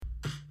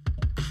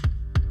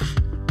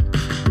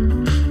Hey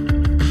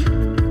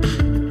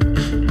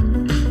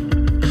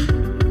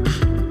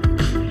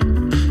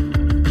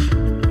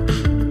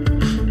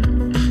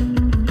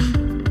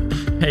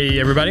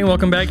everybody,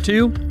 welcome back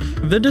to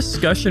The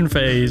Discussion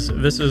Phase.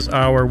 This is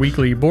our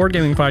weekly board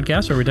gaming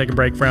podcast where we take a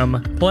break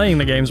from playing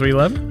the games we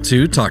love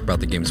to talk about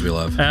the games we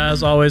love.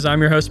 As always,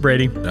 I'm your host,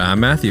 Brady. I'm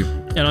Matthew.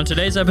 And on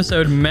today's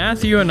episode,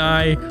 Matthew and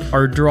I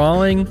are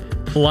drawing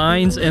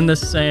lines in the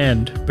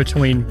sand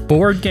between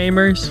board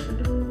gamers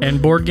and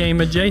board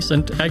game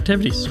adjacent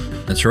activities.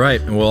 That's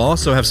right. And we'll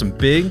also have some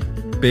big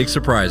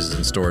surprises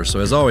in store. So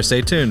as always,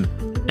 stay tuned.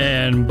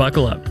 And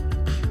buckle up.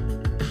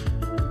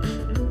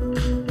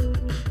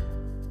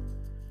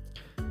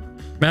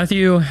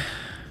 Matthew,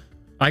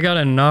 I got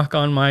a knock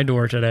on my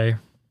door today.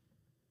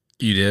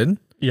 You did?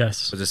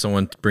 Yes. Was this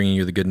someone bringing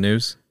you the good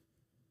news?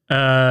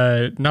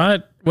 Good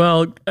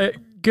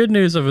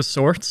news of a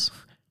sorts.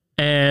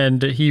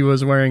 And he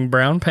was wearing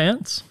brown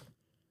pants,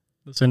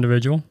 this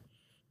individual.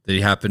 Did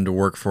he happen to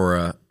work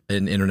for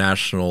an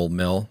international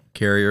mail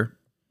carrier?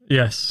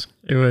 Yes.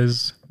 It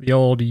was the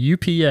old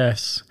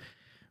UPS,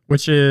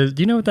 which is,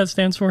 do you know what that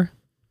stands for?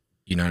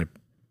 United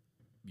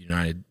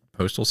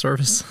Postal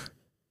Service?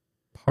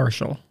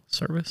 Partial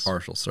service.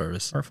 Partial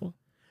service. Partial.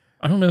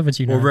 I don't know if it's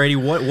United. Well, Brady,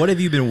 what have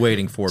you been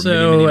waiting for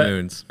many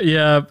moons?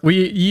 Yeah,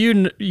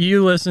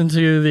 you listened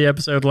to the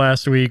episode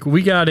last week.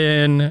 We got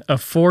in a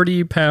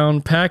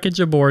 40-pound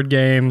package of board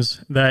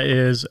games that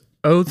is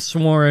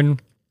Oathsworn.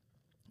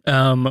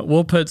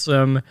 We'll put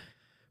some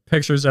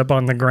pictures up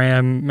on the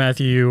gram.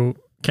 Matthew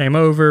came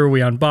over. We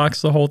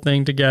unboxed the whole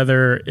thing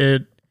together.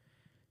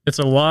 It's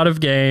a lot of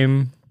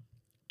game,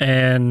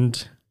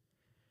 and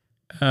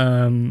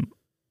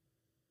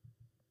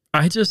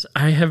I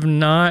have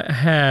not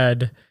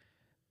had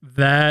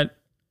that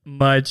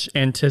much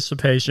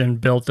anticipation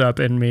built up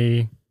in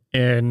me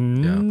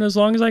in as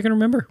long as I can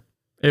remember.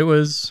 It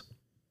was,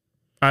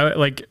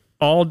 I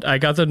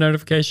got the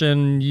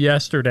notification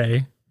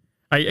yesterday.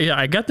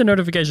 I got the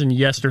notification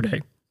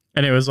yesterday,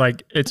 and it was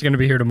like, it's going to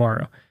be here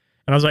tomorrow.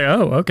 And I was like,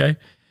 oh, okay.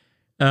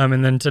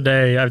 And then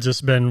today I've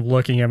just been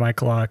looking at my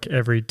clock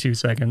every 2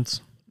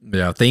 seconds.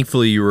 Yeah.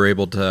 Thankfully you were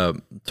able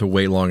to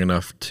wait long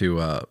enough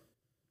to,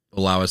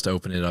 allow us to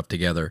open it up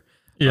together.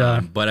 Yeah.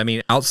 But I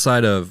mean,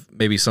 outside of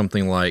maybe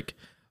something like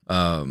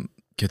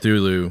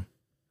Cthulhu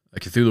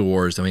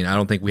Wars, I mean, I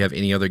don't think we have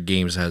any other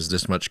games that has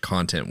this much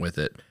content with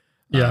it.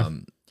 Yeah. I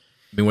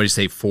mean, what do you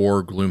say,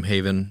 4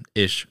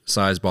 Gloomhaven-ish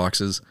size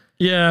boxes?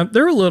 Yeah,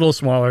 they're a little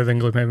smaller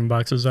than Gloomhaven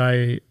boxes,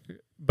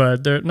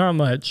 but they're not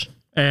much.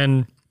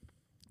 And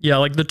yeah,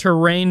 like the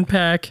terrain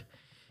pack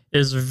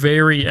is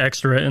very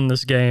extra in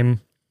this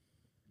game.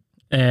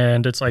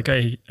 And it's like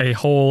a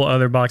whole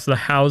other box. The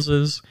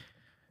houses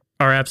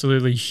are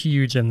absolutely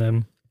huge in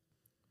them.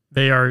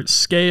 They are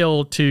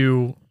scaled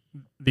to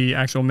the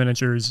actual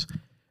miniatures.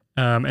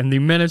 And the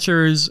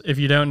miniatures, if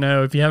you don't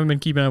know, if you haven't been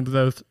keeping up with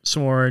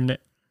Oathsworn,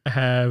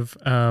 have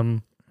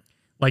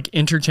like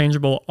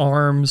interchangeable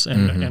arms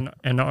and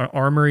an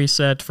armory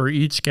set for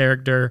each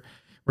character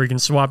where you can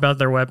swap out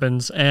their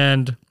weapons.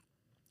 And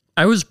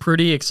I was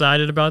pretty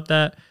excited about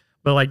that.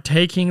 But like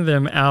taking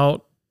them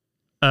out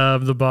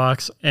of the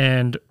box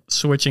and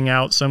switching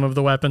out some of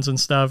the weapons and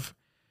stuff,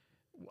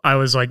 I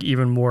was like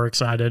even more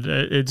excited.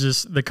 It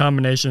just, the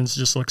combinations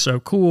just look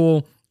so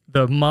cool.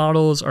 The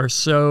models are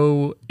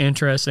so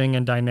interesting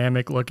and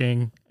dynamic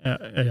looking.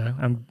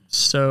 I'm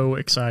so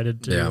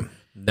excited to. Yeah.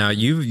 Now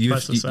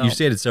you've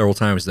stated several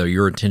times though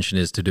your intention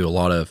is to do a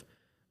lot of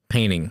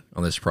painting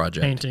on this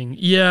project. Painting,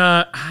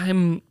 yeah.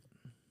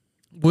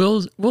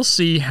 We'll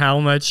see how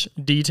much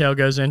detail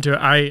goes into it.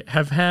 I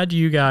have had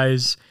you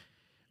guys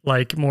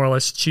like more or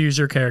less choose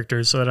your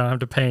characters so that I don't have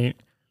to paint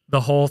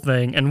the whole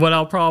thing. And what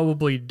I'll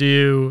probably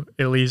do,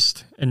 at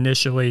least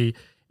initially,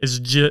 is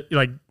just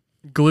like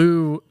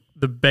glue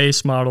the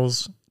base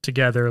models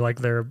together, like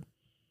their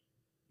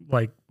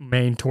like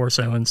main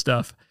torso and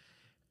stuff.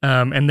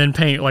 And then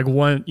paint like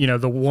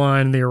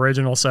the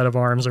original set of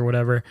arms or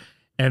whatever.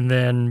 And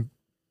then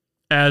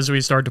as we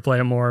start to play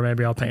it more,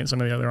 maybe I'll paint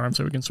some of the other arms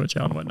so we can switch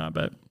out and whatnot.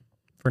 But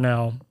for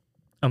now,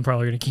 I'm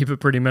probably going to keep it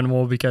pretty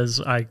minimal because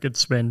I could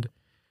spend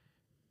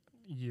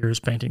years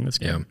painting this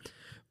game. Yeah.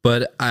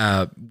 But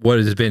what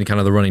has been kind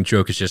of the running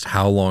joke is just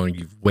how long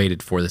you've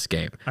waited for this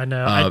game. I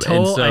know. I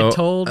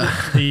told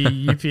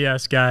the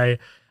UPS guy,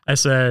 I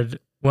said,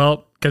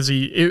 well, because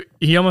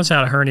he almost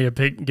had a hernia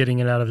getting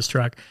it out of his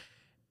truck.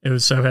 It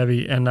was so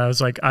heavy. And I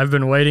was like, I've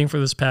been waiting for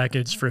this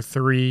package for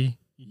 3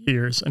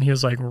 years. And he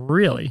was like,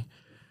 really?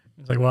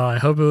 He's like, well, I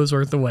hope it was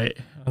worth the wait.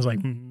 I was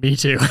like, me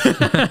too.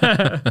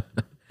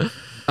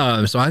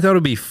 So I thought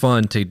it'd be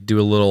fun to do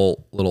a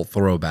little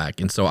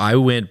throwback. And so I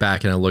went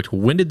back and I looked,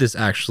 when did this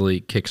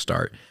actually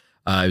kickstart?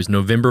 It was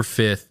November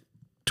 5th,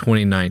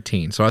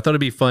 2019. So I thought it'd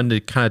be fun to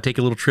kind of take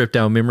a little trip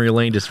down memory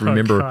lane, just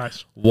remember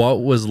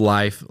what was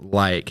life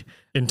like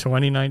in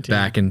 2019.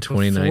 Back in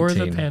 2019.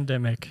 Before the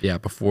pandemic. Yeah,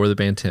 before the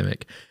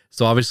pandemic.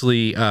 So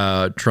obviously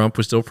Trump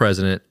was still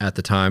president at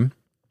the time.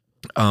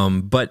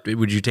 But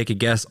would you take a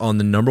guess on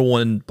the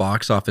 #1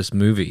 box office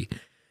movie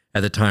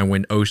at the time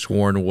when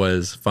Oathsworn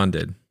was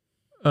funded?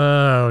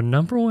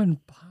 number one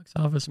box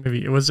office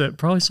movie. Was it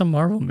probably some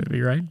Marvel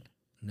movie, right?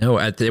 No,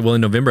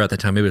 in November at the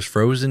time, it was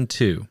Frozen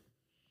 2.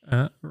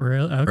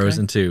 Really? Okay.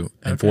 Frozen 2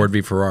 and Ford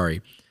v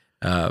Ferrari,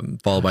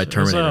 followed by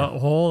Terminator. It was a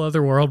whole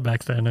other world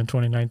back then in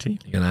 2019.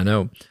 And I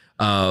know.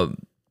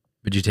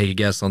 Would you take a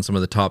guess on some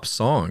of the top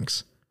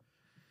songs?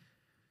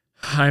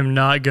 I'm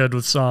not good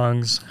with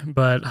songs,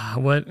 but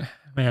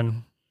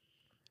man?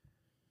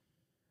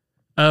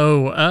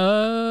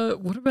 Oh,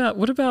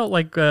 what about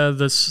like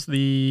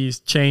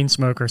the chain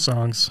smoker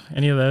songs?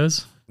 Any of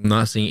those? I'm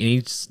not seeing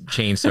any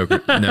chain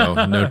smoker.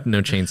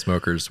 No chain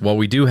smokers. What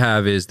we do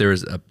have is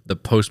there's the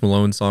Post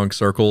Malone song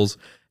 "Circles"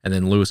 and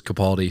then Louis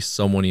Capaldi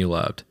 "Someone You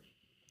Loved"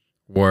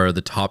 were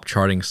the top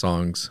charting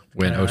songs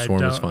when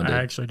Oathsworn was funded.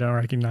 I actually don't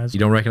recognize. You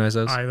don't recognize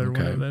those? Either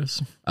one of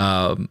those.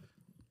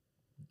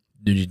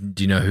 Do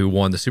you know who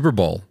won the Super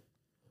Bowl?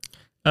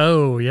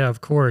 Oh yeah,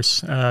 of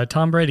course.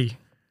 Tom Brady.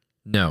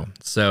 No.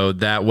 So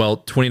that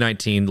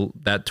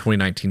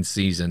 2019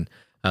 season,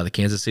 the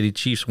Kansas City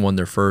Chiefs won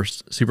their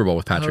first Super Bowl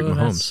with Patrick Mahomes.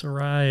 That's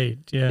right.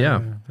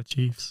 Yeah. The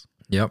Chiefs.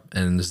 Yep.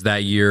 And it's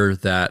that year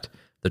that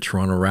the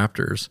Toronto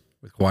Raptors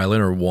with Kawhi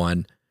Leonard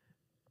won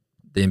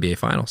the NBA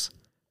Finals.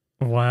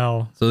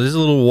 Wow. So this is a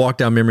little walk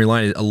down memory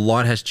line. A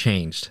lot has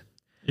changed.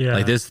 Yeah.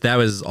 Like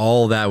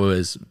that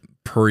was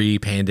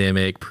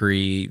pre-pandemic,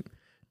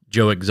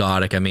 pre-Joe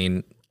Exotic. I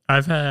mean,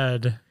 I've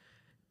had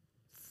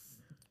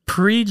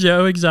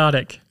pre-Joe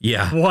Exotic.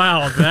 Yeah.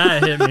 Wow,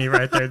 that hit me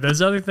right there.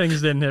 Those other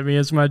things didn't hit me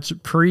as much.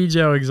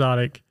 Pre-Joe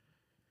Exotic,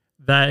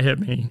 that hit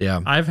me. Yeah.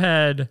 I've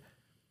had,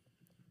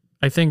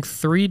 I think,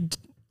 three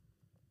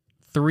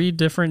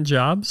different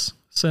jobs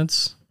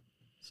since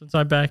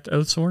I backed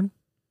Oathsworn.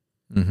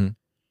 Mm-hmm.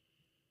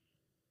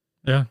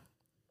 Yeah.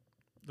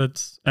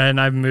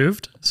 And I've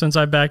moved since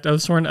I backed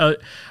Oathsworn.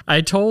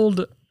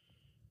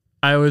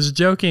 I was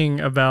joking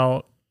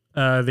about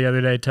the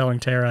other day telling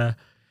Tara,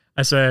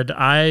 I said,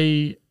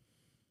 I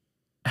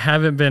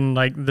haven't been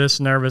like this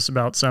nervous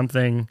about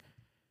something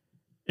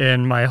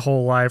in my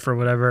whole life or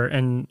whatever.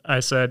 And I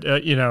said,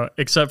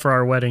 except for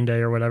our wedding day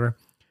or whatever.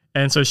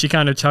 And so she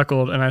kind of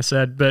chuckled and I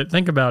said, but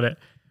think about it.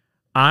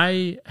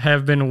 I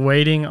have been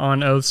waiting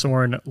on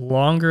Oathsworn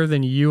longer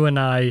than you and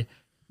I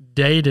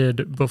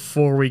dated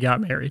before we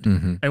got married.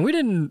 Mm-hmm.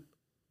 And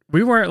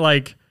we weren't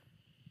like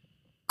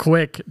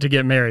quick to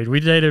get married. We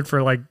dated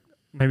for like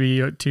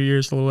maybe 2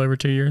 years, a little over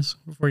 2 years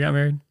before we got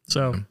married.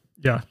 So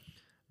yeah.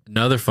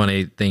 Another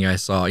funny thing I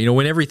saw,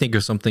 whenever you think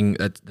of something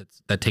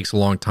that takes a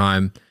long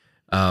time,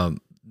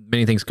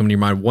 many things come to your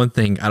mind. One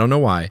thing, I don't know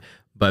why,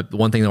 but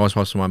one thing that always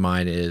pops in my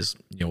mind is,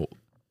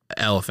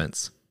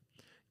 elephants.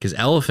 Because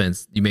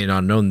elephants, you may not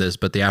have known this,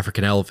 but the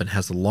African elephant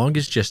has the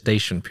longest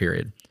gestation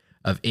period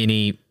of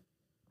any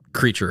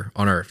creature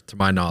on Earth, to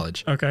my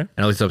knowledge. Okay. And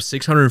at least up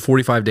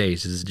 645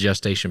 days is the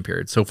gestation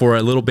period. So for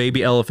a little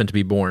baby elephant to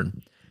be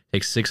born, it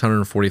takes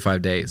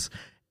 645 days.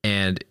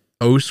 And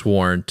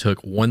Oathsworn took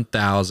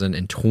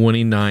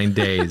 1,029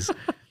 days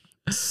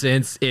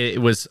since it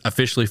was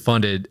officially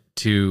funded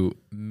to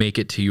make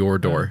it to your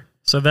door.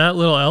 So that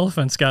little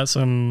elephant's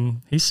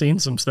he's seen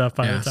some stuff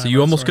by the time. So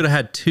you almost could have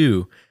had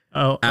two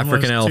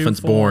African elephants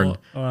born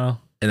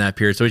in that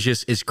period. So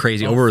it's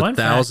crazy. Over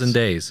 1,000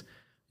 days.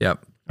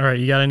 Yep. All right.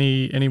 You got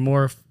any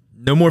more?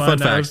 No more fun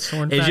facts.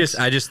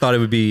 I just thought it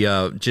would be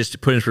just to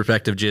put in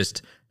perspective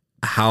just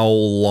how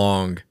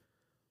long.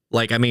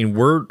 Like, I mean,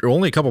 we're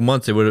only a couple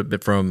months. It would have been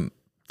from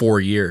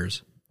 4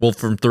 years. Well,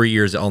 from 3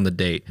 years on the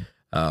date.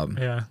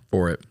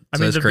 For it.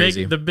 So that's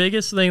crazy. The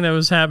biggest thing that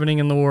was happening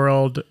in the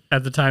world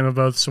at the time of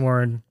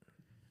Oathsworn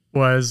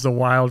was the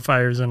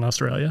wildfires in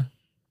Australia.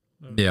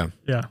 Yeah.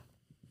 Yeah.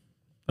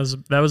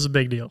 That was a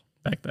big deal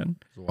back then.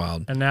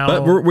 Wild. And now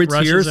but we're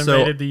Russia's here,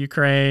 invaded the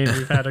Ukraine.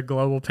 We've had a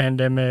global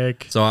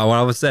pandemic. So what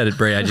I was said,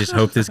 Bray, I just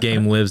hope this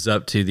game lives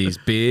up to these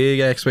big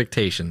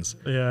expectations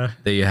that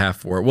you have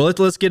for it. Well,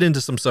 let's get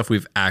into some stuff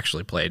we've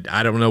actually played.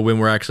 I don't know when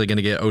we're actually going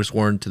to get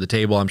Oathsworn to the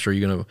table. I'm sure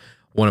you're going to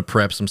want to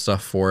prep some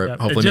stuff for it. Yep.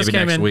 Hopefully maybe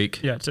next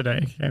week. Yeah,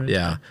 today.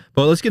 Yeah.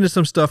 But let's get into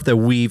some stuff that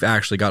we've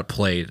actually got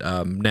played.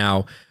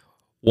 Now,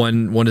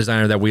 one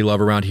designer that we love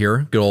around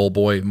here, good old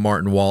boy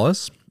Martin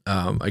Wallace.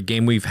 A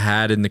game we've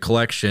had in the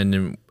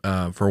collection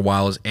for a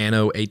while is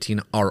Anno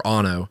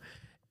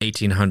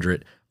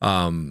 1800,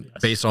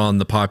 based on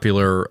the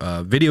popular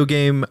video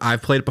game.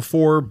 I've played it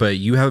before, but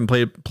you haven't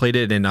played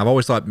it, and I've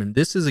always thought, man,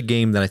 this is a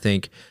game that I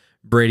think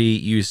Brady,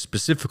 you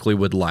specifically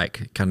would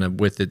like, kind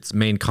of with its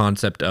main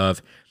concept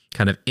of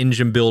kind of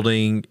engine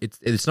building.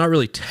 It's not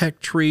really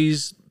tech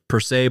trees per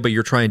se, but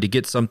you're trying to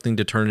get something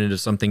to turn into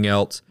something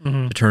else,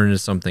 to turn into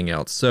something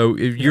else. So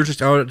if I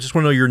just want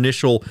to know your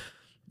initial.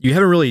 You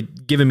haven't really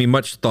given me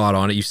much thought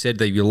on it. You said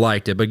that you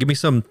liked it, but give me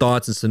some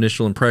thoughts and some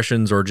initial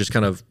impressions, or just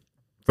kind of,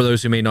 for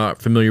those who may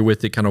not familiar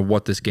with it, kind of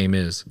what this game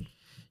is.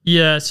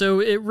 Yeah, so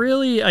it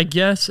really, I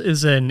guess,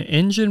 is an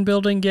engine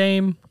building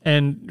game,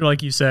 and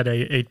like you said,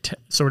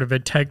 sort of a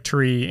tech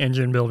tree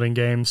engine building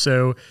game.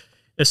 So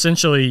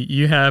essentially,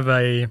 you have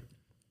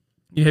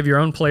your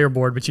own player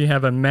board, but you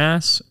have a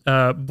mass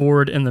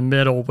board in the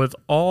middle with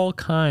all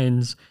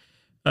kinds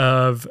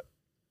of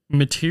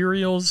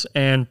materials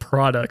and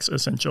products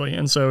essentially.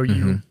 And so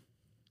you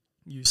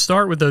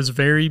start with those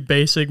very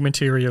basic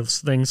materials,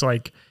 things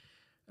like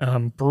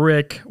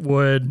brick,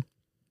 wood,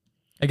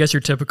 I guess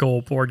your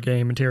typical board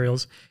game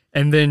materials.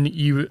 And then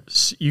you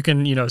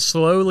can,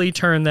 slowly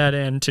turn that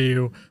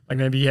into, like,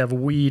 maybe you have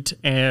wheat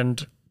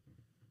and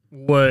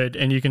wood,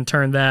 and you can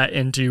turn that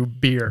into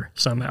beer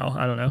somehow.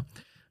 I don't know.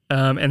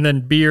 And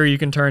then beer you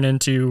can turn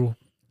into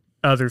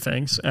other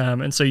things.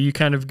 And so you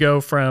kind of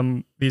go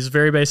from these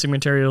very basic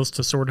materials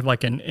to sort of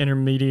like an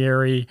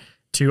intermediary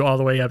to all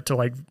the way up to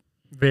like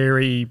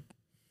very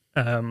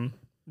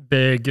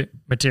big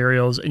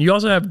materials. And you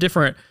also have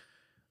different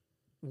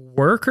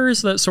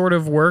workers that sort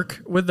of work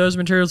with those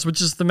materials,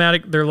 which is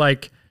thematic. They're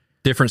like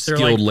different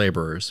skilled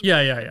laborers.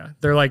 Yeah.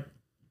 They're like,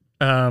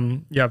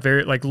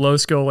 very like low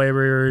skill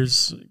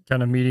laborers,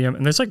 kind of medium.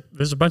 And there's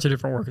a bunch of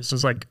different workers.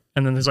 And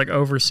then there's like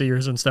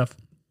overseers and stuff.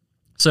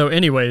 So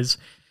anyways,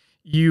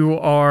 you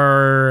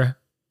are,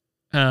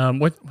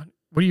 what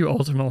are you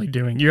ultimately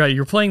doing?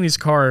 You're playing these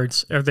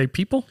cards. Are they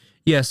people?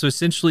 Yeah. So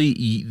essentially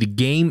the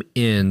game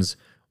ends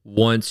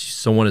once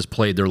someone has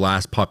played their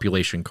last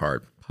population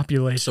card.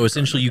 So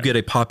essentially, you get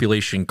a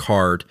population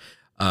card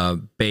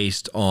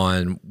based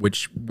on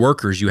which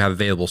workers you have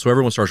available. So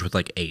everyone starts with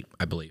like 8,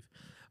 I believe.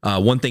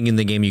 One thing in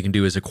the game you can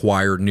do is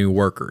acquire new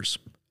workers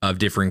of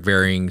different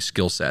varying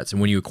skill sets.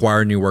 And when you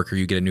acquire a new worker,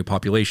 you get a new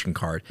population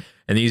card.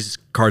 And these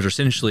cards are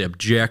essentially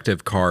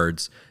objective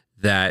cards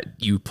that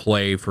you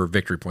play for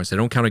victory points. They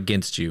don't count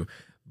against you.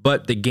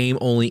 But the game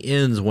only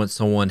ends once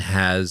someone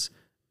has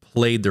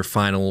played their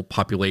final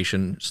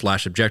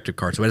population/objective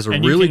card. So it has a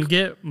you can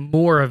get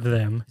more of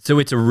them. So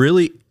it's a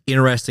really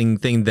interesting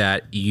thing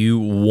that you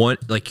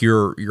want, like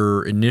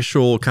your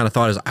initial kind of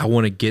thought is, I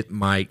want to get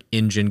my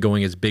engine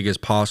going as big as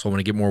possible. I want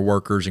to get more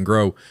workers and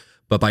grow.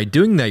 But by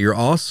doing that, you're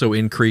also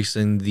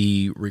increasing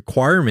the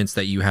requirements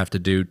that you have to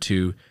do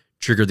to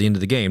trigger the end of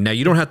the game. Now,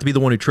 you don't have to be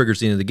the one who triggers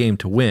the end of the game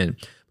to win,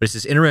 but it's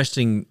this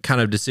interesting kind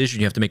of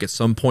decision you have to make at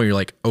some point. You're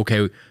like,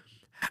 okay,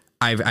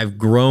 I've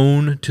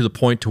grown to the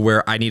point to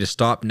where I need to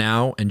stop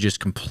now and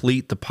just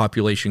complete the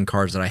population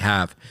cards that I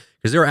have.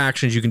 Because there are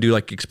actions you can do,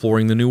 like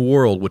exploring the new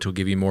world, which will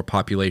give you more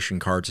population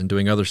cards, and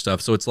doing other stuff.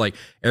 So it's like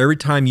every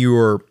time you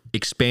are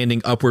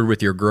expanding upward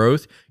with your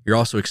growth, you're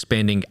also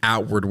expanding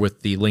outward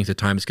with the length of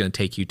time it's going to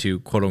take you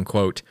to, quote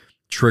unquote,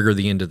 trigger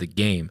the end of the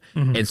game.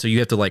 And so you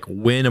have to like,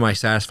 when am I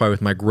satisfied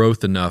with my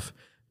growth enough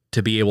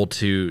to be able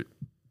to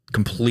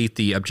complete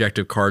the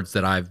objective cards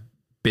that I've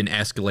been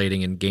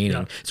escalating and gaining.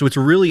 Yeah. So it's a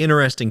really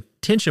interesting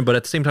tension, but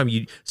at the same time,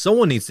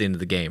 someone needs to end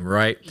the game,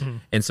 right?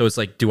 And so it's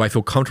like, do I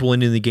feel comfortable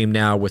ending the game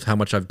now with how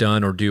much I've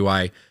done, or do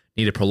I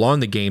need to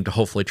prolong the game to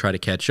hopefully try to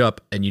catch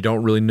up? And you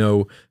don't really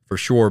know for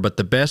sure. But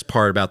the best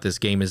part about this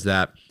game is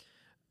that,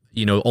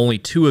 only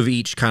 2 of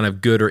each kind of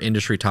good or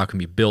industry talk can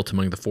be built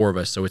among the 4 of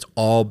us. So it's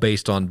all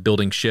based on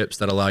building ships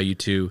that allow you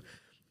to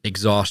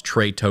exhaust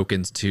trade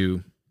tokens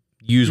to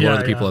use what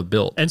other people have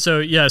built. And so,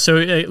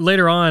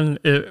 later on,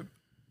 it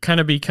kind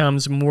of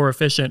becomes more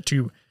efficient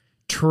to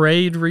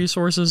trade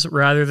resources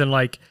rather than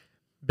like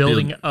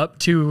building up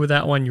to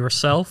that one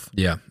yourself.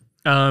 Yeah.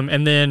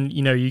 And then,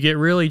 you get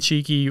really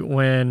cheeky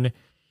when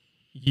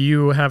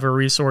you have a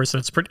resource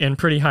that's in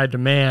pretty high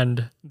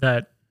demand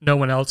that no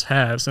one else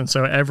has. And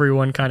so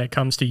everyone kind of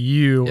comes to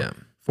you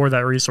for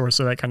that resource.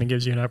 So that kind of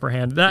gives you an upper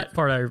hand. That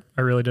part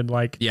I really did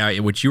like. Yeah.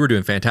 Which you were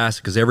doing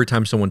fantastic, because every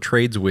time someone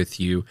trades with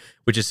you,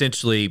 which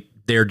essentially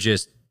they're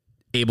just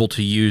able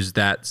to use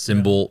that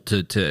symbol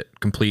to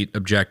complete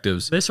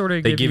objectives.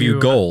 They give you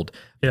gold,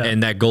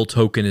 and that gold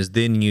token is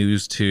then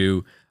used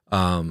to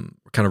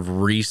kind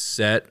of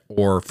reset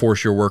or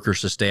force your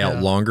workers to stay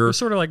out longer. They're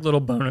sort of like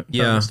little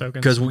bonus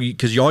tokens.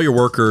 Because all your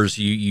workers,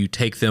 you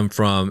take them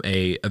from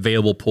a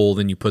available pool,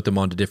 then you put them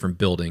onto different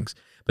buildings.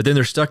 But then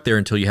they're stuck there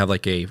until you have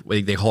like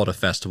they call it a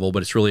festival,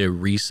 but it's really a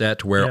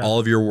reset where all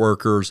of your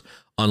workers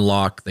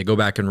unlock, they go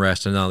back and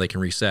rest, and now they can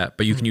reset.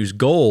 But you can use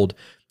gold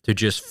to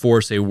just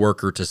force a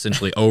worker to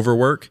essentially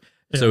overwork.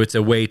 So it's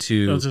a way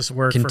to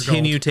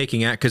continue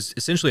taking act, because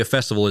essentially a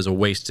festival is a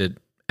wasted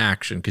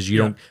action, because you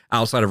don't,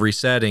 outside of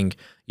resetting,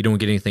 you don't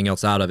get anything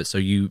else out of it. So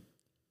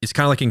it's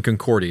kind of like in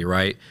Concordia,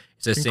 right?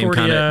 It's the same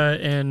kind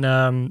of,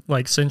 and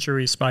like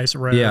Century Spice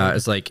Road. Yeah,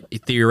 it's like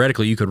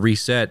theoretically you could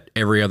reset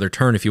every other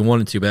turn if you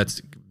wanted to, but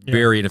that's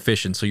very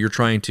inefficient. So you're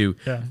trying to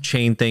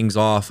chain things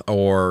off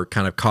or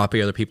kind of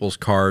copy other people's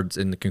cards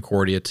in the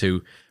Concordia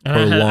to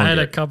prolong I had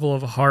a couple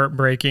of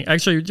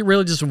actually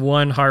really just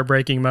one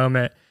heartbreaking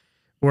moment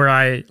where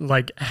I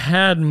like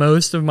had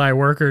most of my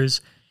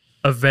workers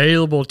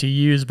available to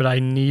use, but I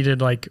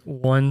needed like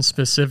one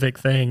specific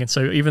thing. And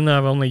so even though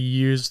I've only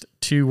used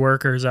 2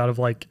 workers out of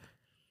like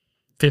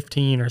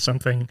 15 or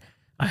something,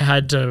 I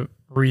had to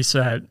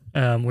reset,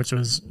 which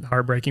was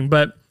heartbreaking.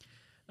 But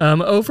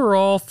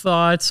overall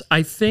thoughts,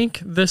 I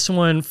think this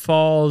one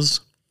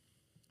falls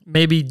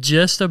maybe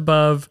just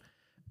above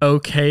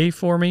okay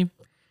for me.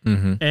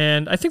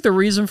 And I think the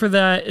reason for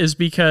that is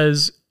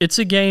because it's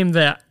a game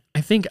that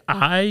I think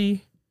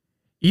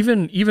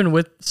even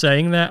with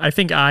saying that, I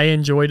think I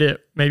enjoyed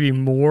it maybe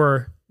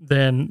more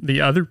than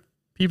the other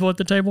people at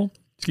the table.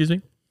 Excuse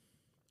me.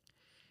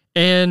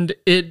 And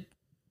it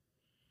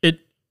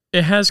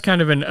has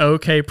kind of an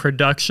okay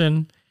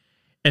production.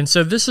 And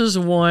so this is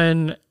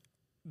one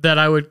that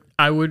I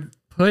would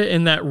put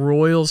in that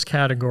Royals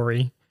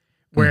category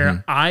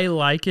where I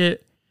like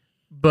it,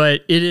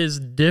 but it is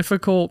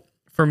difficult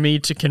for me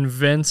to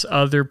convince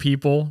other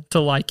people to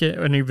like it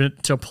and even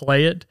to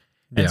play it.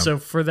 And so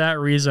for that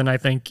reason, I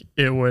think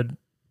it would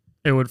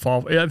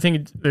fall. I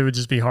think it would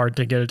just be hard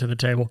to get it to the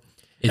table.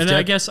 And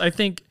I guess I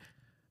think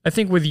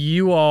with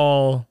you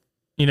all,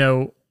 you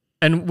know,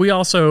 and we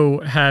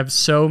also have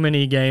so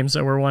many games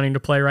that we're wanting to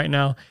play right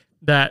now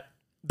that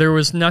there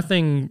was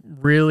nothing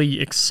really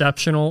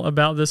exceptional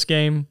about this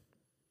game.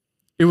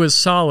 It was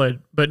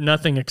solid, but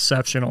nothing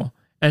exceptional.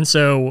 And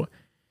so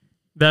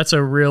that's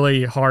a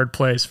really hard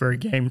place for a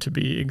game to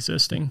be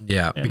existing.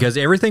 Yeah, because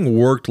everything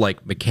worked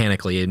like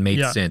mechanically. It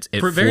made sense.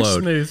 It flowed. Very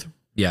smooth.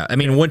 Yeah, I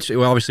mean,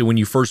 obviously when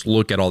you first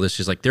look at all this,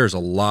 just like there's a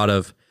lot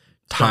of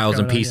tiles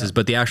and pieces,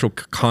 but the actual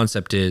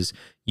concept is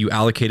you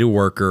allocate a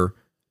worker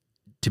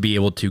to be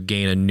able to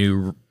gain a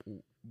new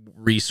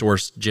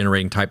resource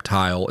generating type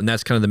tile, and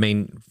that's kind of the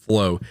main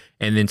flow.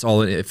 And then it's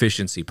all an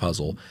efficiency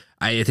puzzle.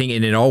 I think,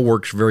 and it all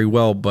works very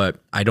well, but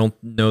I don't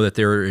know that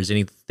there is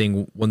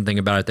one thing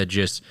about it that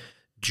just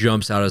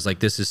jumps out as like,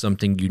 this is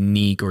something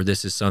unique or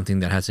this is something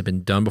that hasn't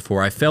been done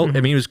before. I felt,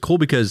 I mean, it was cool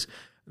because,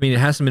 I mean, it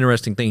has some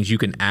interesting things you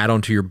can add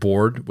onto your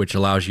board, which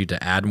allows you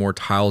to add more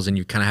tiles, and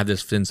you kind of have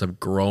this sense of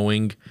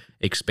growing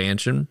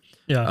expansion.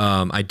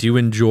 Yeah. I do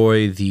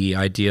enjoy the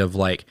idea of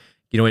like,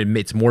 you know,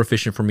 it's more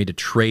efficient for me to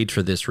trade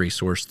for this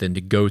resource than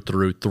to go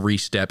through 3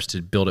 steps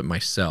to build it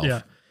myself.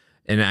 Yeah.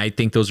 And I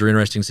think those are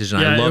interesting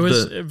decisions. Yeah, I love it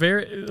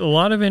was a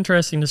lot of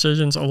interesting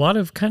decisions, a lot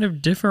of kind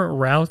of different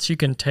routes you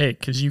can take,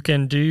 because you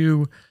can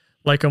do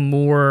like a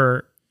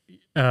more,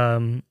 you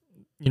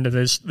know,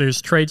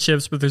 there's trade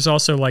ships, but there's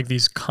also like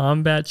these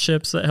combat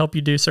ships that help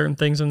you do certain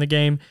things in the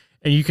game,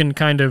 and you can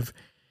kind of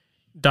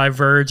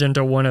diverge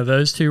into one of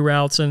those 2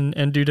 routes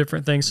and do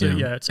different things. So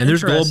it's and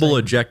there's global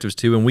objectives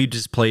too, and we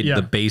just played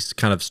the base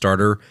kind of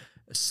starter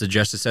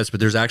suggested sets, but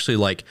there's actually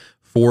like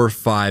 4 or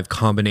 5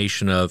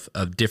 combination of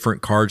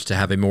different cards to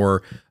have a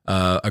more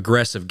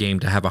aggressive game,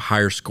 to have a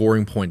higher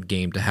scoring point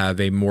game, to have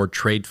a more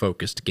trade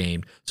focused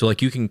game. So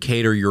like you can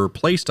cater your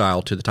play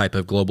style to the type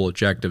of global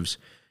objectives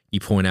you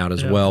point out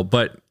as well.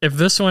 But if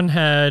this one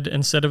had,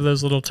 instead of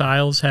those little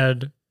tiles,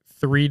 had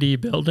 3D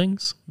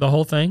buildings, the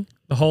whole thing,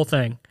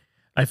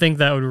 I think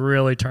that would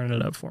really turn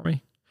it up for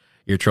me.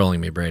 You're trolling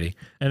me, Brady.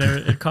 And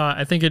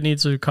I think it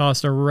needs to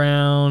cost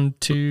around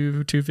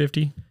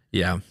 $250.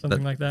 Yeah,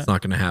 something like that. It's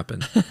not going to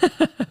happen.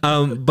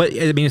 But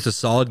I mean, it's a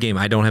solid game.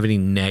 I don't have any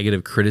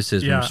negative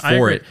criticisms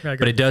for it.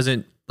 But it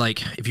doesn't,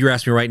 like, if you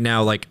ask me right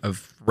now, like,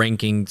 of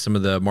ranking some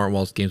of the Martin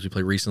Wallace games we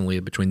played recently,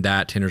 between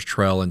that, Tinner's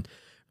Trail, and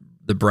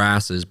the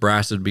Brasses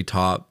would be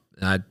top.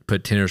 And I'd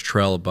put Tinner's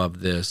Trail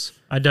above this.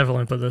 I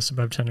definitely put this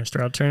above Tinner's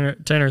Trail.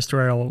 Tinner's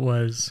Trail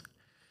was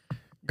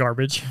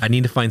garbage. I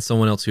need to find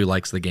someone else who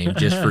likes the game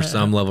just for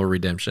some level of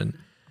redemption.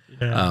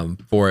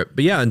 For it.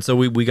 But yeah, and so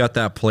we got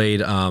that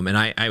played, and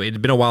it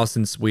had been a while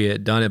since we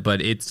had done it, but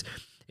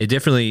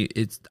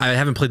I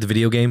haven't played the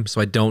video game,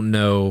 so I don't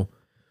know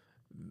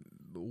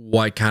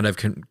what kind of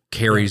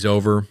carries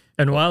over.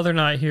 And while they're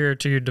not here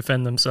to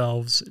defend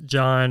themselves,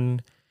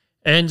 John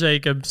and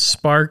Jacob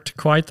sparked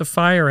quite the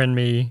fire in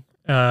me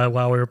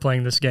while we were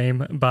playing this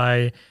game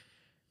by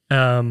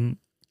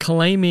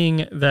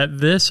claiming that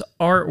this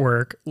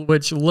artwork,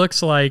 which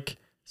looks like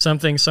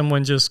something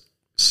someone just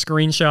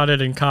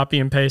screenshotted and copy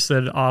and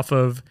pasted off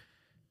of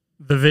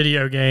the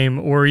video game,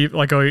 or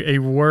like a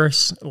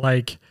worse,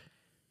 like,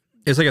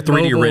 it's like a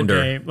 3D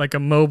render game, like a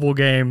mobile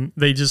game.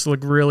 They just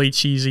look really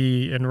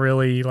cheesy and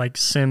really like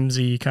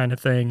Simsy kind of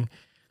thing,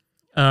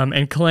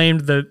 and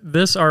claimed that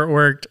this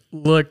artwork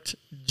looked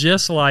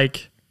just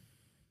like,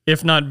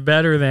 if not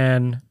better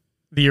than,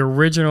 the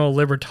original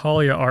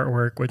Libertalia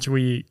artwork, which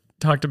we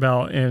talked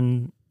about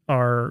in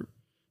our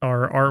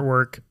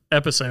artwork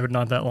episode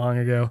not that long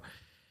ago.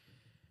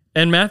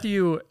 And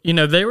Matthew, you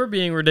know, they were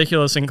being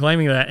ridiculous in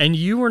claiming that, and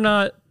you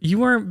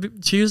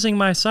weren't choosing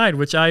my side,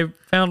 which I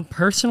found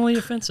personally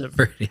offensive.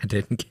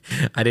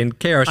 I didn't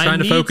care. I was trying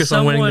to focus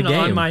on winning the game.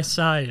 On my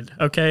side,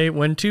 okay?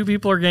 When 2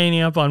 people are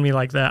gaining up on me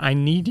like that, I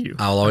need you.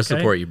 I'll always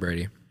support you,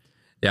 Brady.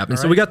 Yeah, and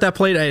so we got that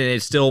played, and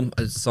it's still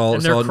solid.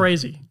 And they're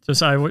crazy.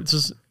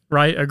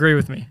 Right? Agree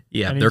with me.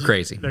 Yeah, they're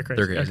crazy. They're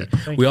crazy.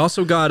 Okay, we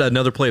also got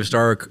another play of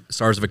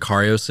Stars of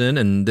Ikarios in,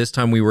 and this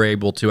time we were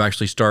able to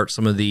actually start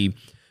some of the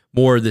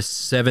more the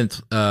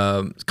 7th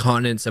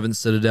continent, 7th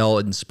Citadel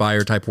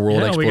inspired type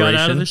world exploration. We got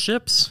out of the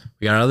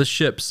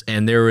ships.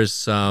 And there was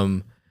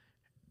some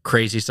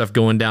crazy stuff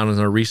going down in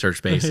our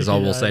research base, is all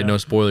we'll say. No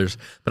spoilers.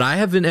 But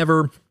I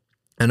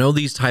know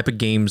these type of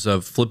games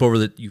of flip over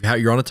that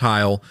you're on a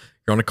tile,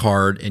 you're on a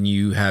card, and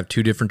you have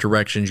 2 different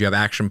directions. You have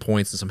action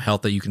points and some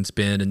health that you can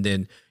spend, and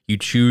then you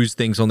choose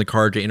things on the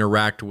card to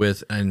interact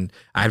with. And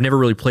I've never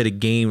really played a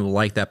game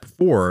like that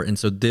before. And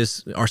so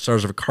our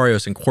Stars of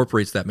Ikarios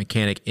incorporates that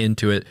mechanic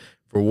into it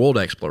for world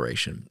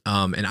exploration.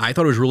 And I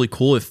thought it was really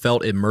cool. It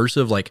felt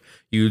immersive, like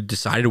you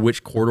decided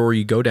which corridor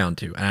you go down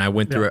to. And I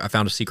went through it. I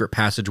found a secret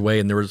passageway,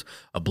 and there was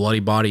a bloody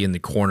body in the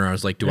corner. I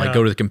was like, do I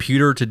go to the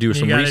computer to do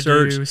some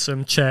research? Do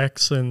some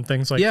checks and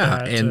things like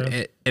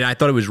that. And I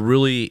thought it was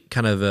really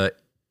kind of a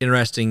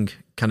interesting,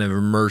 kind of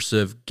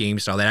immersive game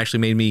style that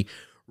actually made me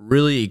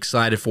really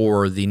excited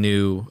for the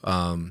new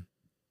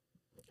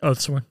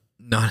Oathsworn.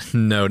 Not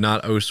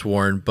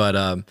Oathsworn,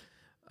 but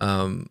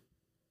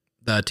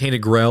the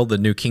Tainted Grail, the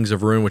new Kings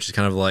of Ruin, which is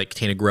kind of like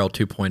Tainted Grail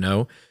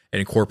 2.0. It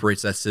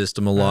incorporates that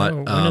system a lot.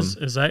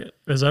 Is that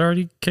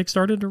already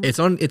kickstarted? Or?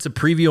 It's a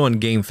preview on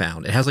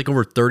GameFound. It has like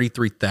over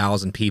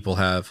 33,000 people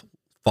have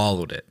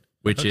followed it,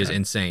 which is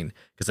insane.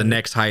 Because the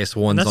next highest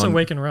one's that's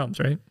Awaken Realms,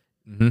 right?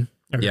 Mm-hmm.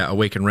 Okay. Yeah,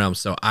 Awaken Realms.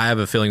 So I have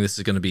a feeling this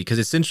is going to be, because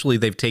essentially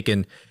they've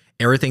taken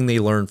everything they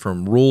learned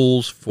from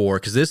rules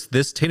because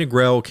this Tainted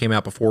Grail came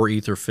out before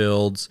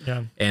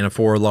Aetherfields and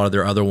before a lot of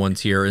their other ones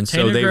here. And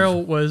Tainted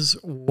Grail was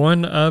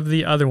one of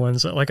the other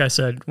ones. Like I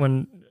said,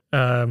 when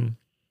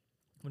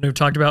we've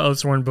talked about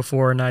Oathsworn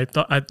before, and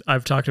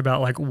I've talked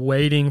about like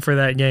waiting for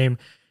that game.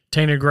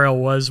 Tainted Grail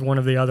was one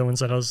of the other ones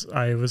that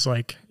I was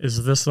like,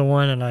 is this the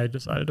one? And I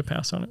decided to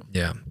pass on it.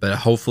 Yeah, but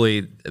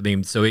hopefully,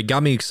 so it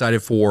got me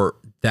excited for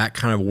that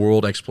kind of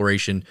world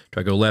exploration. Do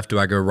I go left? Do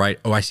I go right?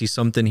 Oh, I see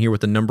something here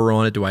with a number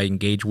on it. Do I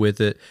engage with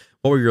it?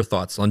 What were your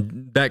thoughts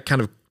on that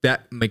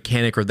that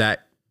mechanic or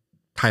that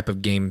type of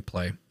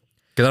gameplay?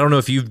 Because I don't know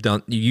if you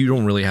don't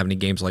really have any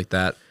games like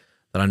that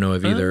I know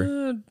of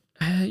either.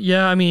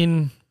 Yeah, I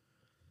mean,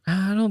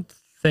 I don't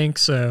think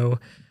so.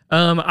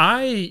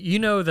 I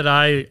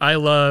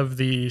love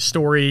the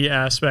story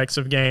aspects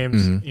of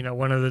games. Mm-hmm.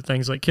 One of the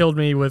things that killed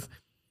me with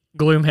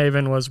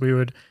Gloomhaven was we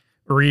would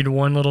read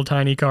one little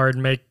tiny card,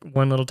 make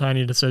one little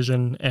tiny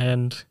decision,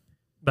 and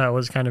that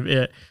was kind of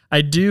it.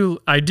 I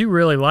do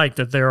really like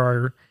that there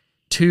are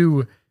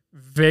two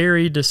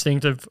very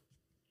distinctive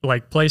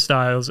like play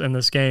styles in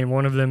this game.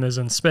 One of them is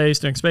in space,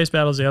 doing space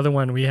battles. The other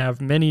one, we have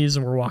minis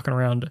and we're walking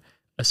around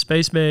a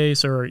space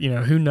base, or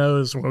who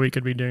knows what we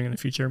could be doing in the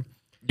future.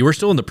 You were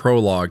still in the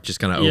prologue, just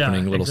kind of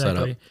opening little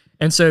setup.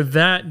 And so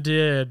that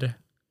did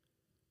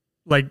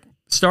like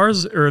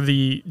stars or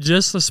the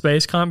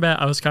space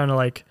combat. I was kind of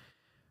like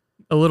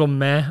a little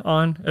meh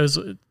on.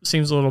 It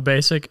seems a little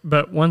basic,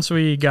 but once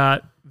we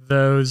got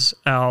those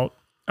out,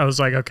 I was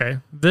like, okay,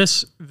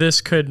 this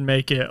could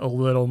make it a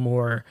little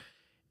more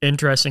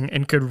interesting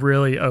and could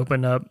really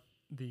open up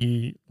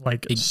the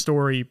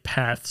story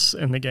paths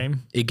in the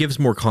game. It gives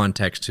more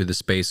context to the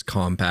space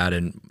combat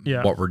and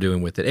what we're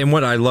doing with it. And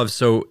what I love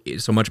so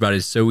much about it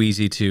is so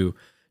easy to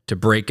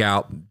break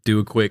out, do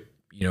a quick,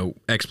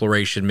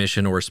 exploration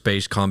mission or a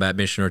space combat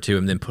mission or two,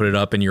 and then put it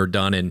up and you're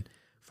done in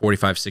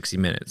 45, 60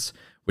 minutes,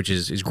 which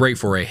is great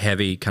for a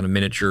heavy kind of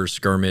miniature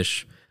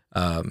skirmish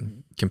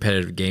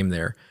competitive game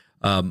there.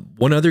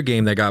 One other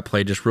game that got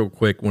played just real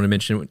quick, want to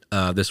mention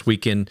this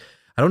weekend.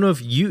 I don't know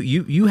if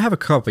you have a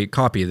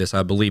copy of this,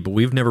 I believe, but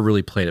we've never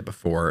really played it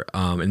before,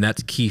 and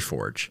that's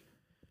Keyforge.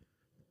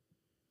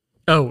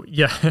 Oh,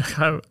 yeah.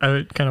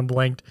 I kind of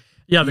blanked.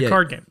 Yeah, the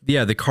card game.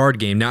 Yeah, the card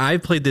game. Now, I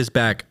played this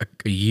back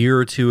a year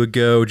or two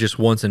ago, just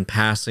once in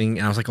passing,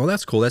 and I was like, oh,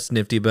 that's cool, that's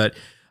nifty, but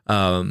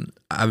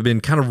I've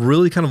been kind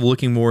of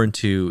looking more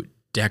into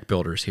deck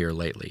builders here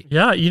lately.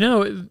 Yeah,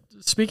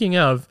 speaking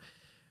of,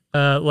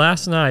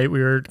 last night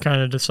we were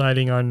kind of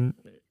deciding on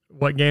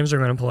what games we're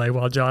going to play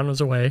while John was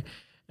away,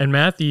 and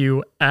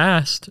Matthew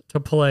asked to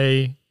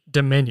play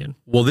Dominion.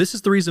 Well, this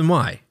is the reason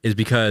why, is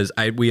because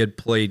we had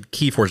played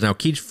Keyforge. Now,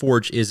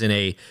 Keyforge isn't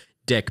a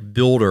deck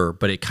builder,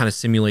 but it kind of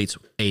simulates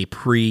a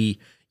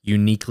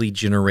uniquely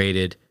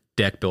generated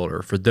deck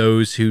builder. For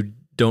those who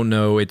don't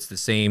know, it's the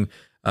same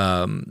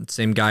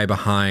guy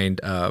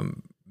behind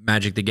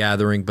Magic the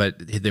Gathering, but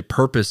the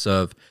purpose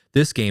of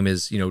this game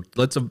is, we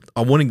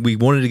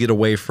wanted to get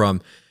away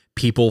from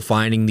people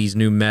finding these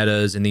new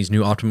metas and these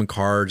new optimum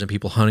cards and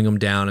people hunting them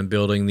down and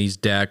building these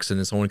decks and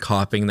then someone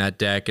copying that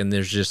deck, and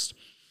there's just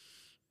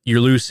you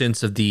lose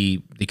sense of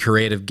the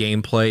creative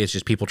gameplay. It's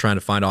just people trying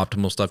to find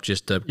optimal stuff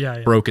just to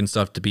broken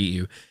stuff to beat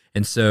you.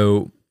 And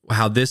so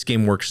how this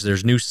game works is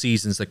there's new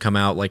seasons that come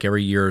out like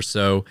every year or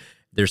so.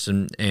 There's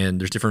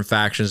different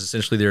factions.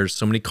 Essentially, there's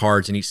so many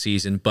cards in each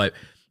season, but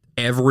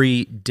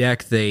every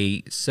deck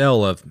they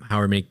sell of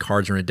however many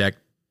cards are in a deck,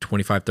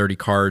 25, 30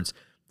 cards,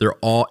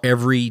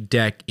 every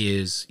deck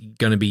is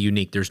going to be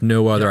unique. There's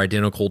no other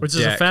identical deck. Which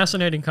is a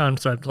fascinating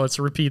concept. Let's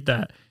repeat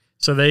that.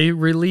 So they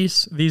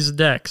release these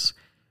decks,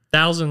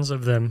 thousands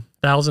of them,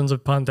 thousands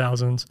upon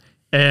thousands,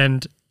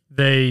 and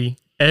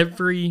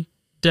every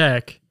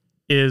deck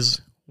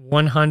is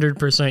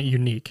 100%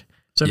 unique.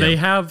 So they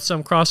have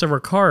some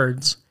crossover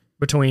cards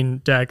between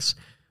decks,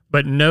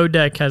 but no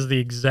deck has the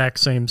exact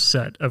same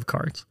set of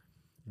cards.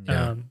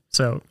 Yeah.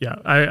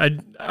 I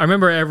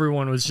remember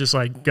everyone was just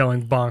like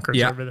going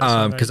bonkers over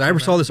this. Because I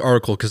saw this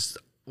article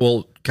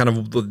kind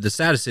of the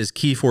status is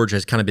Keyforge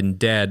has kind of been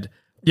dead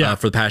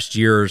for the past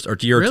year or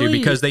two,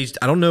 because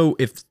I don't know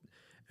if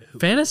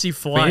Fantasy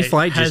Flight. Fantasy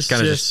Flight has just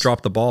kind of just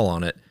dropped the ball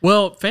on it.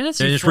 Well,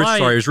 Fantasy And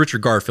Flight. it was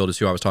Richard Garfield is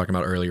who I was talking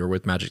about earlier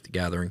with Magic the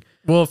Gathering.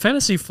 Well,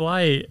 Fantasy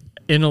Flight,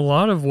 in a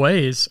lot of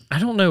ways, I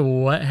don't know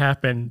what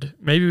happened.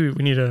 Maybe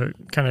we need to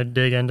kind of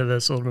dig into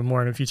this a little bit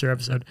more in a future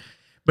episode.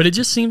 But it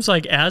just seems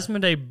like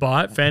Asmodee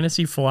bought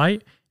Fantasy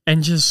Flight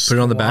and just put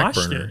it on the back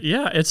squashed burner. it.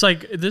 Yeah, it's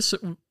like this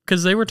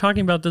because they were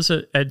talking about this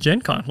at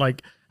Gen Con,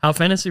 like how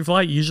Fantasy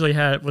Flight usually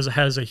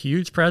has a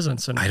huge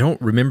presence. And I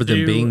don't remember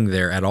them being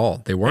there at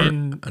all. They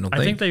weren't.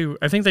 I think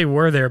they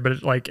were there,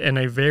 but like in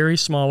a very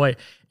small way.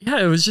 Yeah,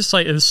 it was just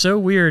like it was so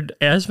weird.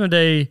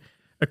 Asmodee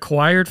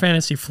acquired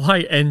Fantasy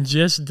Flight and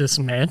just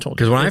dismantled.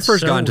 Because when I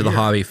first got into the weird.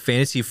 hobby,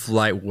 Fantasy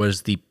Flight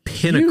was the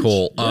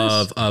pinnacle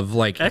Yes. of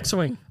like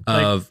X-Wing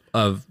of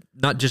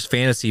not just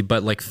fantasy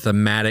but like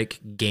thematic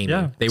gaming.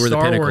 Yeah, They were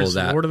Star the pinnacle Wars,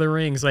 of that. Lord of the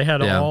Rings. They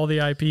had all the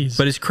IPs.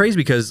 But it's crazy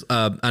because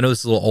I know this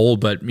is a little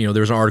old, but there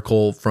was an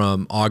article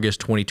from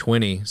August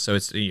 2020, so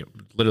it's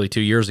literally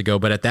 2 years ago.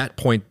 But at that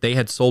point, they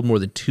had sold more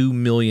than 2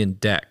 million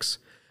decks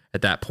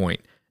at that point,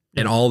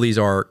 and all these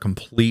are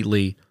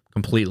completely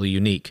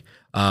unique.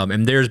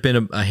 And there's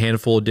been a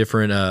handful of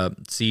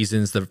different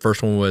seasons. The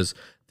first one was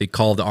the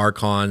Call of the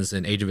Archons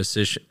and Age of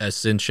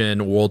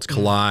Ascension, Worlds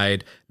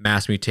Collide,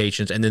 Mass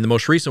Mutations, and then the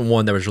most recent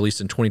one that was released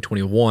in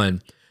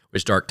 2021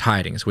 was Dark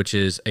Tidings, which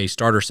is a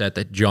starter set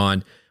that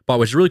John bought,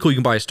 which is really cool. You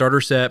can buy a starter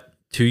set,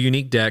 2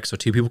 unique decks, so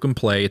 2 people can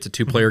play. It's a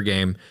 2-player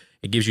game.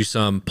 It gives you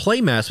some play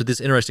mats, but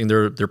this is interesting.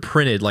 They're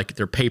printed like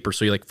they're paper,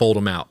 so you like fold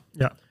them out.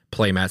 Yeah.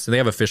 Play mats, and they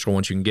have official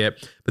ones you can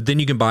get. But then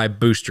you can buy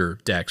booster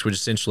decks, which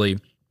essentially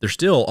they're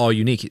still all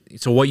unique.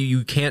 So what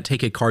you can't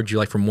take a card you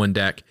like from one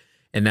deck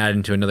and add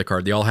into another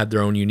card. They all have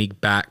their own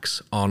unique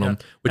backs on them,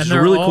 which And is a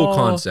they're really cool all-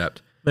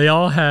 concept. They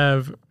all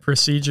have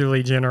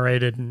procedurally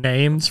generated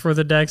names for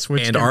the decks,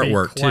 which And can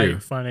artwork, be quite too.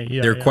 funny.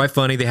 Yeah, They're quite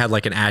funny. They had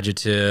like an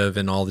adjective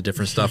and all the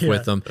different stuff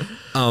with them.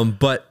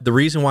 But the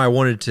reason why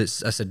I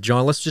said,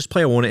 John, let's just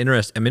play. I'm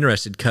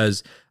interested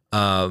because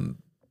the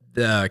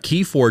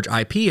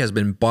Keyforge IP has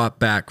been bought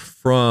back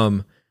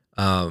from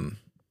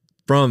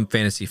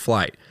Fantasy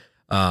Flight.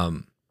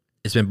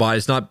 It's been bought.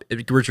 It's not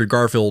Richard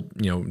Garfield,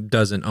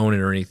 doesn't own it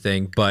or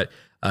anything, but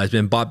it's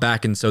been bought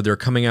back, and so they're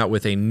coming out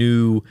with a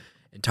new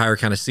entire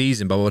kind of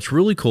season. But what's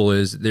really cool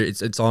is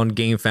it's on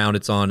GameFound.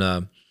 It's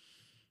on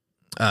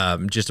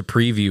just a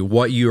preview.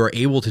 What you are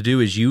able to do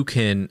is you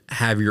can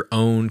have your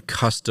own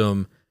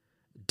custom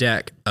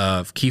deck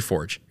of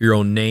Keyforge, your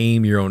own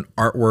name, your own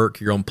artwork,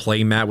 your own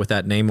play mat with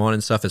that name on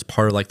and stuff as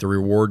part of like the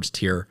rewards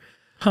tier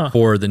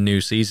for the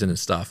new season and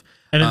stuff.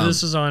 And if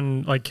this is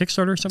on like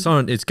Kickstarter or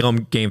something? It's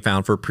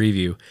GameFound for a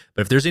preview.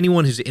 But if there's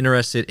anyone who's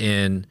interested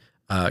in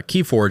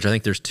Keyforge, I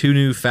think there's 2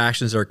 new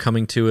factions that are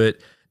coming to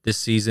it this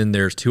season.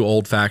 There's 2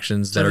 old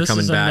factions that are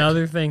coming back. This is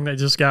another thing that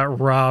just got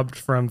robbed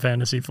from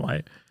Fantasy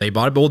Flight. They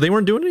bought it, but they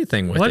weren't doing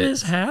anything with it. What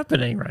is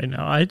happening right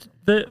now?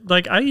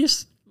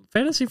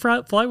 Fantasy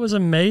Flight was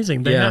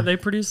amazing. They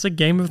produced a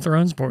Game of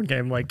Thrones board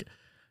game. Like,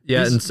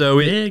 yeah, these and so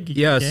big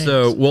games.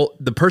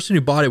 the person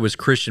who bought it was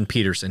Christian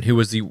Peterson, who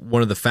was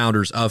one of the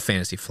founders of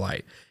Fantasy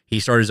Flight.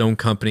 He started his own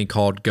company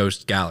called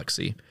Ghost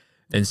Galaxy,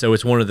 and so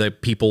it's one of the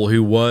people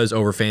who was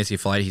over Fantasy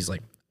Flight. He's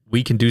like,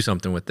 we can do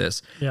something with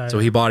this. So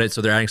he bought it.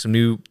 So they're adding some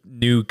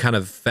new kind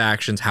of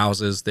factions,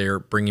 houses. They're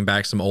bringing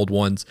back some old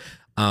ones.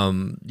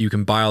 You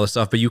can buy all this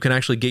stuff, but you can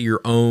actually get your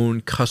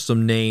own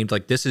custom named.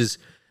 Like this is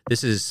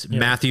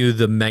Matthew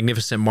the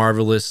Magnificent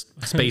Marvelous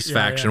Space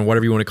Faction, or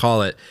whatever you want to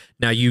call it.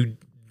 Now you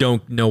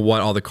don't know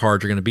what all the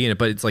cards are going to be in it,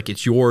 but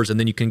it's yours, and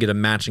then you can get a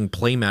matching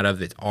playmat of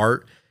its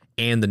art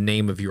and the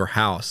name of your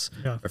house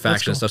or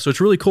faction and stuff. So it's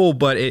really cool.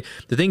 But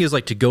the thing is,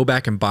 like, to go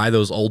back and buy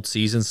those old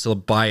seasons, to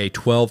buy a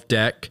 12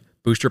 deck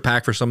booster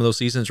pack for some of those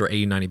seasons are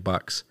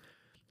 $80-$90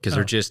 because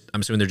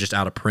I'm assuming they're just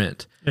out of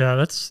print. Yeah,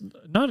 that's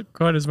not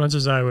quite as much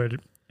as I would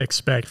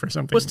expect for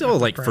something. But still,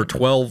 like for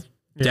 12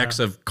 decks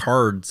of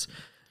cards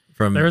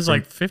there was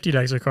like 50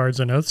 decks of cards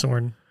in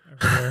Oathsworn.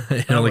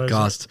 It only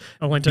cost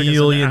only took us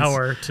an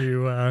hour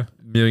to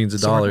millions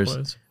of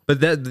dollars. But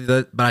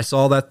but I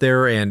saw that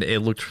there and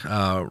it looked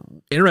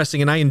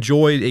interesting, and I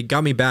enjoyed it.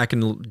 Got me back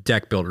in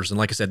deck builders, and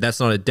like I said,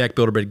 that's not a deck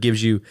builder, but it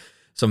gives you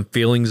some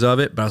feelings of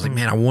it. But I was like,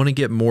 man, I want to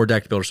get more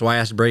deck builders. So I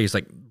asked Brady, he's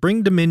like,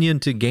 bring Dominion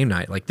to game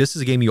night. Like, this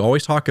is a game you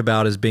always talk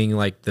about as being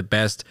like the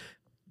best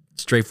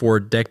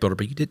straightforward deck builder,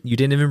 but you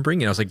didn't even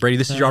bring it. I was like, Brady,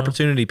 this is your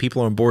opportunity.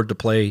 People are on board to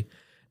play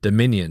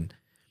Dominion.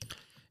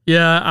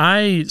 Yeah,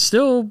 I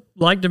still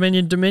like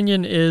Dominion.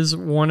 Dominion is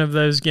one of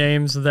those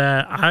games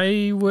that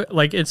I would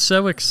like. It's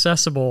so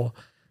accessible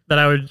that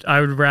I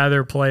would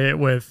rather play it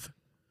with,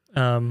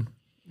 some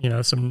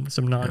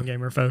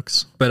non-gamer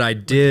folks. But I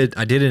did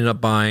end up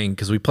buying,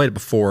 because we played it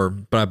before,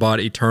 but I bought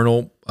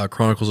Eternal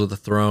Chronicles of the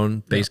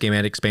Throne base game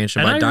and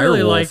expansion by Direwolf. I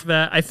really like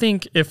that. I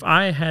think if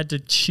I had to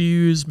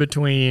choose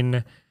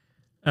between,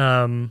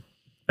 playing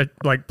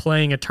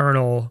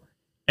Eternal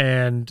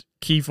and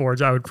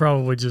Keyforge, I would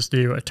probably just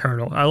do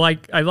Eternal. I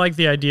like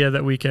the idea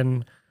that we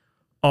can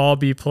all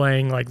be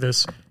playing like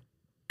this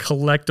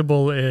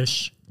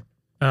collectible-ish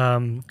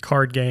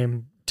card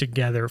game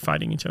together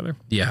fighting each other.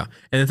 Yeah.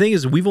 And the thing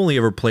is, we've only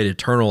ever played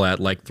Eternal at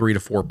like 3 to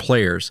 4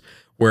 players,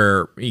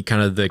 where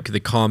kind of the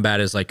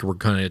combat is like we're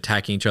kind of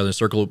attacking each other in a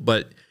circle,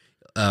 but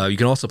you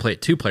can also play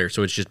it 2 players,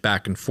 so it's just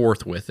back and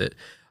forth with it.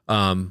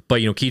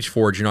 But, you know,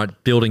 Keyforge, you're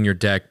not building your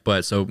deck,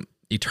 but so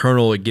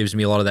Eternal, it gives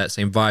me a lot of that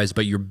same vibes,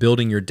 but you're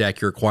building your deck,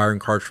 you're acquiring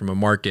cards from a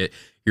market,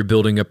 you're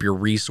building up your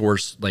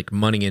resource, like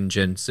money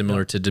engine,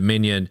 similar to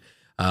Dominion.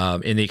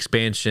 In the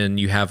expansion,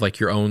 you have like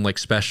your own like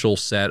special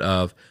set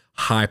of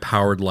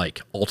high-powered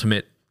like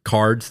ultimate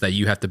cards that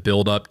you have to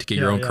build up to get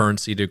your own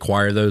currency to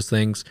acquire those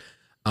things.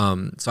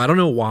 So I don't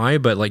know why,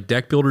 but like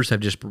deck builders have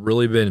just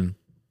really been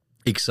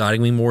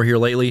exciting me more here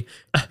lately,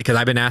 because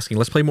I've been asking,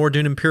 let's play more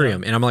Dune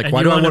Imperium, and I'm like,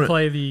 why do I want to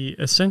play the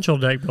essential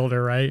deck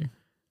builder, right?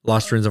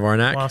 Lost Ruins of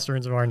Arnak? Lost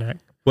Ruins of Arnak.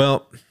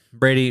 Well,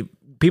 Brady,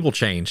 people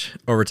change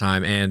over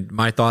time, and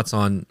my thoughts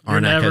on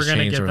Arnak has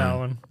changed. Get that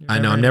one. I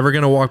know, I'm never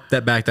going to walk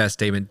back that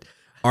statement.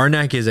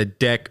 Arnak is a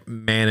deck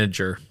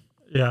manager.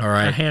 Yeah, all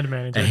right, a hand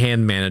manager. A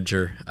hand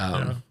manager.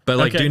 But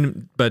like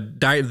Dune,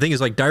 the thing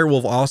is, like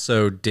Direwolf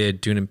also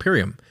did Dune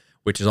Imperium,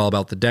 which is all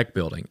about the deck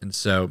building, and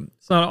so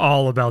it's not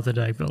all about the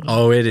deck building.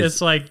 Oh, it is.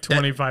 It's like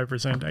 25%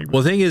 deck building.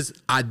 Well, the thing is,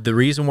 the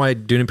reason why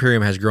Dune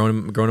Imperium has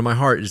grown in my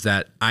heart is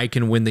that I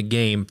can win the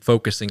game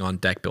focusing on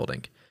deck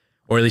building,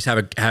 or at least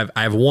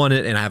I've won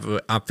it, and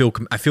I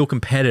feel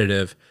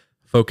competitive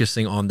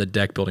focusing on the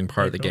deck building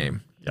part of the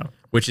game. Yeah,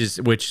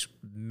 which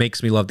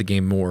makes me love the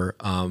game more.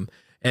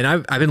 And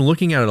I've been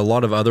looking at a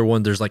lot of other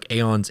ones. There's like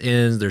Aeon's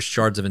Ends, there's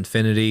Shards of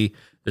Infinity.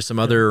 There's some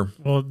other.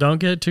 Well, don't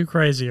get too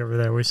crazy over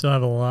there. We still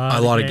have a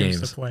lot of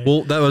games to play.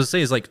 Well, that was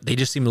saying is like they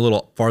just seem a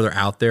little farther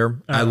out there.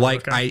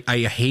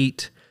 I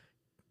hate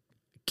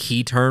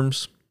key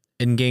terms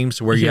in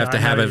games where you have to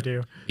have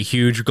a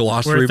huge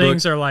glossary where book.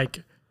 Things are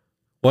like,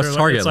 what's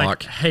target lock?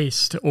 Like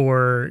haste,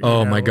 or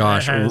my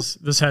gosh,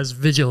 this has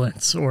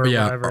vigilance or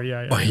whatever.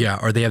 Yeah.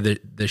 Or they have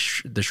the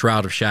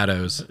Shroud of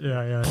Shadows.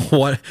 Yeah.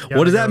 What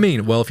does that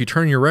mean? Well, if you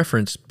turn your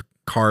reference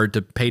card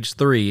to page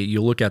 3,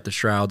 you look at the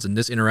shrouds, and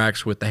this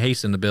interacts with the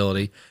hasten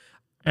ability.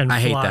 And I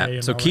hate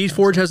that. So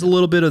Keyforge has a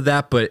little bit of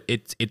that, but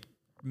it's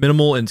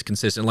minimal and it's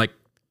consistent. Like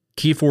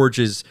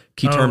Keyforge's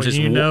key terms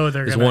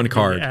is one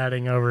card.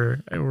 Adding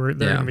over, they're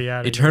gonna be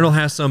adding. Eternal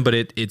has some, but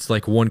it's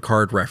like one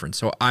card reference.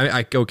 So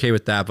I okay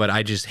with that, but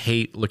I just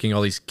hate looking at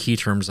all these key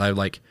terms. I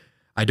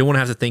don't want to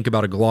have to think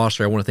about a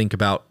glossary. I want to think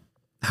about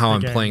how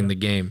I'm playing the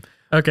game.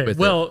 Okay.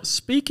 Well,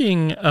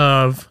 speaking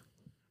of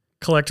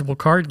collectible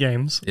card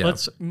games,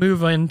 let's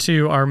move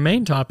into our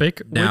main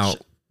topic. Now,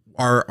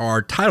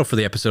 our title for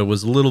the episode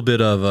was a little bit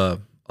of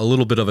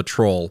a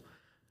troll.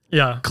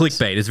 Yeah,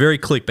 clickbait. It's very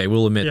clickbait.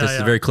 We'll admit this is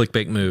a very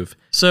clickbait move.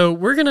 So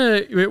we're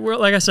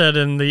like I said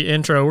in the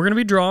intro, we're gonna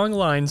be drawing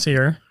lines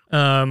here.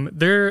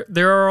 There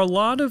are a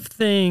lot of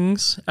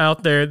things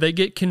out there that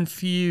get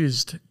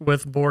confused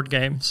with board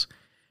games,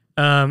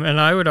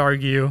 and I would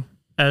argue,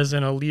 as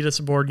an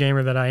elitist board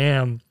gamer that I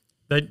am,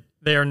 that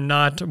they are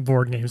not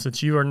board games,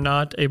 that you are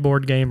not a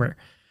board gamer.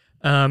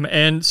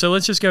 And so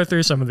let's just go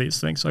through some of these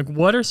things. Like,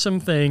 what are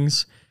some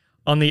things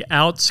on the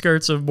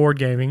outskirts of board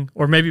gaming,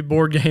 or maybe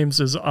board games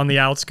is on the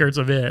outskirts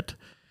of it,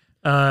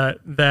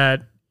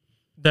 that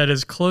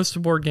is close to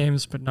board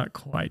games, but not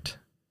quite?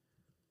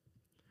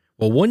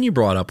 Well, one you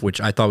brought up, which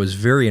I thought was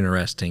very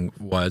interesting,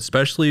 was,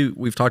 especially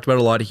we've talked about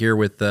a lot here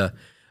with the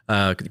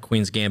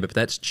Queen's Gambit, but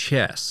that's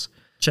chess.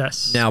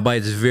 Chess. Now, by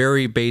its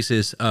very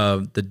basis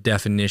of the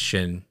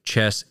definition,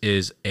 chess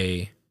is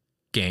a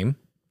game,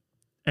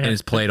 and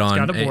it's played on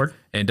got a board.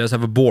 And it does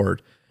have a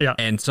board. Yeah.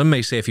 And some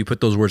may say if you put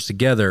those words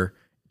together,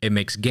 it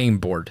makes game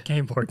board.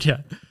 Game board, yeah.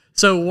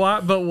 So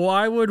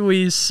why would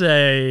we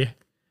say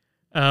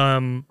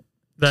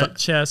that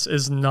chess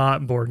is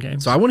not board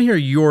games? So I want to hear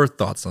your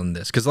thoughts on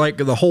this, because like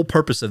the whole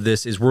purpose of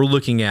this is we're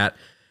looking at,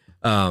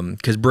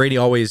 because Brady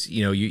always,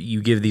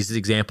 you give these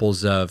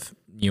examples of,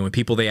 when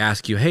people, they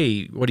ask you,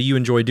 hey, what do you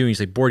enjoy doing? You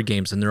say board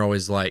games, and they're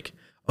always like,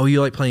 oh,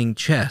 you like playing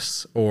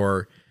chess,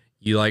 or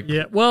you like...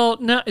 Yeah, well,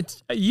 no,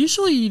 it's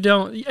usually you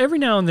don't. Every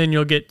now and then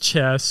you'll get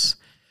chess,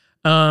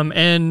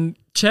 and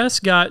chess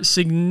got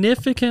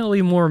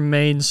significantly more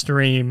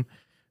mainstream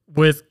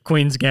with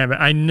Queen's Gambit.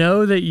 I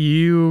know that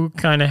you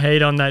kind of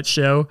hate on that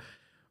show,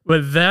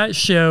 but that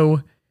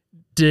show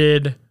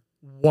did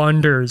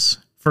wonders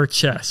for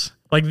chess.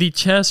 Like, the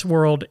chess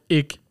world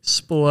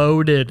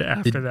exploded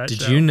after that show.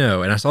 Did you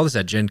know, and I saw this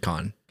at Gen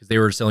Con, because they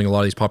were selling a lot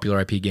of these popular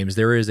IP games,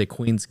 there is a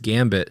Queen's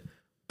Gambit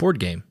board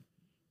game.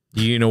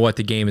 Do you know what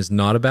the game is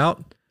not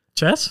about?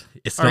 Chess?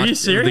 Are you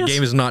serious? The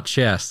game is not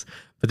chess,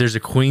 but there's a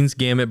Queen's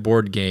Gambit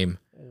board game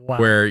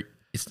where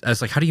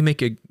it's like, how do you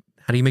make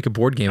a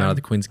board game out of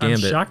the Queen's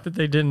Gambit? I'm shocked that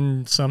they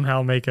didn't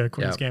somehow make a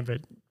Queen's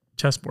Gambit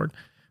chessboard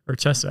or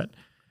chess set.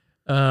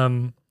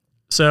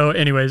 So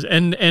anyways,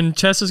 and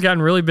chess has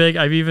gotten really big.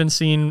 I've even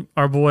seen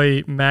our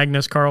boy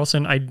Magnus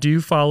Carlsen. I do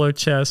follow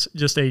chess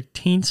just a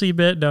teensy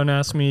bit. Don't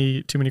ask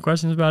me too many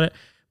questions about it,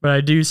 but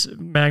I do.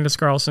 Magnus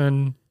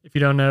Carlsen, if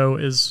you don't know,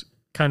 is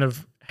kind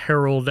of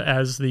heralded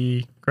as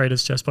the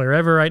greatest chess player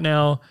ever right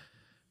now.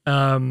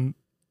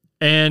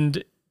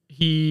 And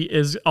he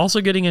is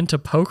also getting into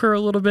poker a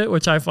little bit,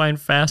 which I find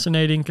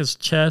fascinating because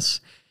chess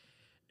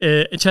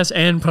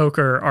and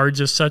poker are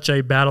just such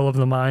a battle of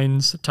the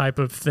minds type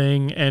of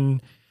thing.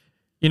 And,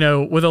 you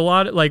know, with a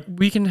lot, like,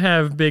 we can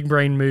have big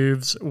brain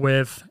moves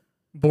with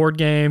board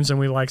games and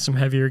we like some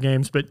heavier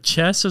games, but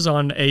chess is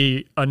on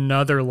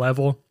another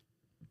level.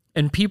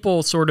 And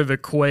people sort of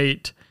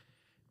equate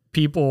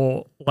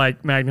people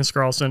like Magnus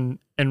Carlsen,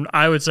 and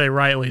I would say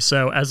rightly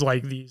so, as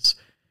like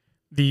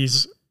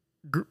these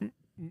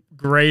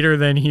greater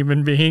than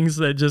human beings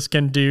that just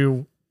can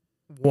do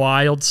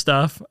wild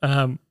stuff.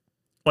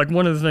 Like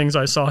one of the things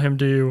I saw him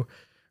do,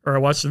 or I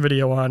watched the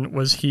video on,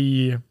 was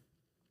he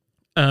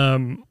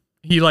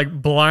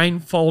like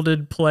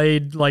blindfolded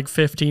played like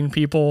 15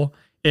 people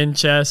in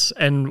chess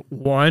and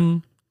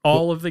won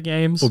all of the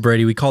games. Well,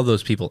 Brady, we call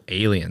those people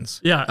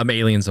aliens. Yeah.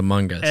 Aliens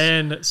among us.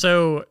 And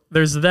so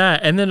there's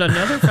that. And then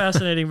another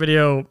fascinating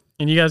video,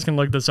 and you guys can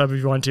look this up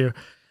if you want to,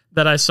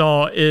 that I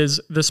saw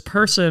is this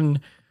person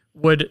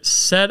would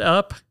set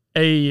up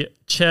a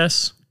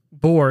chess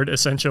board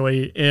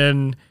essentially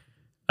in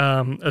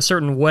a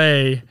certain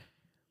way,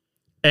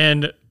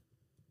 and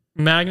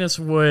Magnus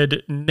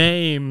would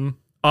name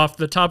off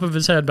the top of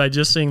his head by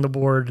just seeing the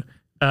board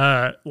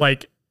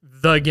like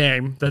the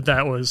game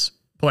that was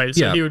played.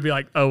 So he would be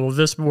like, oh, well,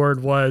 this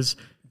board was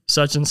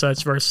such and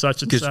such versus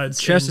such and such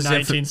chess in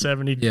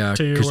 1972. Yeah,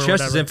 because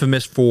chess is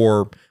infamous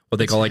for what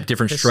they call like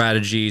different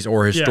strategies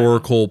or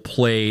historical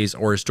plays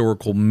or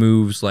historical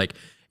moves, like,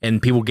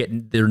 and people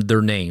get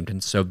they're named.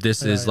 And so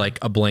this is like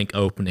a blank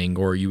opening,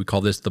 or you would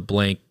call this the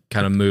blank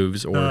kind of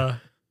moves,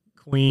 or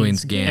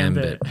Queen's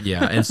Gambit.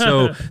 Yeah, and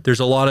so there's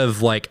a lot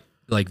of like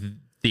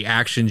the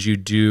actions you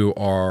do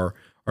are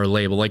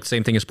labeled. Like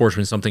same thing as sports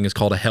when something is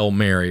called a Hail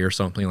Mary or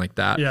something like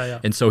that. Yeah.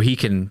 And so he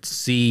can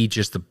see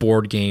just the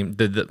board game,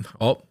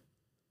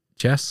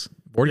 chess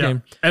board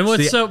game. And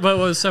what's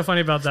so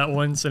funny about that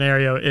one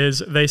scenario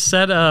is they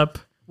set up,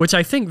 which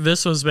I think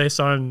this was based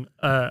on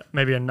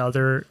maybe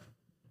another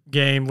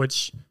game,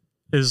 which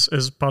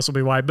is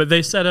possibly why, but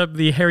they set up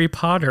the Harry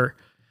Potter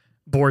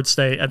board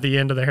state at the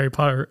end of the Harry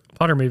Potter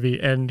movie,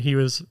 and he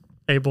was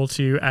able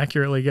to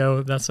accurately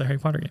go, that's the Harry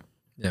Potter game.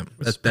 Yeah,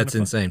 that's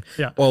insane.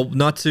 Yeah. Well,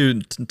 not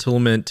to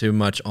lament too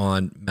much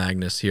on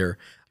Magnus here,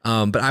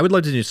 but I would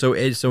like to do so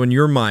in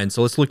your mind.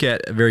 So let's look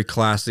at a very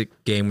classic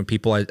game when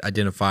people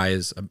identify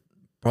as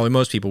probably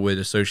most people would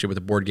associate with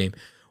a board game.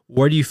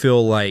 Where do you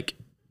feel like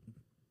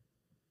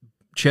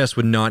chess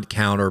would not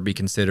count or be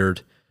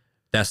considered?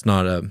 That's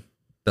not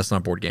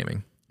board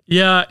gaming.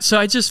 Yeah, so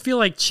I just feel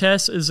like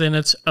chess is in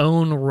its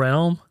own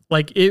realm.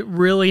 Like it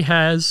really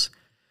has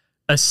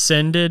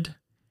ascended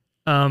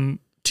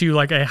to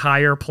like a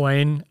higher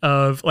plane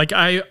of like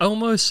I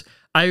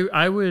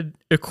would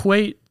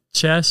equate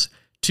chess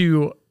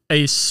to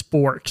a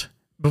sport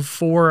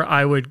before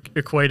I would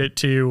equate it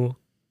to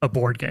a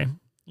board game.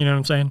 You know what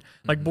I'm saying?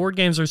 Like board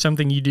games are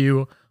something you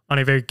do on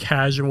a very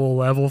casual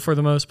level for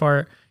the most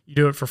part. You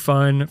do it for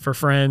fun, for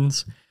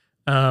friends,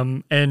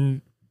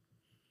 and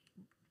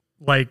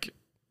like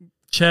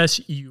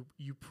chess, you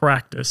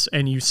practice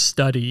and you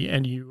study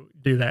and you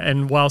do that.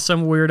 And while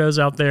some weirdos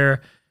out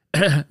there,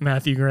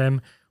 Matthew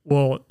Grimm,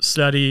 will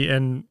study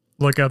and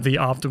look up the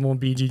optimal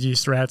BGG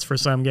strats for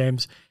some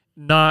games,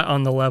 not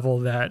on the level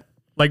that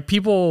like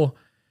people,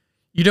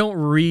 you don't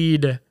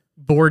read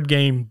board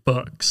game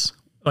books.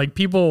 Like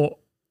people,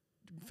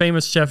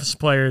 famous chess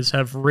players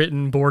have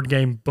written board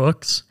game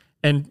books,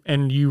 and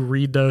you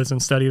read those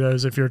and study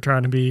those if you're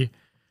trying to be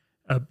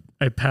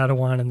a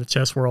Padawan in the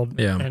chess world.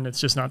 Yeah. And it's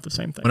just not the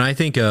same thing. When I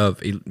think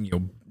of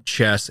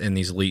chess and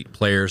these elite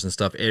players and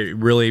stuff, it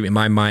really, in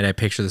my mind, I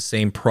picture the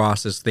same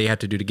process they have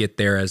to do to get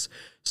there as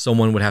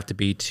someone would have to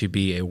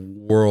be a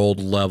world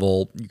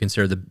level, you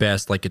consider the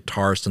best like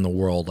guitarist in the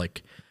world,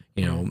 like,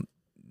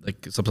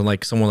 like something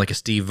like someone like a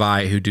Steve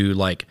Vai who do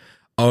like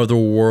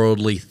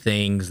otherworldly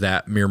things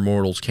that mere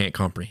mortals can't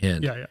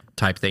comprehend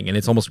type thing. And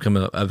it's almost become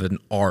of an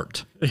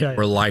art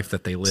or life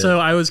that they live. So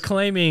I was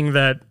claiming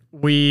that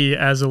we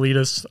as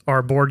elitists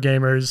are board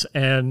gamers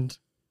and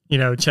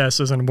chess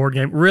isn't a board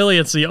game. Really,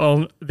 it's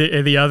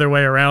the other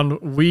way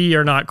around. We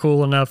are not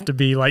cool enough to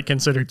be like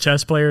considered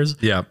chess players.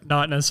 Yeah.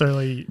 Not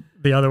necessarily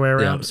the other way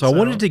around. Yeah. So I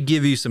wanted to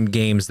give you some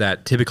games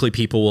that typically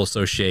people will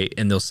associate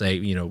and they'll say,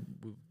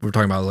 we're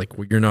talking about like,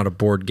 well, you're not a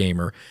board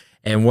gamer.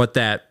 And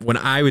when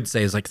I would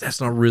say is like,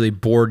 that's not really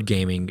board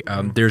gaming.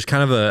 There's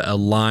kind of a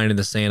line in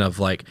the sand of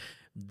like,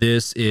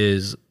 this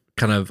is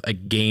kind of a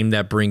game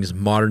that brings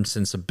modern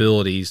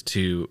sensibilities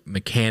to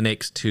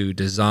mechanics, to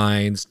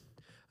designs,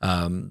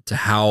 to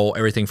how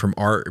everything from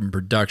art and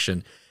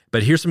production.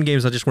 But here's some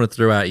games I just want to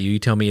throw at you. You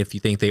tell me if you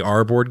think they are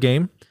a board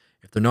game,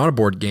 if they're not a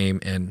board game,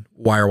 and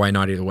why or why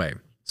not either way.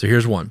 So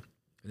here's one.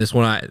 This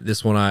one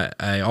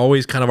I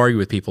always kind of argue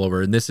with people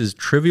over, and this is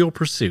Trivial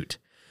Pursuit.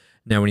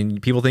 Now, when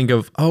people think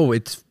of,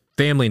 it's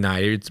family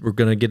night, we're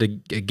going to get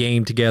a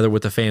game together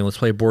with the family, let's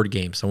play a board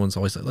game. Someone's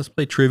always like, let's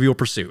play Trivial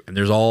Pursuit. And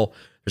there's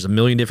a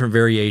million different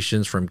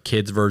variations from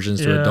kids versions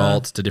to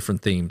adults to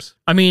different themes.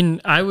 I mean,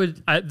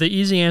 the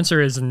easy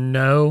answer is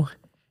no.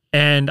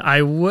 and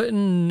I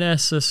wouldn't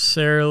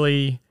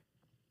necessarily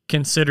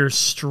consider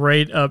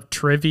straight up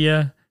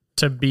trivia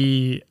to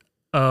be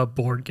a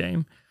board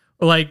game.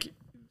 Like,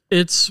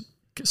 it's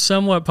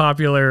somewhat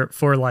popular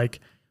for like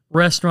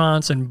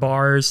restaurants and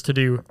bars to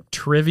do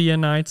trivia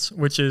nights,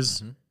 which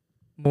is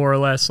more or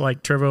less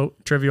like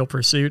Trivial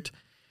Pursuit.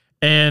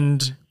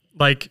 And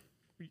like,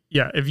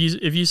 yeah, if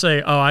you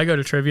say, "Oh, I go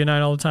to trivia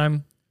night all the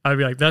time," I'd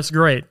be like, "That's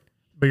great,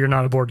 but you're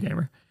not a board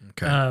gamer."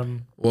 Okay.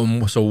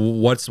 Well, so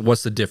what's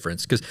the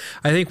difference? Because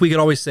I think we could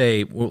always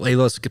say, well, hey,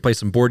 let's play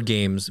some board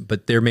games,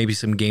 but there may be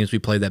some games we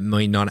play that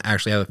might not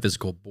actually have a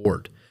physical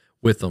board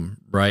with them,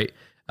 right?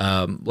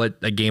 Like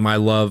a game I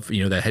love,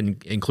 that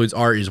includes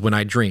art is When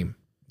I Dream.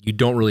 You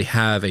don't really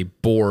have a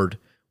board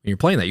when you're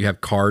playing that. You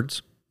have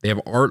cards. They have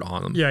art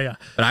on them. Yeah.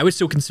 But I would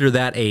still consider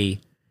that a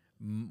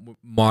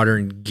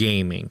modern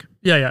gaming.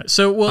 Yeah.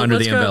 So under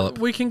the envelope.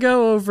 We can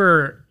go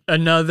over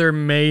another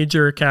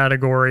major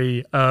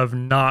category of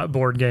not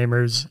board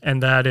gamers,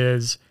 and that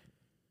is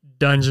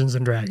Dungeons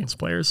and Dragons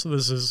players. So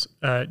this is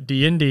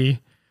D&D,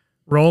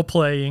 role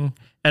playing,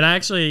 and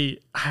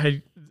actually,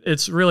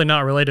 it's really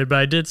not related, but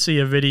I did see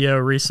a video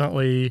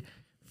recently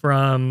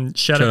from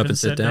Shut Up and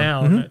Sit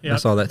Down. Mm-hmm. Yep. I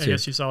saw that too. I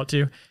guess you saw it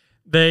too.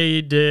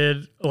 They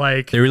did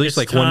they released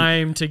like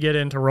time to get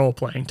into role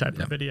playing type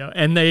of video,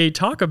 and they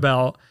talk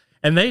about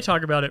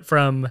it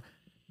from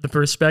the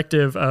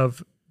perspective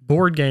of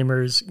board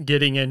gamers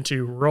getting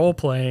into role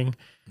playing,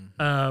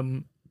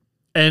 and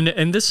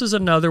this is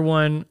another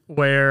one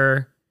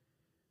where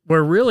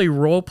really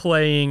role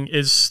playing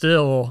is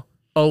still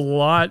a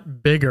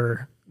lot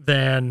bigger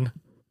than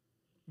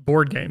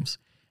board games.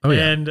 Oh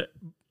yeah, and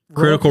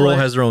Critical Role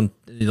has their own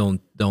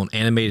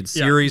animated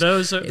series.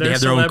 They're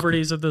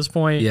celebrities at this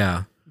point.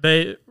 Yeah,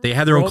 they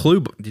have their own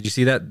Clue. Did you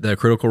see that, the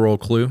Critical Role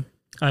Clue?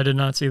 I did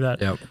not see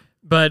that. Yep.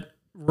 But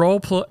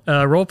role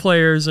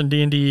players in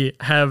D&D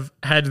have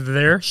had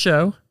their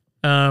show.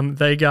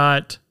 They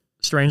got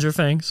Stranger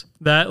Things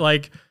that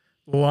like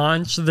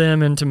launched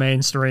them into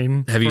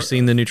mainstream. Have you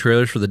seen the new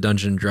trailers for the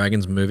Dungeons and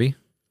Dragons movie?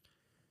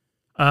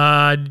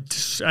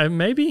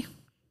 Maybe.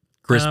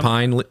 Chris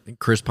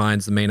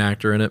Pine's the main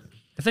actor in it.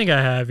 I think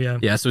I have, yeah.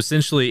 Yeah, so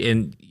essentially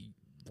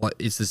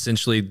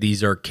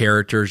these are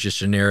characters, just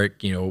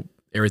generic,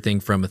 everything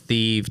from a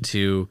thief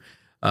to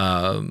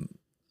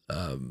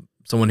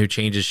someone who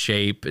changes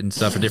shape and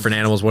stuff for different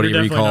animals,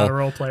 whatever you call. Not a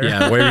role player.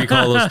 Yeah, whatever you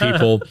call those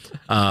people.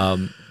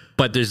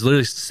 But there's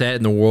literally set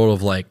in the world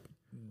of like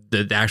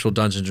the actual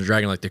Dungeons and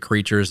Dragons, like the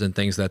creatures and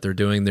things that they're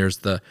doing. There's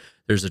the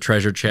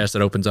treasure chest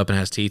that opens up and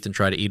has teeth and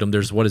try to eat them.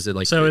 There's so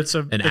it's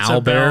an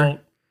owlbear.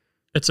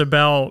 It's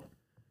about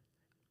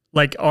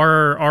like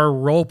are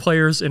role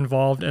players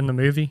involved in the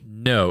movie?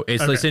 No,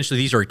 it's essentially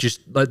these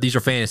are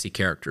fantasy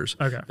characters.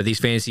 Okay, but these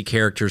fantasy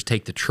characters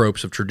take the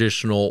tropes of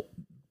traditional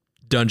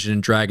Dungeons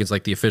and Dragons,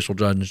 like the official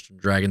Dungeons and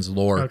Dragons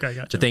lore,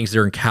 gotcha. to things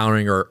they're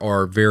encountering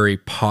are very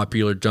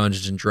popular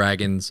Dungeons and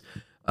Dragons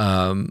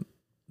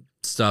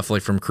stuff,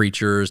 like from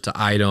creatures to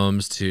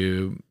items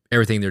to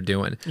everything they're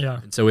doing.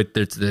 Yeah, and so it's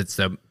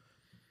the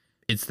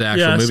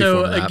actual movie.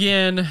 So format.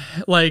 Again,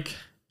 like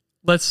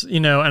let's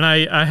and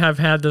I have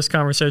had this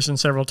conversation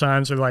several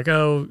times. They're like,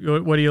 "Oh,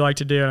 what do you like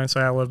to do?" And I say,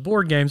 "I love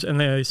board games," and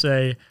they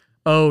say,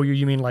 "Oh,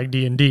 you mean like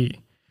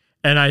D&D?"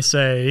 And I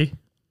say,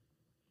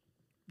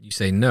 you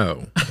say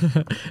no.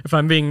 If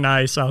I'm being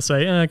nice, I'll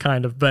say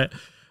kind of. But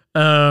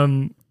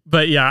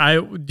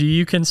yeah, do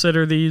you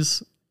consider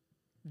these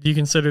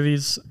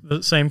the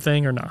same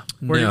thing or not?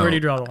 Where do you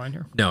draw the line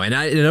here? No, and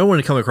I don't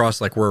want to come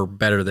across like we're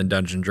better than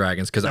Dungeons and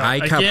Dragons, because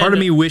part of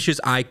me wishes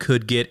I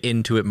could get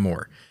into it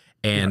more.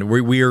 And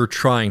we are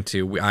trying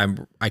to.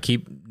 I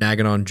keep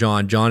nagging on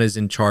John. John is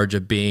in charge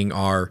of being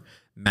our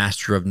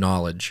master of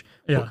knowledge.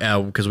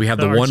 Yeah, because we have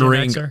the One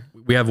Ring.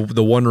 We have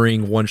the One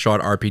Ring one-shot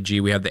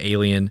RPG. We have the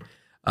Alien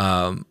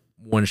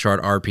one-shot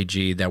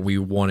RPG that we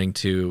wanting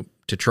to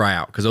try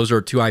out, because those are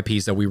two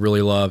IPs that we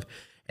really love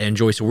and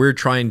enjoy. So we're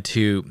trying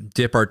to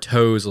dip our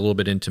toes a little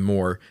bit into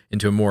more.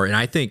 And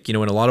I think in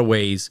a lot of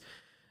ways,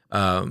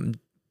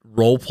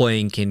 role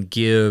playing can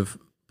give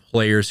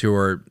players who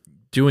are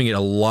doing it a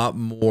lot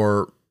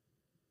more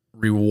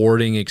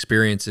rewarding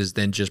experiences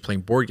than just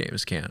playing board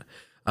games can.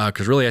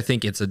 Because really, I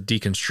think it's a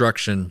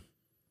deconstruction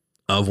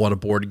of what a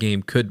board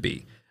game could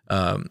be.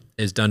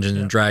 Is Dungeons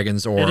and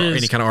Dragons or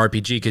any kind of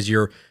RPG, because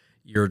you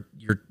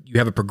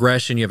have a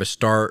progression, you have a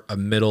start, a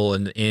middle,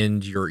 and an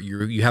end.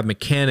 You have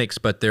mechanics,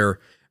 but they're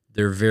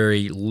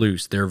very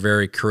loose. They're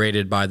very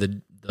created by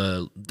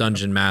the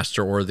dungeon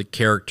master or the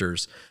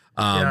characters.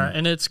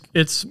 And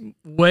it's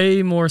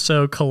way more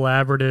so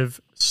collaborative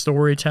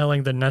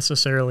storytelling than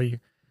necessarily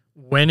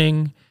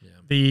winning.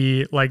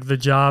 The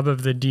job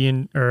of the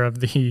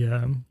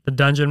the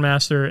dungeon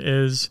master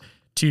is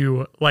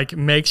to like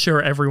make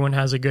sure everyone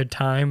has a good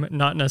time,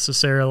 not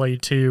necessarily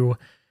to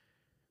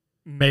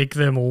make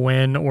them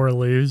win or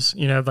lose.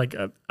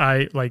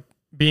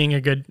 Being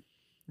a good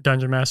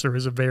dungeon master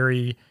is a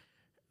very,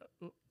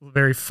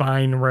 very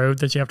fine road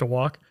that you have to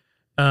walk.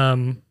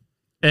 So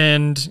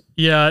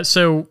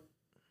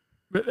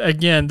But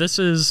again, this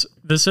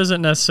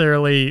isn't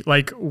necessarily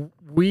like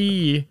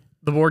the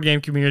board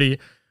game community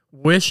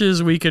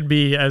wishes we could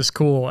be as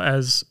cool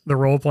as the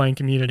role playing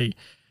community.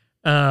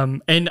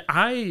 And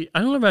I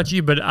don't know about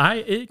you, but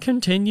it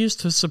continues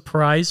to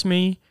surprise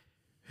me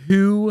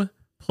who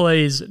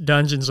plays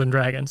Dungeons and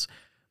Dragons.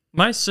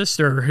 My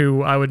sister,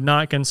 who I would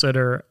not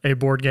consider a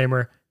board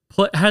gamer,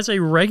 has a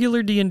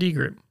regular D&D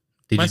group.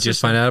 Did you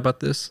just find out about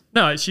this?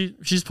 No,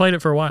 she's played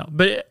it for a while.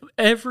 But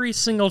every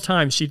single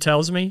time she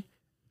tells me,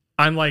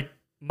 I'm like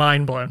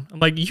mind blown. I'm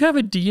like, you have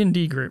a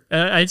D&D group.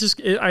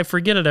 I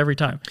forget it every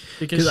time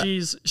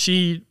because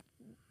she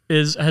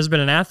has been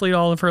an athlete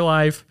all of her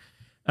life.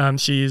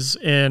 She's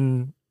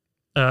in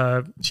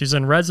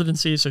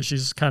residency, so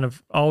she's kind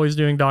of always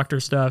doing doctor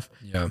stuff.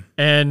 Yeah.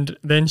 And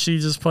then she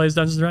just plays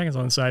Dungeons and Dragons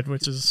on the side,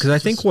 which is because I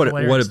think what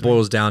it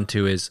boils down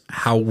to is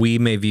how we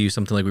may view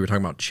something like we were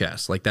talking about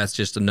chess. Like that's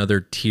just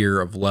another tier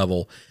of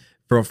level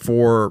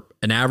for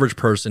an average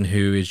person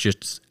who is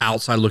just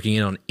outside looking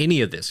in on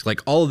any of this.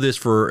 Like all of this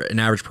for an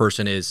average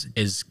person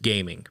is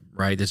gaming,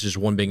 right? This is just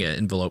one big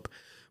envelope.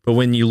 But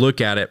when you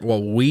look at it,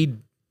 what we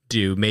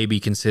do may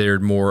be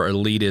considered more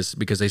elitist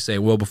because they say,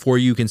 well, before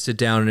you can sit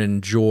down and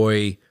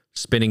enjoy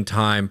spending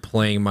time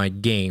playing my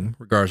game,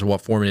 regardless of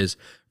what form it is,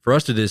 for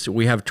us to this,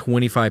 we have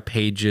 25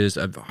 pages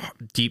of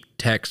deep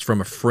text from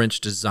a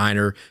French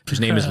designer whose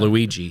name is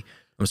Luigi.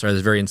 I'm sorry,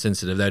 that's very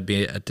insensitive. That'd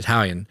be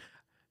Italian.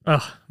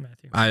 Oh,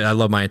 Matthew. I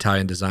love my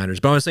Italian designers.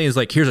 But what I'm saying is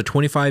like, here's a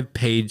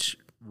 25-page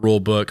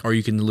rule book, or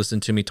you can listen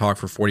to me talk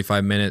for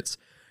 45 minutes.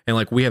 And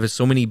like, we have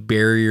so many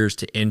barriers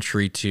to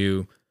entry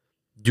to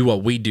do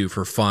what we do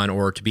for fun,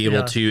 or to be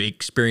able to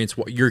experience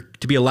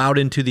to be allowed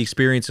into the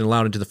experience and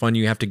allowed into the fun.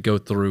 You have to go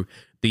through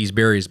these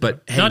barriers.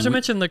 But hey, not to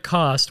mention the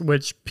cost,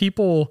 which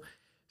people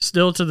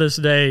still to this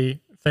day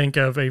think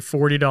of a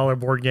 $40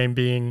 board game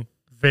being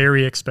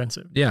very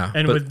expensive. Yeah.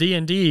 And with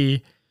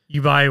D&D,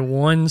 you buy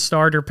one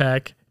starter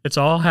pack. It's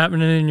all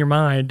happening in your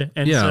mind.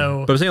 And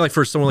so, but I'm saying like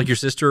for someone like your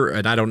sister,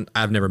 and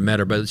I've never met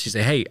her, but she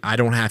say, hey, I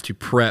don't have to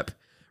prep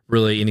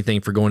really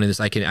anything for going into this.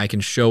 I can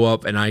show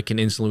up and I can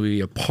instantly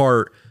be a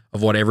part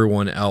of what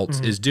everyone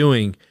else is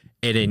doing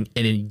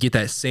and get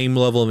that same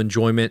level of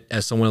enjoyment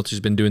as someone else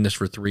who's been doing this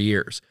for 3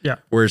 years. Yeah.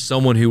 Whereas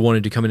someone who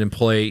wanted to come in and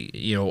play,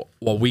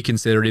 what we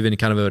considered even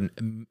kind of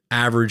an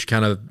average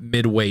kind of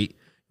midweight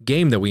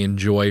game that we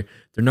enjoy,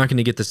 they're not going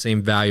to get the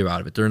same value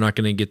out of it. They're not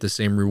going to get the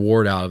same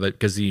reward out of it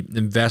because the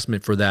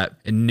investment for that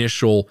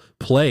initial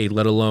play,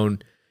 let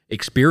alone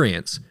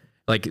experience,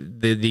 like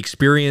the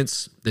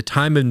experience, the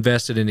time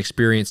invested in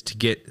experience to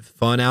get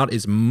fun out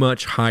is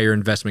much higher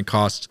investment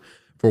costs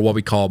for what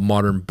we call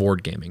modern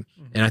board gaming.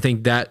 And I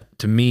think that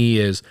to me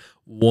is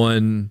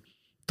one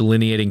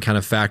delineating kind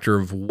of factor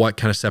of what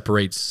kind of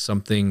separates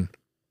something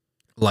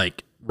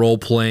like role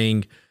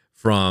playing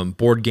from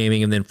board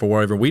gaming, and then for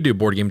whatever we do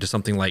board game to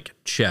something like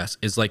chess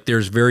is like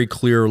there's very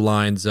clear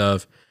lines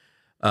of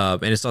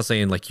and it's not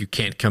saying like you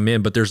can't come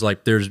in, but there's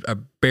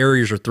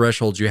barriers or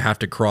thresholds you have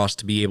to cross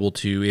to be able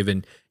to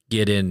even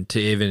get in, to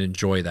even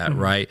enjoy that,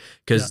 right?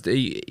 Because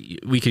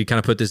we could kind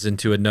of put this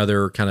into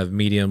another kind of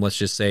medium. Let's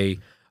just say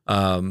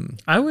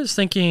I was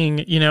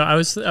thinking, I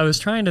was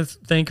trying to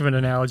think of an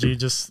analogy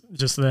just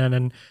then,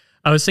 and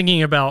I was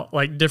thinking about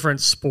like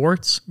different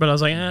sports, but I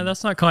was like,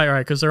 that's not quite right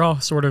because they're all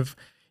sort of,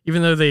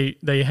 even though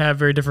they have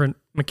very different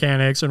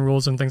mechanics and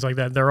rules and things like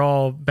that, they're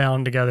all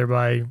bound together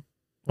by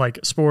like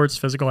sports,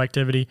 physical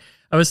activity.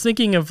 I was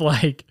thinking of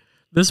like,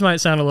 this might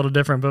sound a little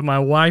different, but my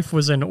wife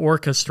was in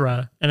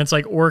orchestra, and it's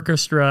like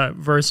orchestra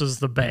versus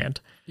the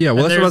band. Yeah,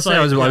 well, that's what I was saying.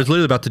 I was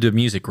literally about to do a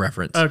music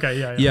reference. Okay,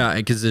 yeah. Yeah,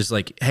 because there's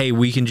like, hey,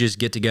 we can just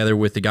get together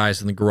with the guys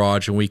in the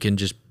garage, and we can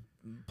just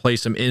play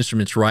some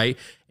instruments, right?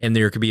 And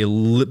there could be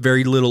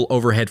very little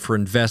overhead for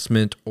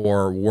investment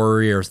or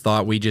worry or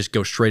thought. We just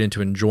go straight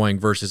into enjoying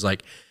versus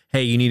like,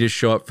 hey, you need to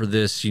show up for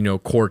this,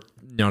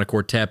 not a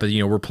quartet, but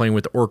we're playing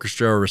with the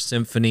orchestra or a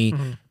symphony,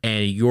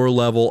 and your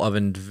level of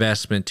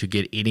investment to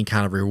get any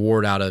kind of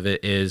reward out of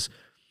it is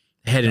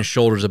head and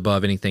shoulders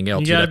above anything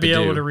else. You got to be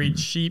able to read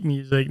sheet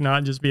music,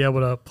 not just be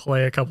able to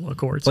play a couple of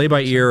chords. Play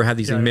by ear, have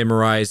these things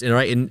memorized,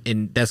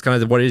 and that's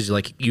kind of what it is.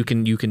 Like you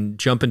can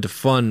jump into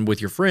fun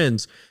with your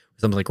friends,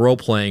 something like role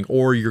playing,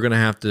 or you're gonna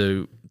have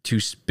to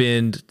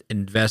spend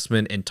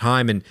investment and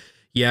time. And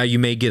yeah, you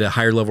may get a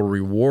higher level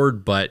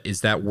reward, but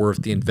is that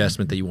worth the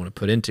investment that you want to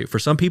put into? For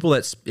some people,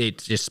 it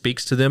just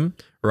speaks to them,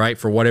 right?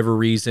 For whatever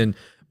reason,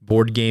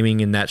 board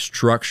gaming and that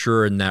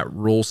structure and that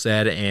rule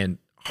set and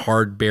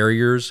hard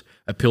barriers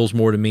appeals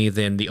more to me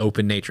than the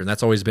open nature. And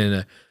that's always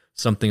been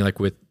something like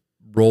with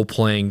role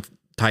playing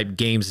type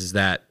games is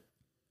that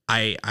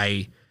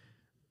I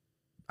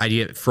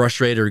get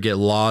frustrated or get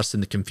lost in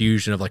the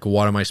confusion of like,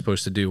 what am I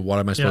supposed to do? What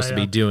am I supposed to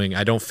be doing?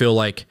 I don't feel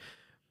like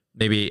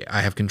maybe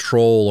I have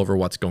control over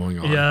what's going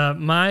on. Yeah,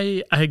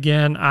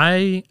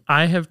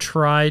 I have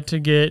tried to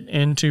get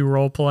into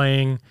role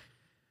playing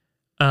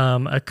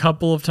a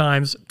couple of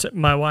times.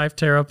 My wife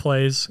Tara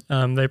plays.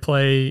 They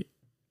play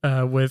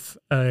with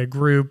a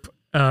group.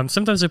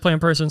 Sometimes they play in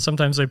person.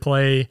 Sometimes they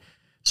play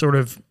sort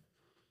of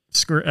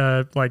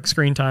like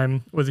screen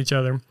time with each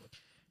other.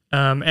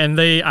 And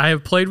I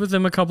have played with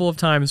them a couple of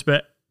times,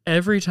 but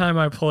every time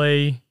I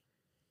play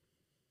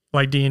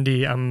like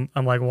D&D, I'm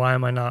like, why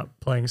am I not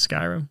playing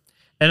Skyrim?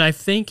 And I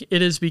think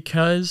it is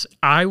because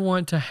I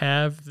want to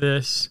have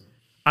this,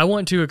 I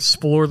want to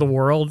explore the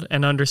world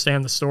and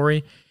understand the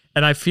story.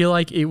 And I feel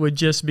like it would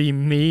just be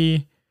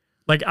me,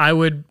 like I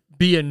would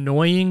be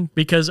annoying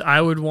because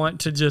I would want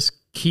to just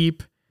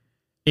keep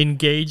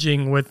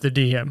engaging with the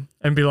DM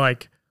and be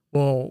like,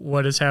 well,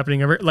 what is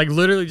happening? Like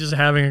literally just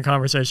having a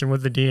conversation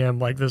with the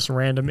DM, like this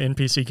random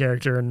NPC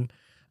character. And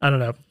I don't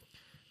know.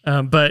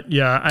 But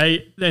yeah,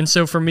 and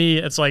so for me,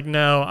 it's like,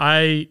 no,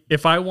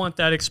 if I want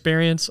that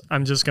experience,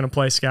 I'm just going to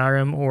play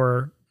Skyrim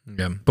or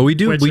But we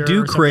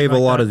do crave a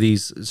lot that. of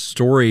these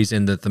stories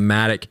in the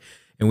thematic,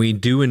 and we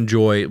do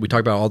enjoy, we talk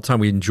about it all the time,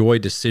 we enjoy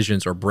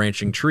decisions or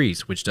branching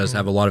trees, which does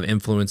have a lot of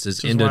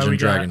influences in Dungeons &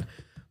 Dragons.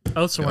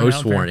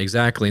 Oathsworn,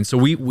 exactly. And so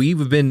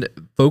we've been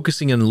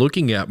focusing and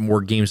looking at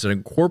more games that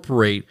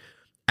incorporate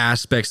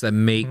aspects that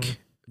make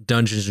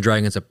Dungeons &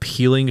 Dragons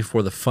appealing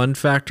for the fun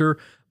factor,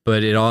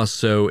 but it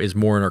also is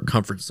more in our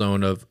comfort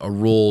zone of a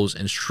rules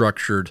and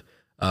structured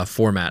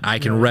format. I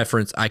can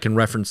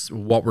reference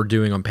what we're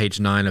doing on page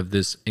 9 of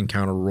this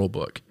Encounter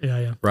rulebook.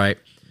 Yeah. Right?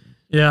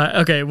 Yeah,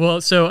 okay. Well,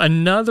 so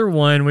another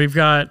one, we've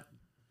got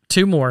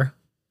 2 more.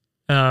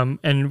 And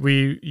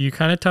you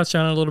kind of touched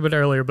on it a little bit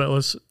earlier, but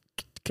let's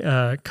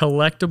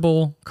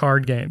collectible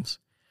card games.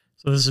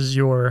 So this is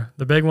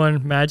the big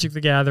one, Magic the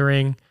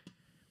Gathering.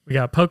 We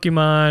got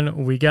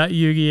Pokemon, we got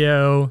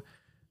Yu-Gi-Oh!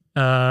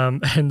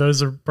 And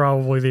those are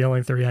probably the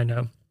only 3 I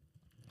know.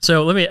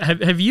 So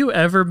have you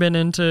ever been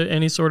into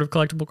any sort of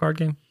collectible card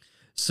game?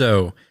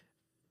 So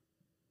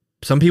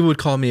some people would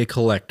call me a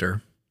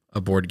collector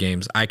of board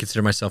games. I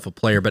consider myself a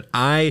player, but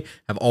I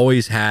have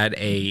always had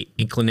a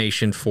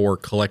inclination for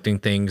collecting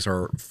things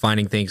or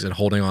finding things and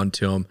holding on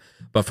to them.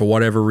 But for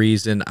whatever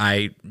reason,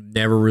 I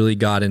never really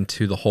got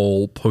into the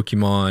whole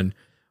Pokemon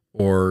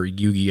or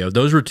Yu-Gi-Oh!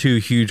 Those were 2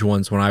 huge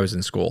ones when I was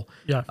in school.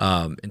 Yeah.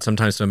 And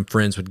sometimes some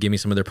friends would give me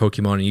some of their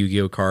Pokemon and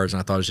Yu-Gi-Oh! Cards, and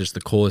I thought it was just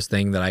the coolest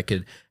thing that I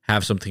could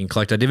have something and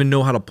collect. I didn't even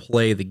know how to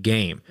play the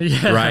game,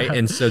 right?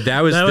 And so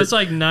that was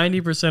like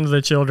 90% of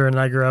the children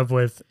I grew up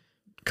with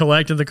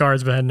collected the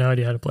cards but had no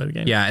idea how to play the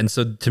game. Yeah, and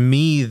so to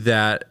me,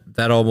 that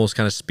almost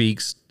kind of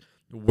speaks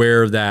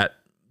where that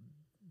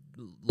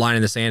line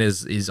in the sand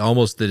is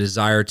almost the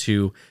desire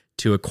to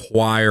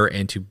acquire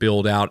and to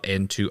build out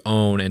and to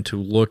own and to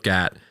look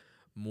at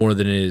more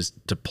than it is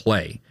to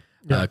play.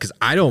 Because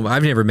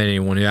I've never met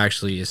anyone who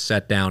actually is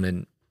sat down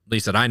and, at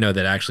least that I know,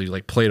 that actually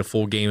like played a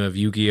full game of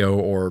Yu-Gi-Oh!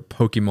 Or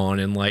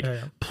Pokemon and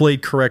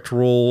played correct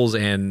rules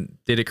and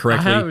did it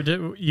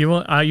correctly. You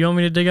want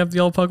me to dig up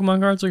the old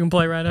Pokemon cards so we can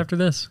play right after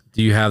this?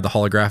 Do you have the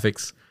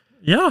holographics?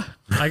 Yeah,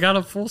 I got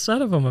a full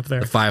set of them up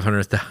there. The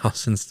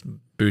 500,000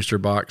 booster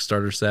box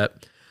starter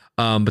set.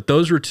 But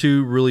those were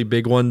 2 really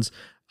big ones.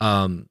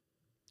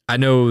 I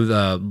know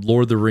the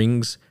Lord of the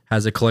Rings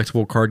has a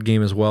collectible card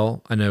game as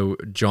well. I know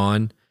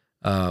John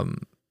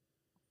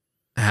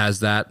has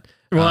that.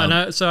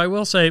 Well, so I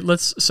will say,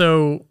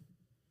 so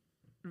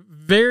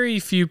very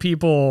few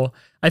people,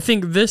 I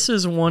think this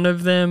is one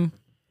of them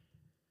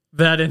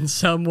that in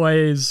some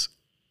ways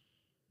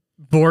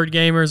board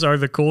gamers are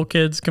the cool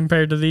kids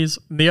compared to these.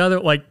 The other,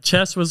 like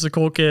chess was the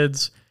cool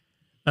kids.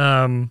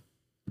 What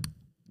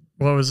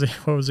was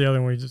the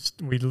other one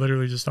we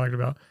literally just talked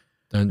about?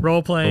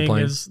 Role playing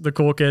is the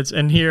cool kids.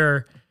 And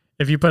here,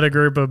 if you put a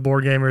group of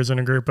board gamers and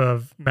a group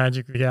of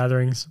Magic the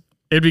Gatherings,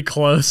 it'd be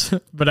close,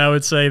 but I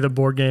would say the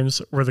board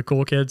games were the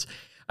cool kids.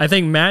 I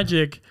think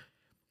Magic,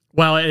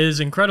 while it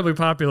is incredibly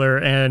popular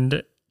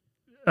and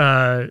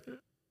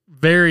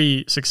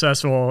very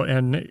successful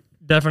and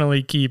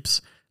definitely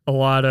keeps a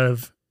lot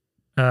of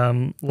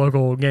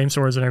local game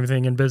stores and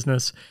everything in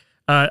business,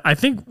 I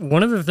think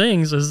one of the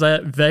things is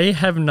that they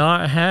have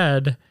not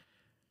had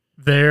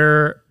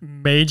their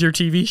major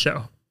TV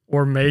show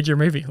or major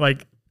movie.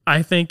 Like,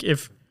 I think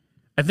if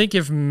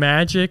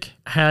Magic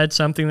had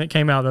something that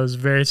came out that was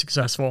very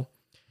successful,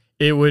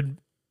 it would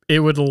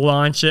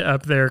launch it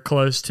up there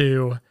close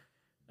to,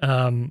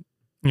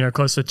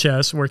 close to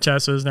chess, where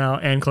chess is now,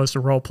 and close to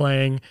role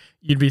playing.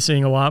 You'd be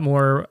seeing a lot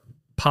more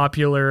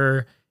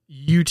popular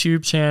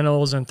YouTube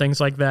channels and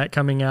things like that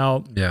coming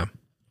out. Yeah.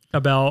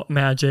 About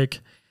Magic.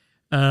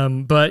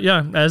 But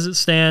yeah, as it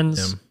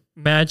stands,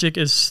 Magic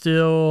is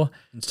still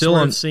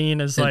seen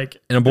as like,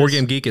 and a Board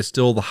Game Geek is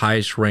still the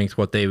highest ranked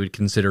what they would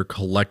consider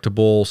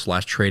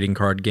collectible / trading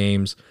card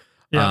games.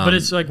 Yeah, but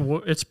it's like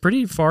it's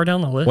pretty far down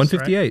the list.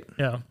 158. Right?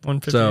 Yeah,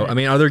 158. So I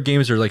mean, other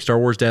games are like Star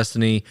Wars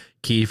Destiny,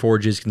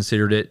 Keyforge is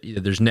considered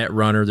it. There's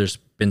Netrunner. There's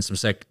been some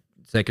second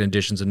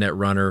editions of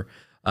Netrunner.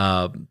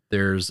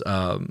 There's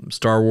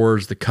Star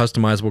Wars, the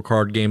customizable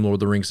card game. Lord of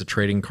the Rings, the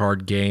trading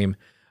card game.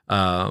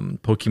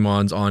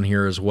 Pokemon's on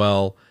here as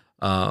well.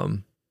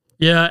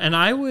 Yeah, and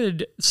I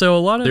would, so a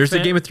lot of there's the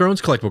Game of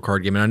Thrones collectible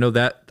card game, and I know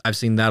that I've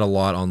seen that a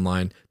lot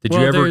online. Did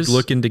you ever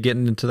look into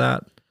getting into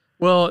that?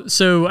 Well,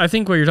 so I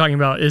think what you're talking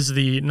about is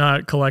the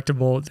not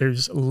collectible.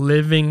 There's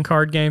living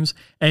card games,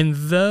 and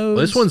those.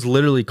 Well, this one's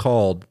literally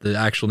called, the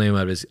actual name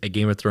of it is a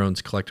Game of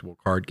Thrones collectible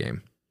card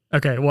game.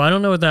 Okay, well, I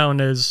don't know what that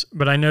one is,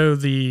 but I know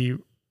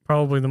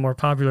probably the more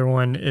popular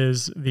one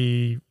is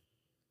the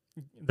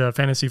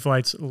Fantasy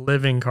Flights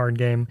living card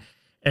game,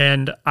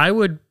 and I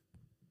would.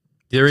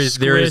 There is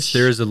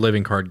a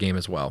living card game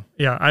as well.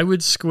 Yeah, I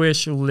would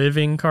squish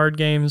living card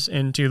games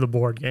into the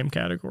board game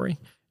category.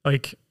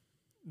 Like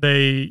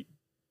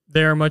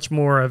they're much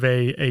more of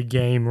a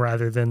game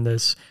rather than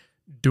this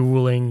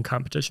dueling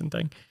competition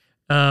thing.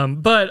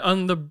 But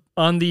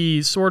on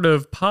the sort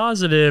of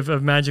positive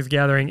of Magic the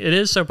Gathering, it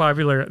is so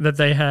popular that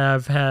they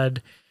have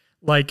had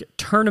like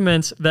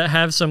tournaments that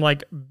have some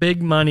like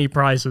big money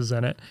prizes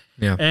in it.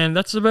 Yeah. And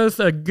that's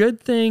both a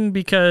good thing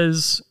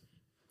because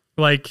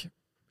like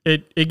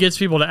it gets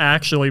people to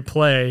actually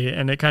play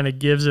and it kind of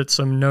gives it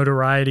some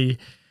notoriety.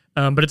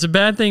 But it's a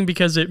bad thing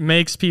because it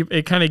makes people,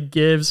 it kind of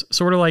gives,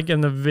 sort of like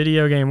in the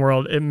video game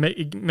world, it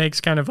makes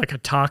kind of like a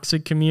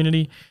toxic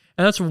community.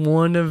 And that's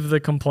one of the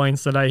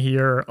complaints that I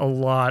hear a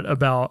lot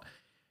about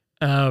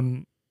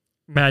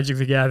Magic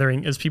the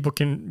Gathering is people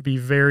can be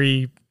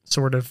very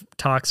sort of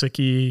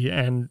toxic-y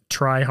and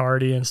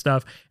try-hardy and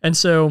stuff. And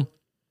so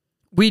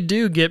we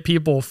do get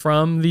people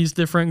from these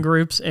different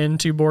groups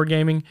into board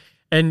gaming.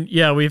 And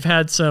yeah, we've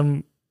had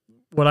some,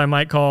 what I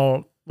might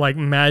call like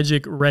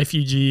Magic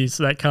refugees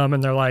that come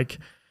and they're like,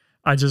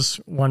 I just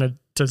wanted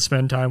to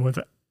spend time with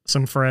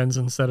some friends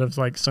instead of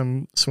like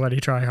some sweaty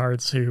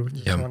tryhards who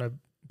just want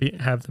to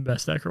have the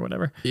best deck or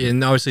whatever.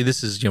 And obviously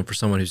this is, for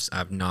someone who's,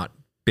 I've not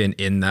been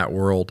in that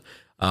world,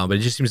 but it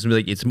just seems to me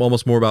like it's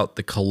almost more about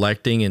the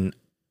collecting and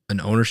an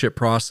ownership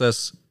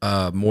process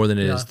more than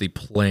it is the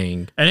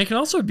playing. And it can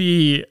also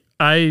be,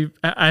 I've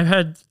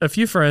had a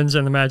few friends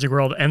in the Magic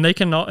world, and they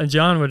can, and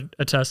John would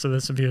attest to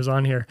this if he was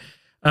on here,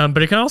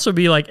 but it can also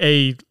be like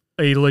a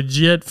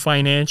legit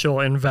financial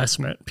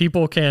investment.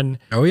 People can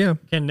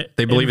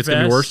they believe it's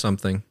going to be worth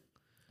something.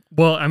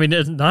 Well, I mean,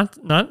 it's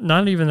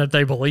not even that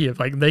they believe.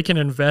 Like they can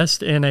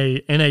invest in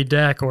a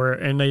deck or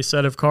in a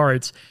set of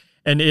cards,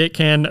 and it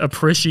can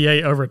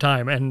appreciate over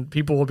time. And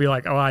people will be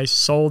like, "Oh, I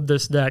sold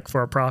this deck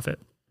for a profit."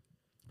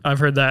 I've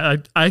heard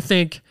that. I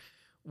think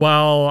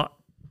while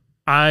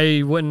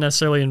I wouldn't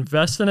necessarily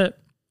invest in it,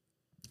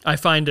 I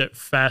find it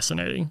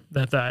fascinating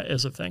that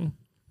is a thing.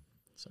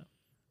 So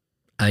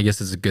I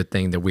guess it's a good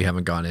thing that we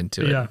haven't gone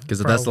into it,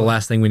 because probably. that's the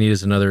last thing we need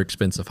is another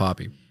expensive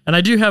hobby. And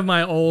I do have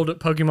my old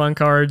Pokemon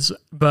cards,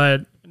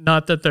 but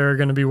not that they're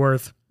going to be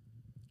worth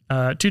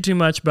too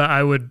much. But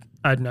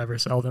I'd never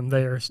sell them.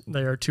 They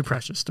are too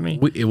precious to me.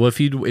 Well,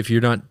 if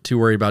you're not too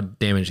worried about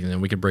damaging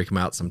them, we can break them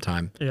out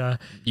sometime. Yeah,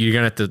 you're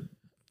gonna have to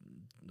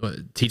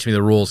teach me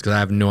the rules because I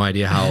have no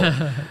idea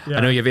how.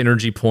 I know you have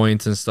energy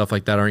points and stuff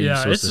like that, aren't you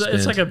supposed to spend?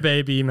 It's like a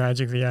baby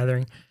Magic the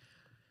Gathering.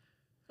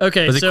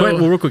 Okay, but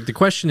real quick, the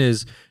question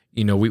is,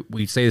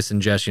 we say this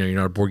in jest, you're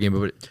not a board game,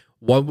 but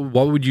what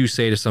would you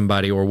say to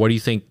somebody, or what do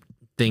you think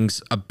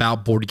things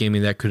about board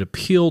gaming that could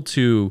appeal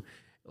to,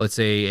 let's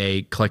say,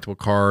 a collectible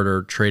card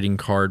or trading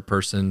card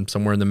person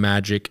somewhere in the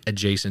Magic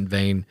adjacent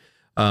vein,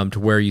 to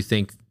where you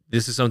think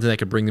this is something that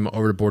could bring them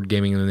over to board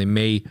gaming and they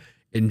may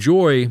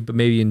enjoy, but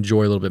maybe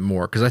enjoy a little bit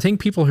more? Because I think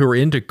people who are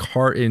into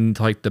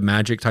like the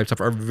Magic type stuff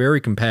are very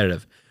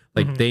competitive.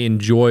 Like they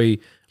enjoy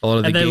a lot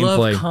of the gameplay. And they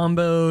love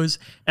combos.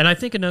 And I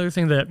think another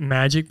thing that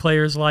Magic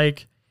players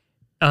like,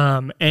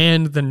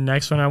 and the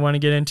next one I want to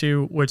get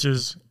into, which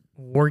is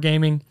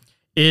wargaming,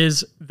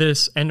 is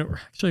this, and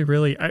actually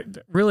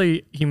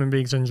really human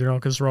beings in general,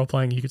 because role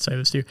playing, you could say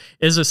this too,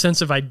 is a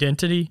sense of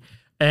identity.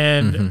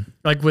 And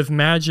like with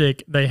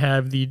Magic, they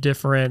have the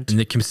different and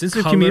the sense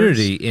of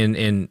community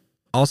in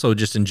also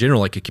just in general,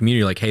 like a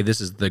community, like, hey,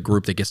 this is the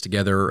group that gets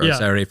together on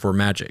Saturday for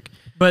Magic.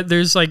 But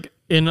there's like,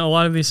 in a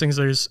lot of these things,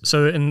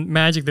 so in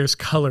Magic, there's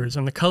colors,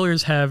 and the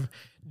colors have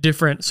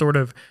different sort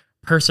of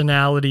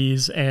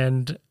personalities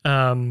and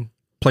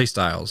play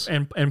styles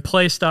and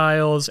play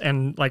styles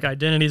and like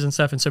identities and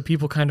stuff. And so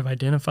people kind of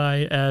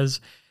identify as,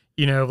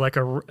 like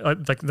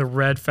like the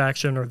red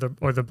faction or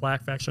the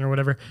black faction or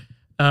whatever.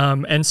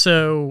 And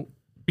so,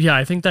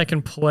 I think that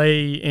can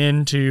play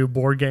into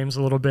board games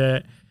a little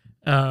bit.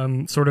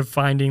 Sort of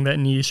finding that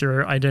niche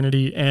or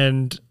identity.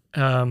 And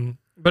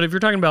but if you're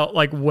talking about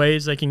like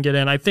ways they can get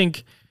in, I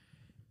think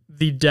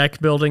the deck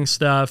building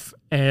stuff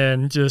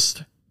and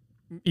just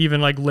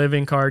even like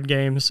living card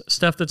games,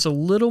 stuff that's a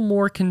little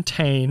more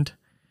contained.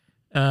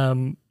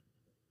 But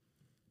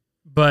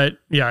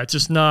it's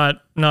just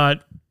not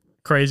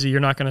crazy. You're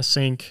not going to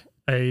sink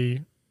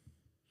an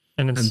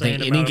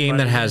insane any game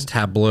that has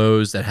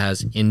tableaus, that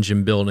has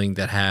engine building,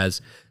 that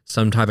has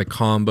some type of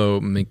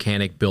combo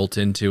mechanic built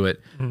into it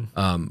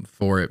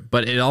for it.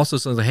 But it also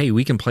sounds like, hey,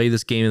 we can play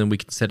this game and then we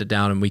can set it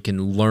down and we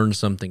can learn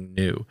something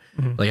new.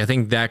 Like, I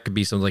think that could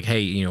be something like,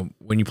 hey,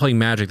 when you play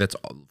Magic, that's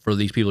for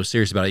these people who are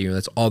serious about it,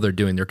 that's all they're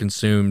doing. They're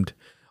consumed.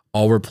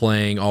 All we're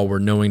playing, all we're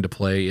knowing to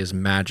play is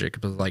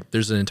Magic. But like,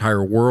 there's an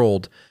entire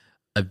world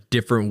of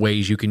different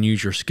ways you can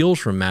use your skills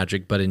from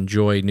Magic, but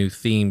enjoy new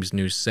themes,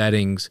 new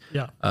settings,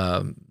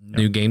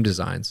 new game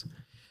designs.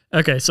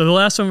 Okay, so the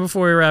last one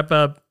before we wrap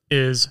up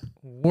is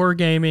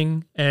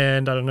wargaming,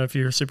 and I don't know if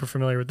you're super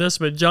familiar with this,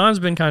 but John's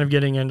been kind of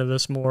getting into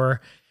this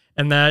more,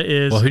 and that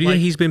is... Well, who do you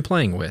think he's been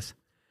playing with?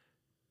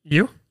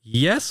 You?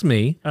 Yes,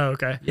 me. Oh,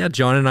 okay. Yeah,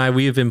 John and I,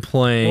 we have been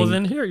playing... Well,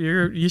 then here,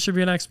 you should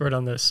be an expert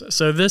on this.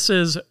 So this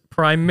is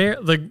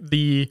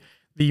the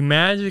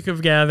Magic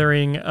of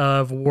Gathering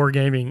of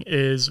wargaming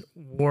is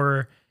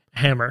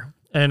Warhammer,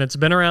 and it's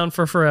been around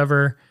for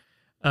forever,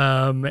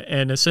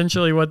 and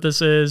essentially what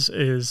this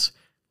is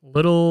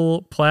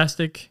little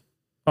plastic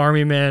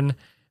army men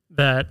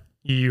that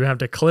you have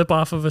to clip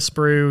off of a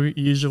sprue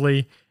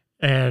usually,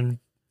 and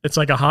it's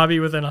like a hobby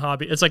within a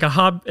hobby. It's like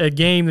a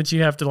game that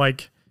you have to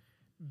like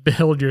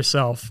build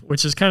yourself,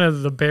 which is kind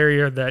of the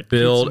barrier that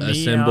build, keeps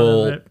me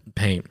assemble, out of it.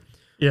 paint.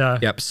 Yeah.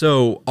 Yep.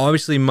 So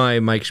obviously my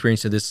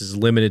experience of this is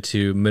limited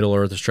to Middle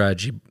Earth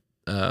strategy,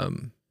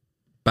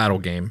 battle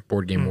game,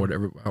 board game,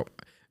 whatever. Oh,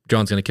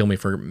 John's gonna kill me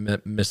for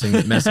messing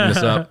this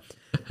up.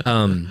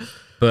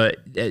 But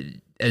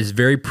as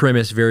very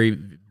premise, very,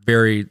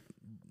 very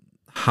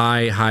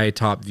high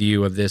top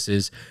view of this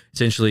is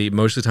essentially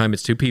most of the time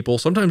it's two people.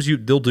 Sometimes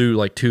they'll do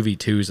like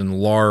 2v2s and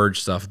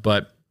large stuff,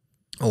 but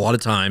a lot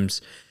of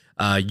times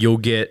you'll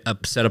get a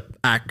set of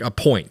a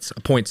point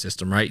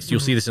system, right? So you'll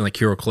see this in like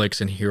HeroClix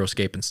and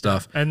HeroScape and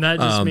stuff. And that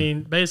just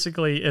means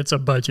basically it's a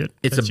budget.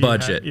 It's a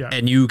budget,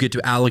 and you get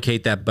to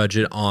allocate that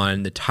budget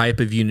on the type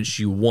of units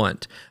you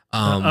want.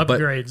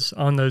 Upgrades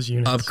on those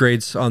units.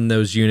 Upgrades on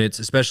those units,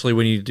 especially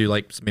when you do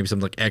like maybe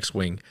something like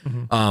X-Wing.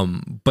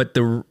 But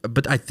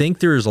I think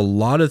there's a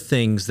lot of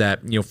things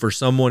that, you know, for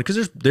someone,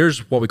 because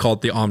there's what we call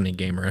the Omni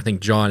gamer. I think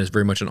John is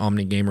very much an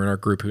Omni gamer in our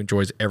group who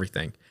enjoys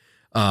everything.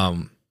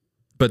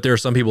 But there are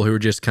some people who are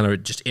just kind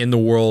of just in the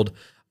world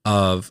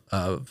of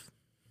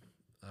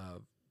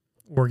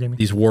wargaming,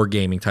 these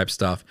wargaming type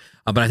stuff.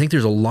 But I think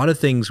there's a lot of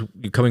things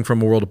coming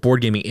from a world of board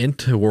gaming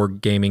into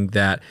wargaming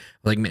that,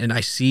 like, and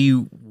I see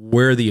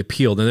where the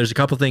appeal. Then there's a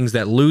couple things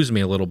that lose me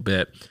a little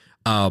bit.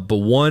 But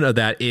one of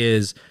that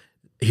is,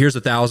 here's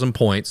 1,000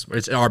 points.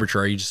 It's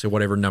arbitrary. You just say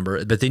whatever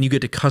number, but then you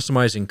get to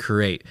customize and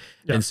create.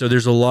 Yeah. And so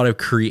there's a lot of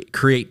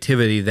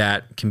creativity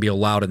that can be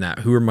allowed in that.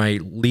 Who are my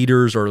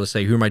leaders, or let's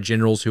say who are my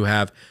generals who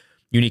have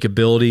unique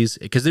abilities?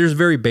 Because there's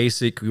very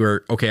basic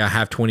where, okay, I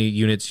have 20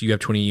 units, you have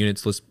 20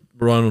 units, let's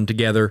run them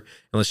together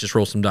and let's just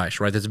roll some dice,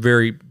 right? That's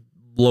very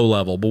low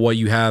level. But what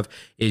you have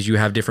is you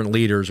have different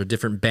leaders or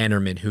different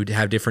bannermen who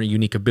have different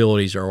unique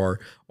abilities or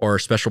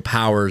special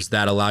powers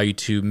that allow you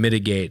to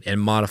mitigate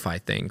and modify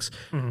things.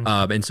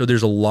 And so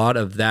there's a lot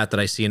of that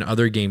I see in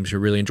other games you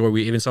really enjoy.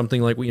 Even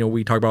something like,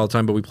 we talk about all the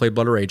time, but we played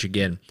Blood Rage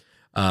again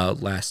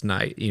last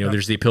night.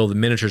 There's the appeal of the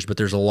miniatures, but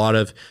there's a lot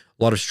of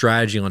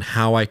strategy on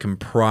how I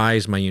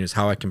comprise my units,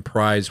 how I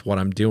comprise what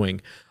I'm doing.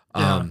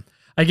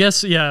 I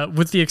guess,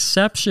 with the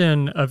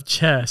exception of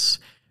chess,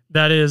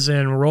 that is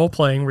in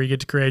role-playing where you get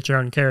to create your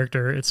own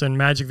character. It's in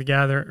Magic the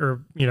Gathering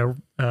or,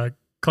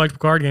 collectible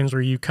card games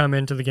where you come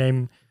into the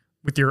game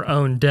with your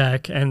own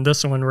deck, and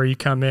this one where you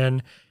come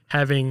in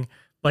having,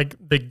 like,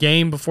 the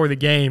game before the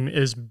game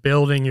is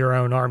building your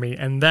own army.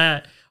 And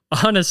that,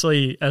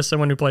 honestly, as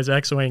someone who plays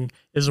X-Wing,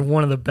 is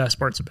one of the best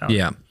parts about it.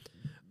 Yeah.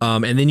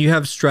 And then you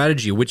have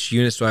strategy. Which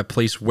units do I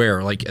place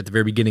where? Like at the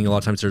very beginning, a lot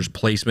of times there's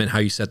placement, how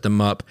you set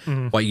them up,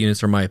 what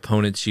units are my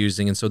opponents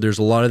using. And so there's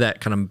a lot of that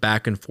kind of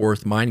back and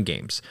forth mind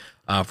games.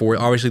 For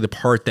obviously the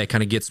part that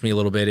kind of gets me a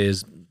little bit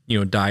is,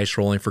 dice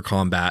rolling for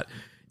combat.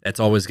 That's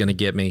always going to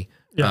get me.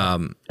 Yeah.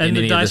 And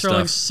the dice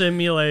rolling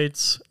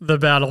simulates the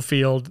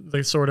battlefield,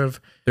 the sort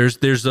of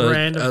there's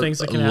random things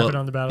that can happen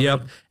on the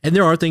battlefield. Yep. And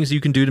there are things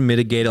you can do to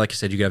mitigate it. Like I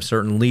said, you have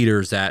certain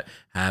leaders that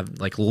have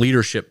like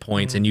leadership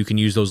points, and you can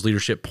use those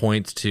leadership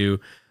points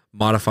to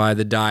modify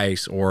the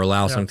dice or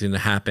allow something to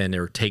happen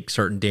or take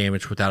certain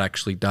damage without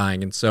actually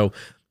dying. And so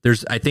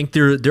I think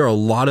there are a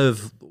lot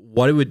of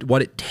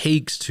what it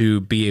takes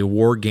to be a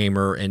war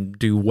gamer and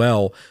do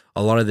well.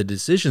 A lot of the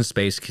decision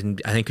space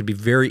could be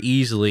very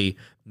easily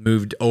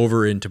moved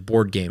over into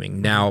board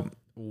gaming. Now,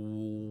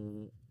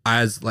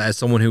 as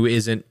someone who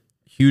isn't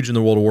huge in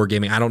the world of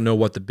wargaming, I don't know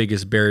what the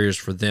biggest barriers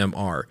for them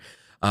are.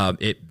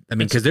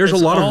 Because there's a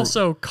lot of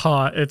also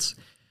cost.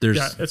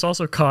 It's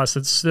also cost.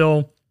 It's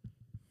still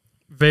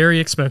very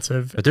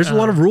expensive. But there's a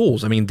lot of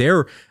rules. I mean,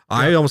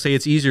 I almost say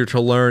it's easier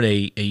to learn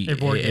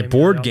a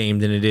board game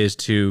than it is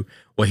to.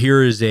 Well,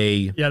 here is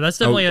that's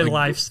definitely a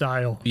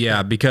lifestyle.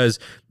 Yeah, because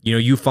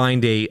you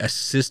find a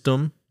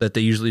system that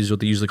they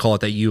usually call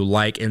it that you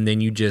like, and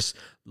then you just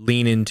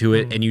lean into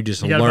it and you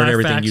just learn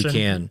everything you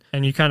can.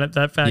 And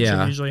that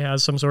faction usually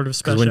has some sort of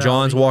special. When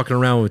John's walking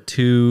around with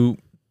two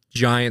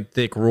giant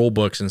thick rule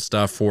books and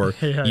stuff for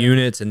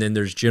units, and then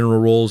there's general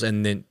rules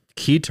and then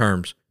key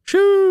terms.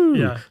 Shoo!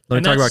 Yeah. Let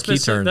me talk about key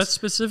terms. That's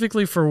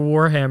specifically for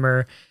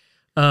Warhammer.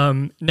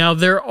 Now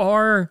there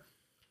are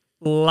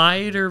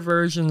lighter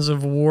versions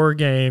of war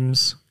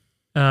games,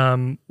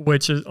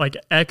 which is like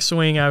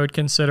X-Wing, I would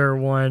consider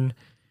one.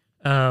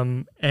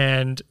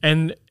 And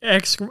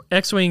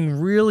X-Wing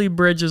really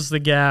bridges the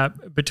gap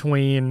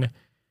between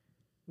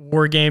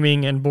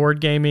wargaming and board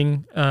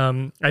gaming.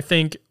 I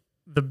think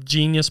the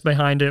genius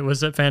behind it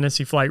was that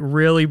Fantasy Flight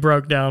really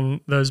broke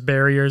down those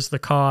barriers, the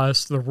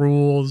cost, the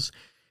rules,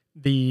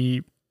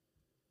 the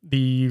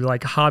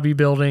like hobby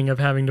building of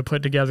having to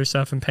put together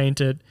stuff and paint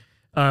it.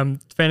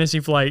 Fantasy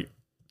Flight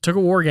took a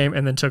war game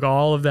and then took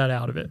all of that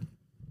out of it.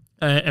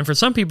 And for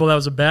some people, that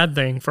was a bad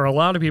thing. For a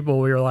lot of people,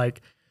 we were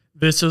like,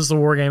 this is the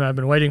war game I've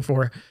been waiting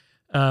for.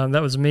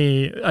 That was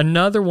me.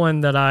 Another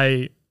one that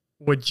I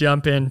would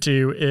jump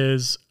into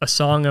is A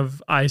Song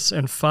of Ice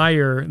and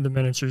Fire, the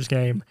miniatures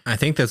game. I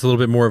think that's a little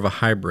bit more of a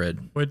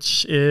hybrid.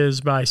 Which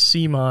is by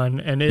Simon,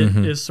 and it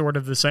is sort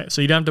of the same.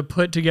 So you don't have to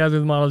put together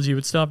the models. You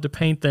would still have to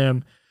paint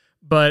them,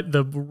 but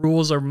the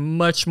rules are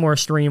much more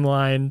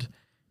streamlined,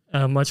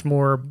 much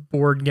more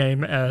board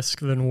game-esque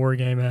than war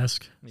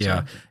game-esque.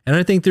 Yeah. And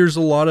I think there's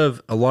a lot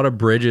of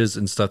bridges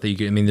and stuff that you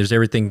can, I mean, there's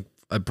everything,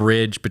 a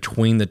bridge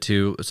between the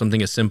two,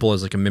 something as simple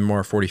as like a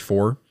Memoir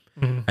 44.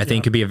 I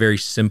think could be a very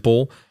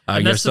simple,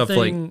 you have stuff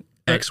like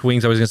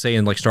X-Wings, I was going to say,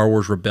 and like Star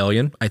Wars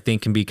Rebellion, I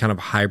think can be kind of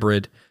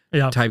hybrid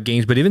type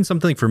games. But even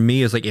something for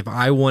me is like, if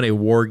I want a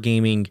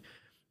wargaming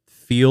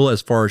feel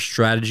as far as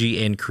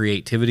strategy and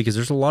creativity, because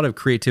there's a lot of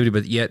creativity,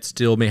 but yet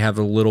still may have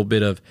a little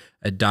bit of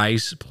a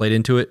dice played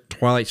into it.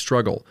 Twilight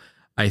Struggle,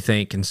 I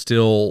think, can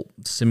still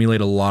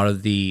simulate a lot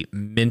of the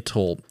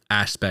mental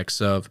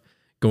aspects of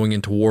going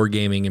into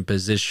wargaming and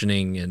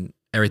positioning and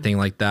everything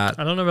like that.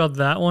 I don't know about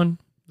that one.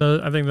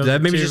 I think those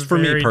that are maybe two just for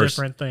me very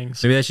different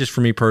things. Maybe that's just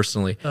for me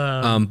personally.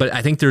 But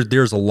I think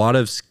there's a lot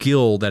of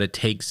skill that it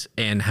takes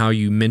and how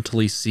you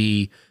mentally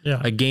see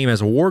a game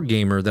as a war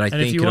gamer that I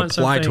think can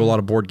apply to a lot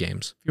of board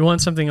games. If you want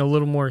something a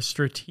little more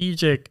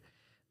strategic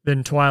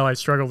than Twilight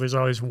Struggle, there's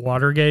always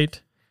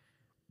Watergate.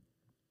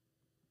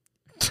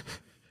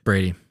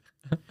 Brady,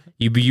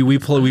 we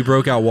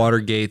broke out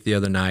Watergate the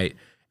other night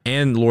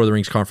and Lord of the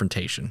Rings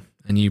Confrontation,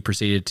 and you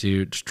proceeded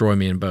to destroy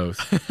me in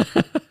both.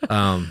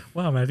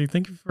 Wow, Matthew,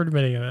 thank you for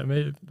admitting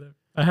that.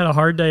 I had a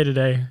hard day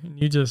today, and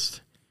you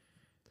just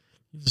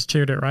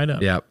cheered it right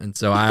up. Yeah, and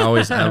so I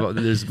always have.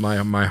 There's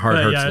my heart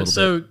hurts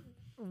a little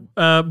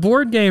bit.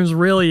 Board games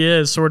really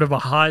is sort of a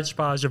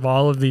hodgepodge of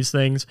all of these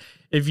things.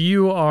 If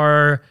you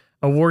are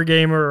a war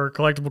gamer or a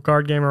collectible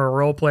card gamer or a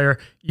role player,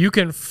 you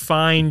can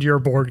find your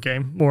board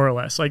game more or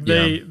less. Like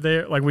they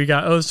like we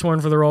got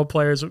Oathsworn for the role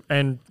players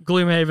and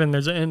Gloomhaven.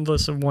 There's an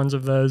endless of ones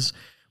of those.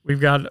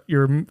 We've got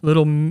your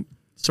little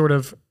sort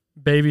of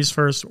baby's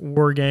first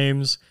war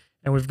games,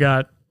 and we've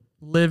got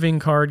living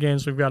card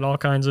games. We've got all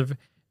kinds of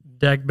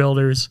deck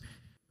builders.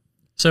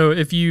 So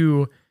if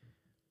you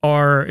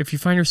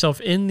find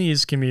yourself in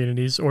these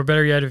communities, or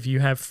better yet, if you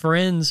have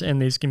friends in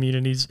these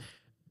communities,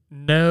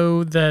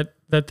 know that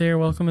they're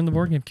welcome in the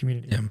board game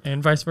community,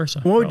 and vice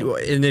versa. Well,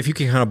 and if you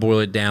can kind of boil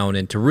it down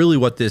into really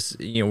what this,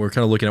 we're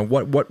kind of looking at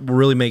what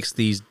really makes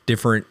these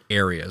different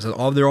areas.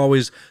 They're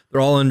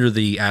all under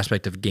the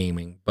aspect of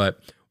gaming,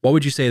 but what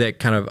would you say that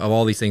kind of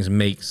all these things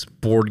makes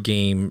board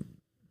game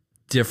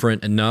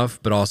different enough,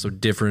 but also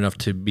different enough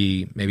to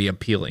be maybe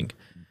appealing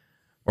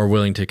or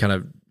willing to kind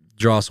of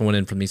draw someone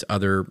in from these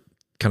other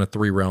kind of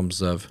three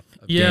realms of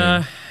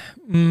game?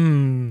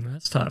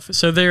 That's tough.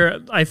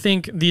 So I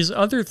think these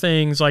other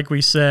things, like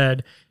we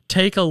said,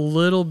 take a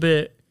little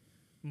bit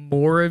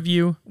more of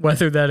you,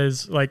 whether that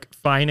is like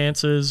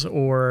finances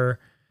or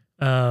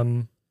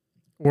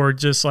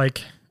just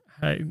like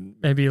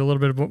maybe a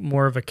little bit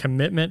more of a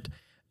commitment.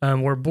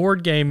 Where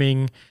board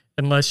gaming,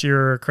 unless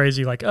you're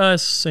crazy like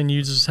us and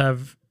you just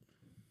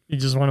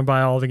want to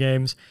buy all the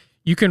games,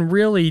 you can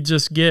really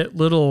just get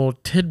little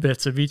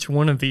tidbits of each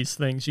one of these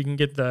things. You can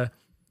get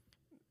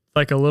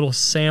like a little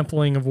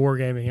sampling of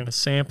wargaming and a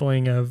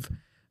sampling of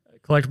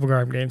collectible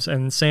card games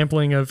and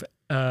sampling of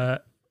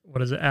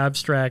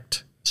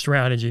abstract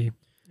strategy.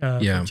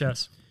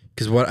 Chess.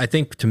 Because what I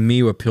think to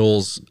me what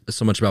appeals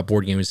so much about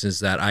board games is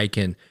that I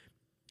can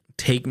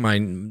take my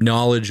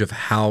knowledge of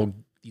how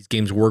these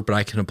games work, but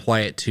I can apply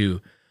it to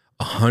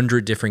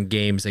 100 different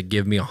games that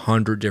give me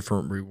 100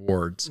 different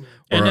rewards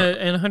and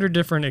 100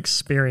 different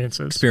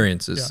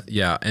experiences.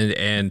 Yeah.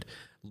 And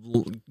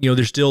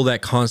there's still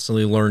that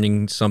constantly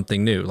learning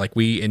something new. Like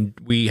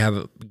we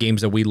have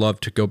games that we love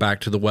to go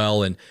back to the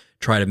well and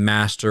try to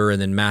master and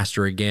then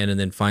master again and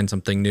then find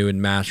something new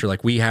and master.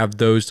 Like we have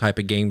those type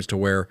of games to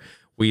where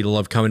we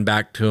love coming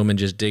back to them and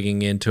just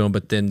digging into them,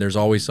 but then there's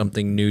always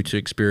something new to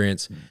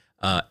experience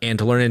and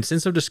to learn. And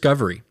sense of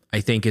discovery, I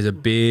think, is a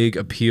big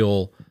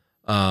appeal,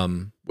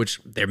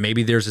 which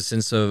there's a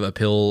sense of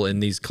appeal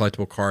in these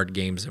collectible card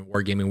games and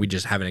wargaming we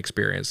just haven't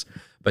experienced.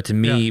 But to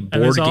me,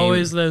 there's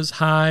always those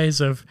highs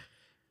of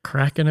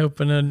cracking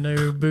open a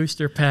new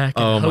booster pack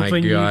and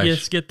hoping you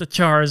just get the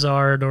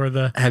Charizard or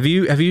the have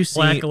you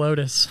seen Black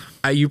Lotus.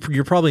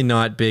 You're probably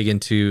not big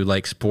into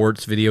like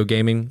sports video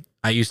gaming.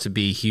 I used to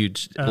be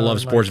huge. I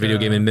love sports video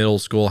game in middle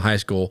school, high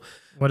school.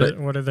 What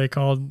are they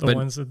called? The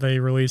ones that they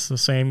release the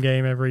same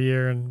game every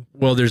year? And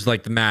well, there's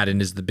like the Madden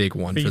is the big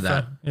one FIFA, for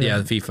that. Yeah,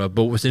 the FIFA.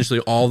 But essentially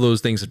all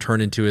those things have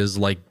turned into is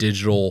like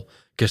digital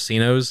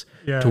casinos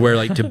Yeah. to where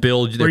like to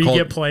build. Where you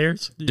get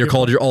players. They're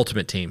called your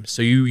ultimate team.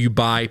 So you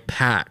buy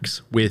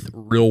packs with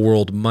real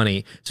world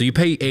money. So you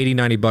pay 80,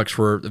 90 bucks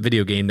for a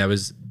video game that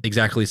was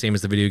exactly the same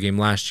as the video game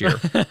last year.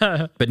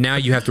 But now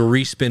you have to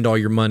re-spend all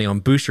your money on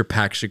booster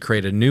packs to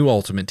create a new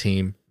ultimate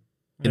team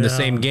in the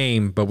same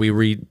game, but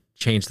we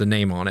changed the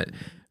name on it.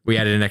 We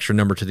added an extra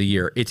number to the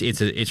year. It's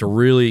a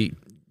really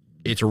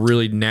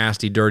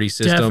nasty, dirty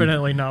system.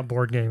 Definitely not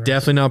board gaming.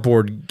 Definitely not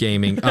board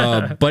gaming.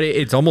 But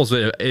it's almost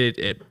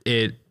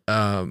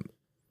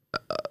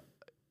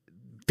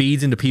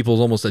feeds into people's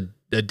almost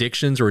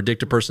addictions or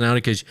addictive personality,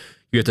 because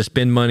you have to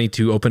spend money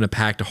to open a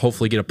pack to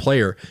hopefully get a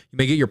player. You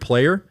may get your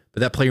player, but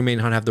that player may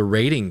not have the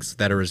ratings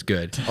that are as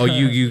good. Oh,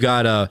 you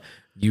got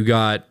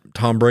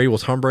Tom Brady. Well,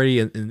 Tom Brady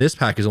in this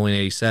pack is only an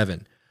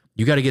 87.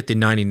 You got to get the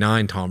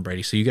 99 Tom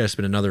Brady, so you got to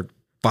spend another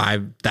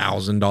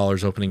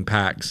 $5,000 opening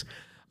packs.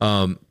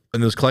 And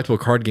those collectible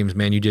card games,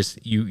 man, you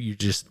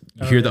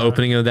hear the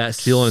opening of that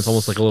seal, and it's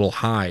almost like a little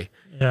high.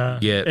 Yeah.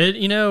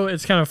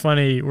 It's kind of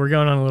funny. We're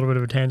going on a little bit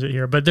of a tangent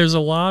here, but there's a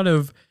lot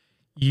of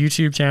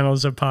YouTube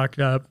channels that popped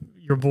up.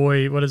 Your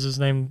boy, what is his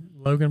name?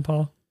 Logan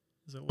Paul?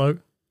 Is it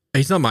Logan?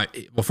 He's not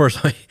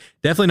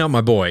definitely not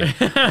my boy.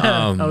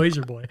 He's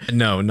your boy.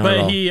 No, not at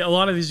all. But a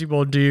lot of these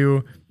people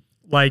do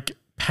like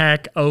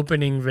pack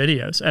opening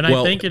videos, and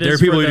I think there are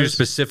people who do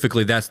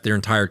specifically that's their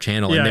entire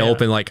channel, and they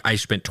open like, I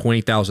spent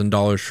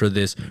 $20,000 for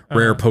this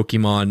rare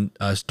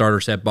Pokemon starter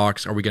set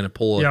box. Are we going to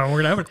pull it? Yeah,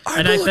 we're going to open it.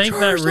 And I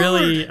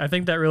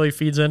think that really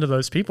feeds into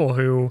those people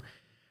who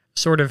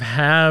sort of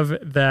have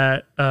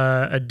that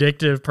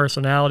addictive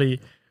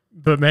personality,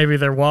 but maybe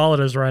their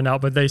wallet is run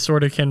out, but they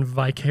sort of can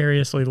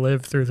vicariously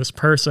live through this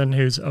person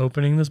who's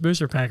opening this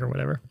booster pack or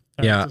whatever.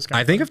 Yeah,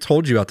 I think I've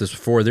told you about this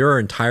before. There are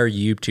entire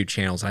YouTube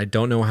channels. I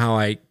don't know how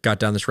I got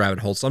down this rabbit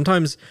hole.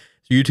 Sometimes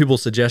YouTube will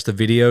suggest a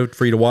video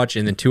for you to watch,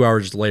 and then 2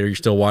 hours later, you're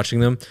still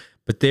watching them.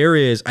 But there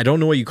is, I don't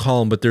know what you call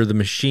them, but they're the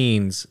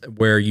machines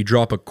where you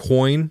drop a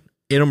coin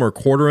in them or a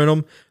quarter in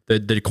them.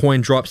 The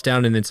coin drops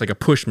down, and it's like a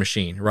push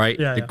machine, right?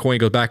 Yeah, the coin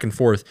goes back and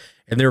forth.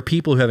 And there are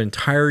people who have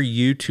entire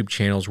YouTube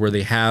channels where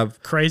they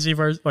have crazy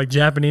like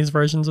Japanese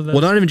versions of this.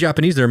 Well, not even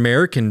Japanese, they're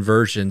American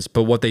versions.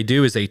 But what they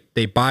do is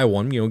they buy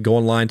one, go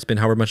online, spend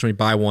however much money,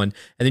 buy one,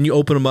 and then you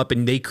open them up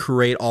and they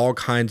create all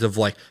kinds of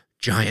like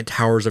giant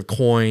towers of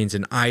coins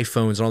and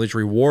iPhones and all these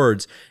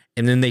rewards.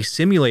 And then they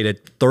simulate a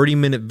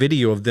 30-minute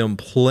video of them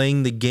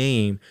playing the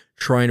game,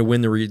 trying to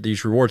win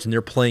these rewards, and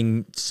they're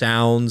playing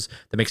sounds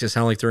that makes it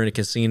sound like they're in a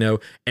casino.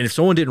 And if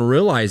someone didn't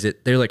realize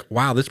it, they're like,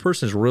 wow, this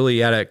person is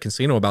really at a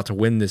casino about to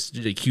win this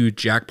huge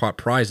jackpot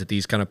prize at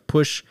these kind of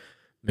push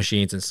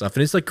machines and stuff.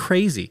 And it's like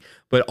crazy.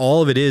 But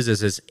all of it is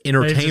this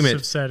entertainment. They just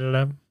have set it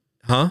up.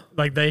 Huh?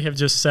 Like they have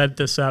just set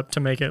this up to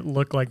make it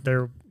look like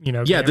they're,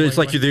 yeah, it's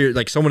like they're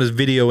like someone is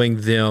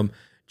videoing them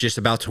just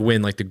about to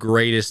win like the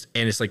greatest,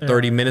 and it's like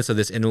 30 minutes of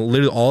this, and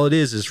literally all it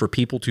is for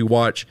people to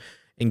watch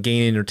and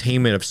gain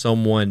entertainment of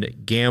someone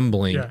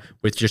gambling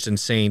with just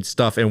insane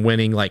stuff and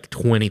winning like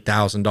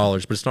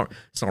 $20,000. But it's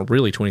not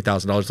really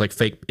 $20,000. Like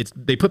fake.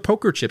 They put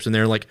poker chips in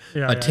there, like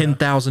a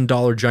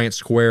 $10,000 giant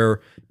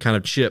square kind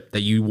of chip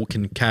that you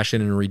can cash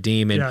in and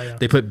redeem. And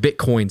they put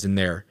Bitcoins in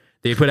there.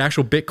 They put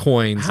actual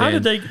Bitcoins. How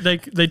did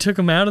they took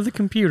them out of the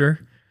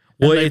computer?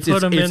 Well,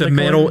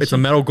 it's a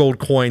metal gold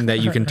coin that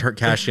you can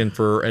cash in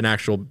for an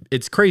actual.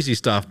 It's crazy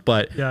stuff,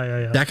 but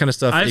that kind of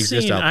stuff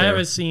exists out there. I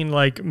haven't seen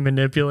like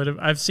manipulative.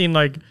 I've seen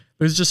like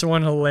there's just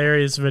one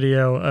hilarious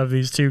video of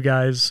these two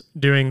guys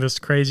doing this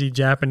crazy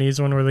Japanese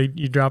one where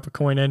you drop a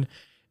coin in,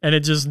 and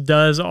it just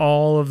does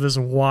all of this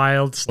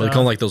wild stuff. Well, they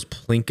call them like those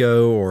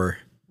Plinko or.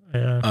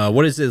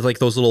 What is it, like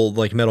those little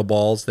like metal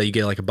balls that you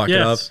get like a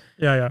bucket of?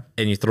 Yeah.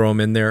 And you throw them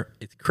in there.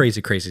 It's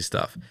crazy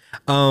stuff.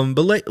 But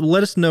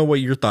let us know what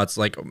your thoughts,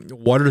 like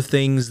what are the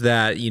things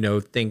that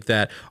think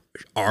that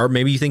are,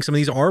 maybe you think some of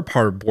these are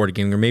part of board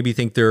gaming, or maybe you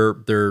think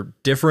they're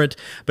different.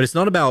 But it's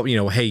not about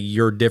hey,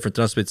 you're different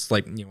than us. But it's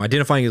like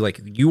identifying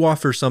like you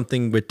offer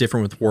something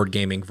different with board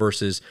gaming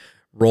versus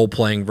role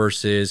playing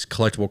versus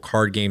collectible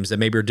card games that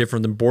maybe are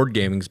different than board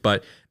gamings,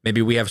 but maybe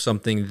we have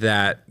something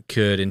that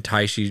could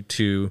entice you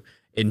to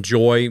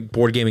enjoy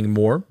board gaming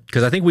more,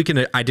 because I think we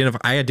can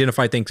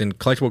identify things in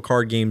collectible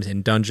card games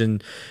and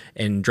Dungeon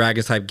and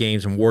Dragons type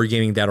games and war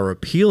gaming that are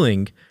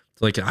appealing.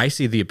 Like I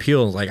see the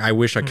appeal, like I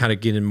wish I kind of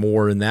get in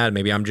more in that.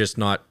 Maybe I'm just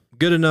not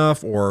good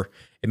enough, or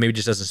it maybe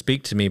just doesn't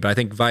speak to me. But I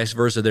think vice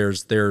versa,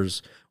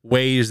 there's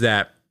ways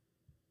that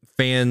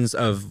fans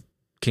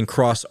can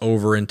cross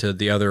over into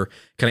the other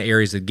kind of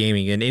areas of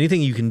gaming, and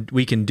anything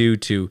we can do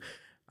to.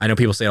 I know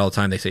people say it all the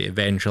time. They say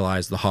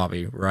evangelize the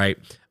hobby, right?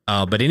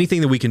 But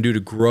anything that we can do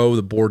to grow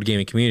the board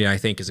gaming community, I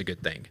think is a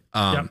good thing.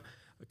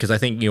 Because I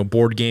think,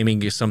 board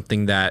gaming is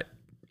something that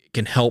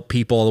can help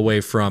people all the way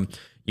from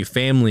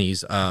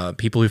families,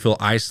 people who feel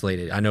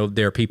isolated. I know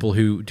there are people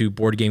who do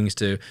board gamings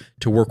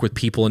to work with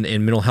people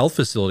in mental health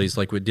facilities,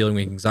 like with dealing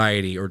with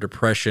anxiety or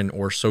depression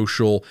or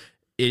social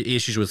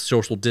issues with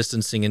social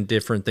distancing and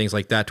different things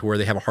like that, to where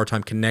they have a hard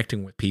time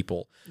connecting with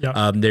people.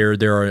 Yeah. There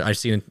are, I've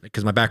seen,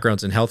 because my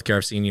background's in healthcare,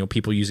 I've seen,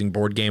 people using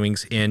board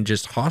gamings in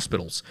just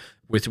hospitals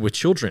with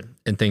children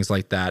and things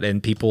like that.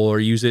 And people are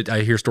use it.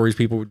 I hear stories,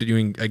 people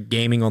doing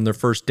gaming on their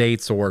first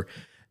dates, or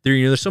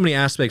there's so many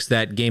aspects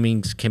that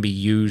gaming can be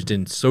used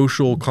in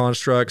social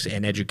constructs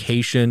and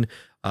education.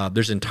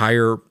 There's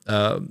entire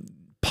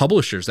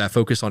publishers that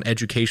focus on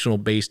educational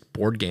based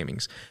board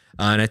gamings.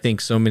 And I think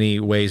so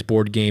many ways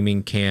board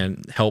gaming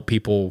can help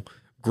people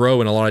grow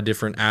in a lot of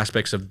different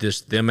aspects of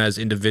them as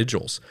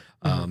individuals.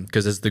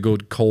 Because as the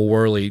good Cole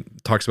Worley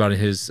talks about in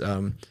his,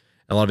 a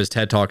lot of his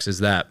TED Talks, is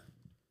that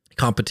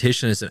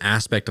competition is an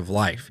aspect of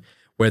life,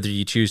 whether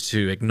you choose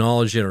to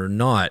acknowledge it or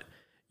not.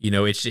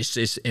 It's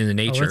just in the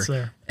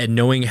nature, and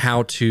knowing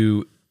how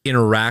to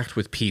interact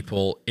with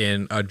people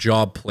in a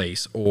job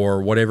place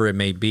or whatever it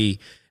may be.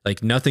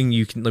 Like nothing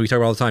we talk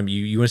about all the time.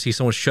 You want to see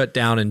someone shut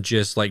down and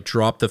just like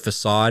drop the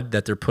facade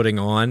that they're putting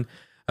on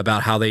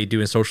about how they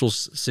do in social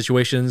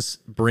situations,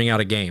 bring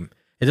out a game.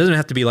 It doesn't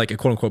have to be like a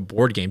quote unquote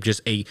board game,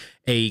 just a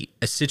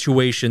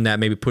situation that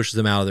maybe pushes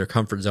them out of their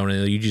comfort zone.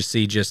 And you just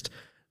see just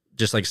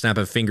like snap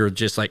a finger,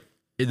 just like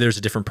there's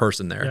a different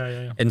person there.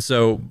 Yeah. And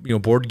so,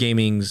 board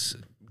gamings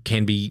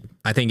can be,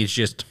 I think it's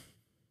just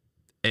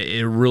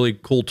a really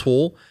cool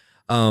tool.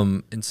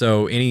 And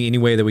so any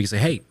way that we can say,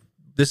 hey,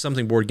 this is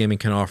something board gaming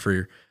can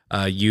offer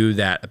you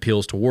that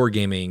appeals to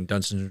wargaming,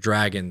 Dungeons and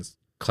Dragons,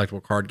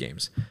 collectible card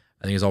games,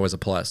 I think is always a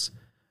plus.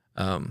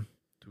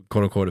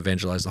 Quote unquote,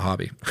 evangelize the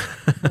hobby.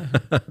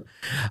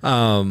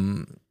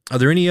 Are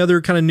there any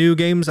other kind of new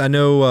games? I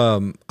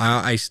know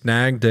I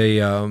snagged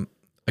a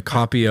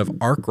copy of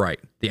Arkwright,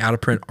 the out of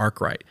print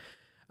Arkwright.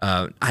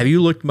 Have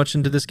you looked much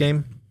into this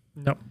game?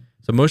 No.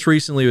 So most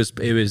recently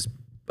it was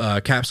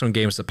Capstone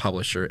Games, the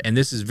publisher, and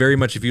this is very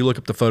much, if you look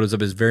up the photos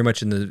of it, is very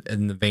much in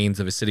the veins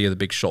of A City of the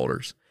Big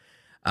Shoulders.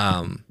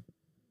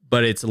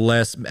 But it's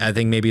less, I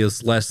think maybe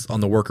it's less on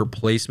the worker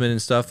placement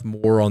and stuff,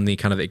 more on the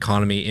kind of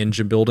economy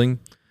engine building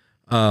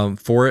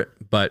for it.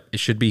 But it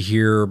should be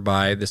here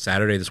by this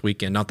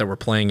weekend. Not that we're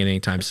playing it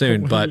anytime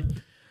soon, but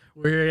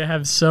we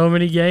have so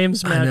many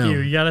games, Matthew.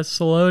 You got to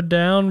slow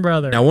down,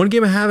 brother. Now, one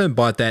game I haven't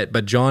bought that,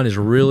 but John is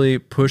really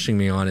pushing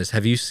me on is,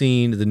 have you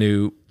seen the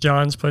new...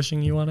 John's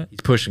pushing you on it?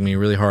 He's pushing me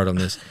really hard on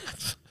this.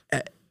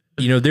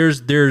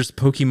 There's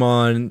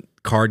Pokemon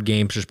card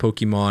games, there's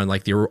Pokemon,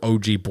 like the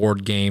OG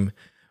board game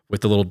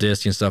with the little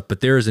disc and stuff,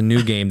 but there is a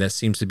new game that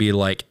seems to be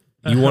like,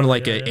 you want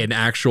like an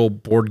actual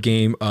board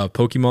game of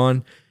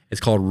Pokemon. It's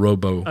called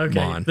Robomon.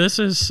 Okay, this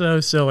is so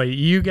silly.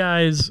 You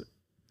guys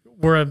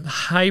were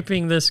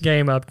hyping this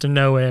game up to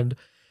no end.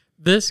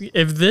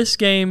 If this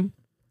game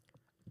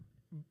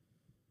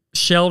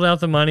shelled out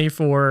the money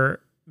for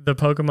the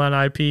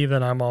Pokemon IP,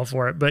 then I'm all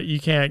for it. But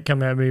you can't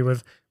come at me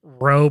with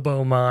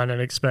Robomon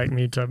and expect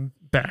me to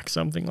back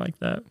something like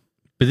that.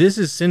 But this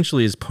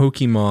essentially is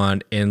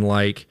Pokemon, and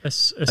like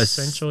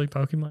essentially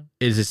Pokemon.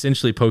 It is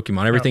essentially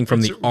Pokemon. Everything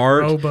from the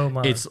art.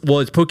 Robomon. It's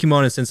Pokemon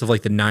in the sense of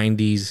like the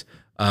 90s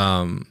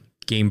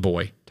Game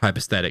Boy type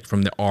aesthetic,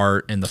 from the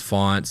art and the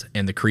fonts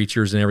and the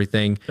creatures and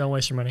everything. Don't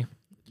waste your money.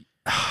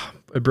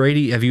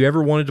 Brady, have you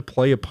ever wanted to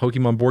play a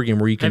Pokemon board game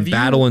where you can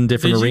battle in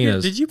different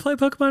arenas? Did you play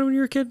Pokemon when you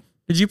were a kid?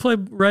 Did you play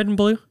Red and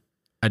Blue?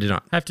 I did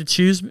not. Have to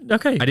choose?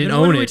 Okay. I didn't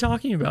own it. What are we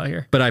talking about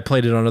here? But I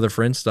played it on other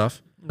friends'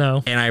 stuff.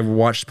 No. And I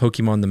watched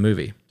Pokemon the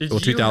movie. Did you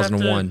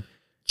 2001. have to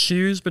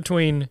choose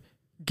between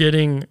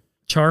getting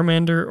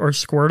Charmander or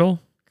Squirtle?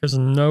 Because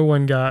no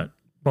one got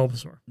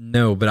Bulbasaur.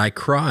 No, but I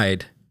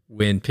cried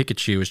when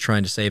Pikachu was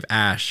trying to save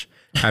Ash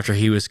after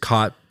he was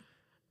caught.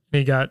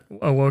 He got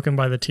awoken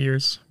by the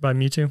tears by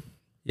Mewtwo.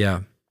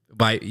 Yeah.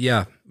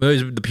 It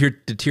was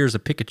the tears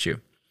of Pikachu.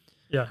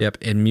 Yeah. Yep.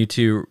 And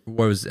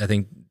Mewtwo I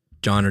think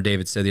John or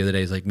David said the other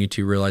day, is like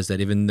Mewtwo realized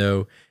that even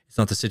though it's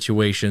not the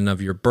situation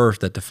of your birth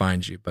that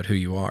defines you, but who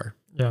you are.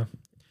 Yeah.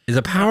 It's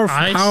a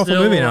powerful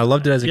movie, and I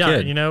loved it as a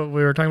kid.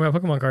 We were talking about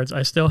Pokemon cards.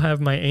 I still have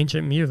my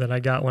Ancient Mew that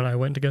I got when I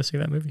went to go see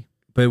that movie.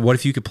 But what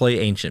if you could play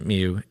Ancient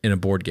Mew in a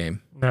board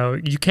game? No,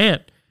 you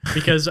can't,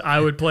 because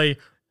I would play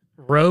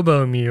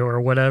Robo Mew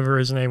or whatever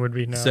his name would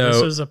be. No,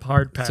 this is a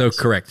hard pass. So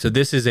correct. So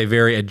this is a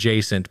very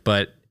adjacent,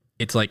 but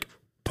it's like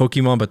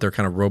Pokemon, but they're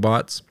kind of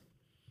robots.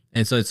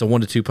 And so it's a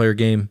 1 to 2 player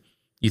game.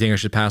 You think I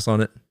should pass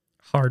on it?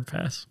 Hard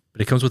pass.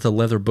 But it comes with a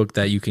leather book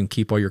that you can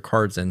keep all your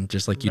cards in,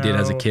 just like you did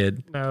as a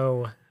kid.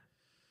 No.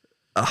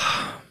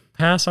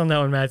 Pass on that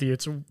one, Matthew.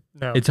 It's only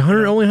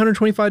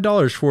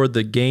 $125 for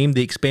the game,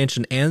 the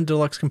expansion, and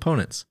deluxe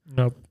components.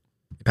 Nope.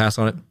 Pass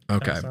on it?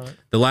 Okay. Pass on it.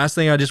 The last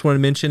thing I just want to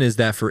mention is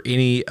that for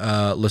any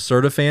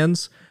Lacerda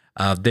fans,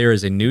 there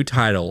is a new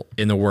title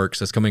in the works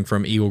that's coming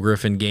from Eagle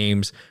Griffin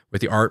Games with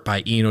the art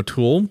by Ian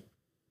O'Toole,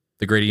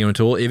 the great Ian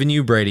O'Toole. Even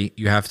you, Brady,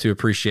 you have to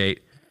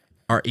appreciate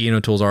our Ian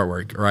O'Toole's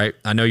artwork, right?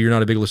 I know you're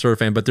not a big Lacerda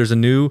fan, but there's a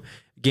new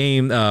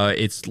game.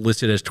 It's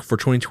listed as for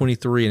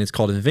 2023, and it's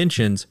called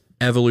Inventions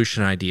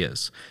Evolution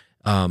Ideas.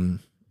 And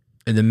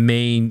the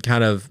main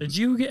kind of... Did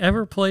you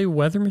ever play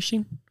Weather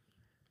Machine?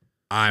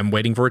 I'm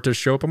waiting for it to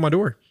show up on my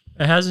door.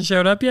 It hasn't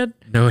showed up yet?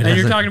 No, it And you're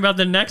hasn't. talking about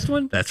the next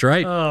one? That's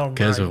right. Oh,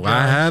 Because my I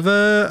gosh. have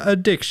a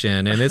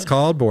addiction, and it's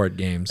called board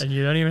games. And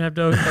you don't even have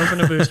to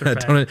open a booster I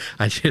pack.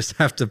 I just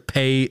have to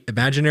pay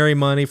imaginary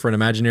money for an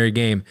imaginary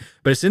game.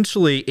 But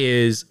essentially,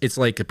 it's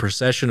like a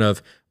procession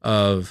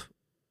of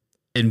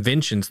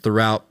inventions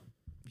throughout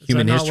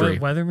human Is that history. not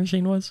what Weather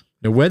Machine was?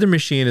 The Weather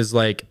Machine is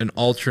like an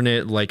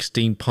alternate, like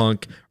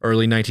steampunk,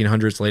 early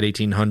 1900s, late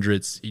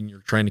 1800s, and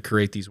you're trying to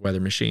create these weather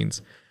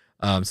machines.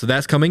 So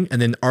that's coming. And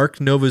then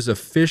Ark Nova's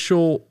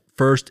official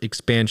first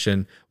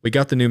expansion, we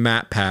got the new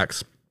map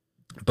packs,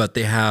 but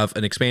they have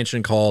an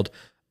expansion called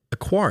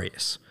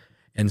Aquarius.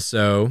 And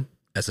so,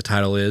 as the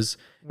title is,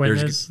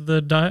 When's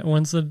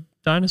the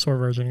dinosaur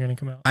version going to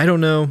come out? I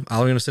don't know. I'm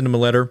going to send them a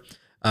letter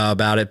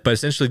about it. But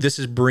essentially, this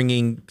is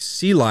bringing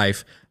sea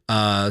life,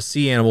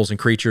 sea animals and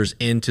creatures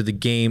into the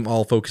game,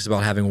 all focused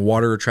about having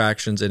water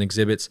attractions and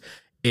exhibits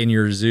in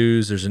your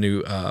zoos. There's a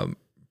new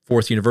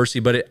fourth university,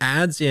 but it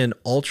adds in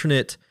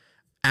alternate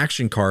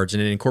action cards,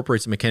 and it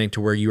incorporates a mechanic to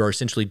where you are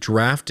essentially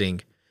drafting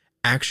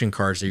action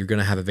cards that you're going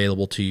to have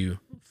available to you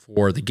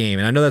for the game.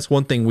 And I know that's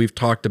one thing we've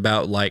talked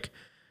about, like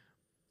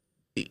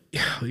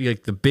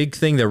the big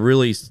thing that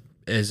really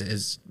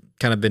is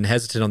kind of been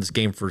hesitant on this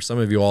game for some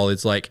of you all.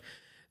 It's like,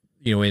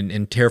 you know,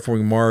 in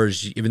Terraforming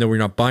Mars, even though we're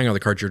not buying all the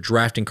cards, you're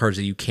drafting cards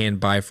that you can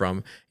buy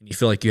from, and you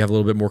feel like you have a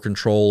little bit more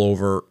control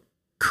over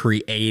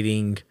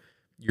creating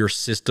your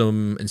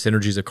system and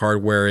synergies of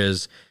card.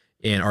 Whereas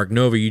in Ark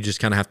Nova, you just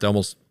kind of have to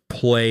almost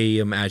play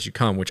them as you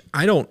come, which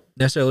I don't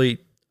necessarily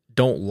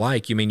don't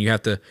like. You mean you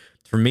have to,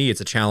 for me,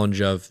 it's a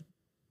challenge of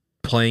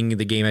playing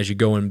the game as you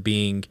go and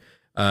being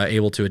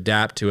able to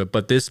adapt to it.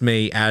 But this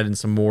may add in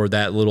some more of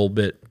that little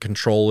bit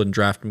control and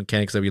draft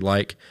mechanics that we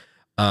like.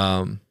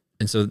 And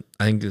so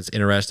I think it's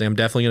interesting. I'm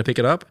definitely going to pick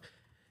it up.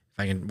 If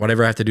I can,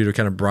 whatever I have to do to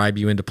kind of bribe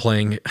you into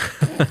playing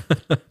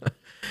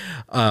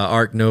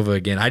Ark Nova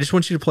again. I just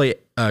want you to play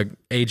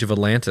Age of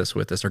Atlantis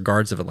with us, or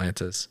Guards of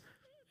Atlantis.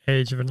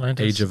 Age of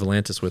Atlantis. Age of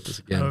Atlantis with us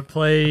I again. would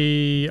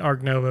play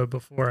Ark Nova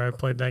before I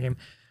played that game.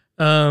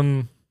 I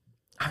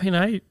mean,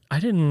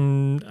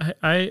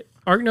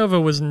 Ark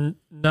Nova was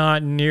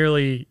not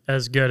nearly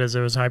as good as it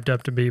was hyped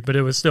up to be, but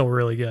it was still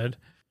really good.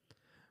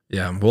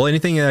 Yeah. Well,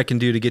 anything that I can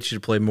do to get you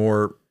to play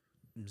more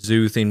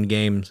zoo-themed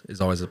games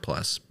is always a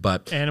plus.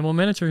 But Animal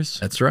miniatures.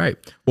 that's right.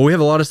 Well, we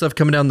have a lot of stuff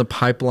coming down the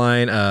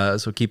pipeline,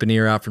 so keep an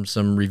ear out from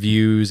some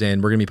reviews,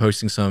 and we're going to be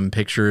posting some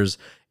pictures,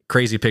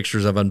 crazy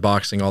pictures of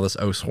unboxing all this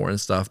Oshorn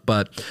and stuff.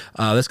 But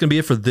that's going to be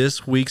it for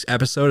this week's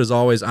episode. As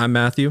always, I'm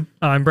Matthew.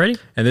 I'm Brady.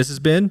 And this has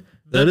been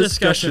The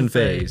Discussion Discussion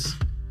Phase.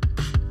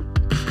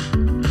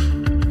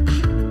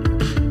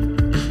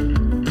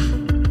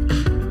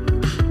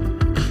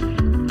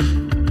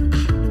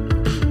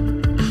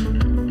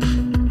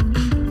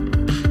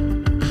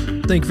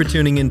 Thank you for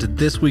tuning in to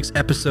this week's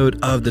episode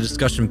of The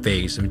Discussion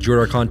Phase. If you enjoyed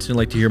our content and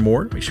like to hear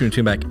more, make sure to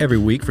tune back every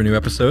week for new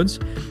episodes.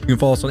 You can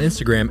follow us on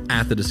Instagram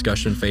at The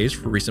Discussion Phase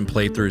for recent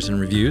playthroughs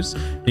and reviews.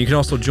 And you can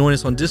also join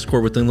us on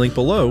Discord with the link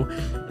below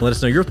and let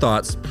us know your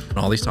thoughts on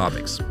all these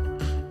topics.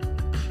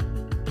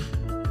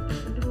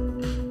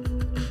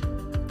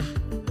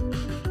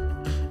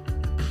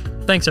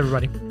 Thanks,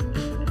 everybody.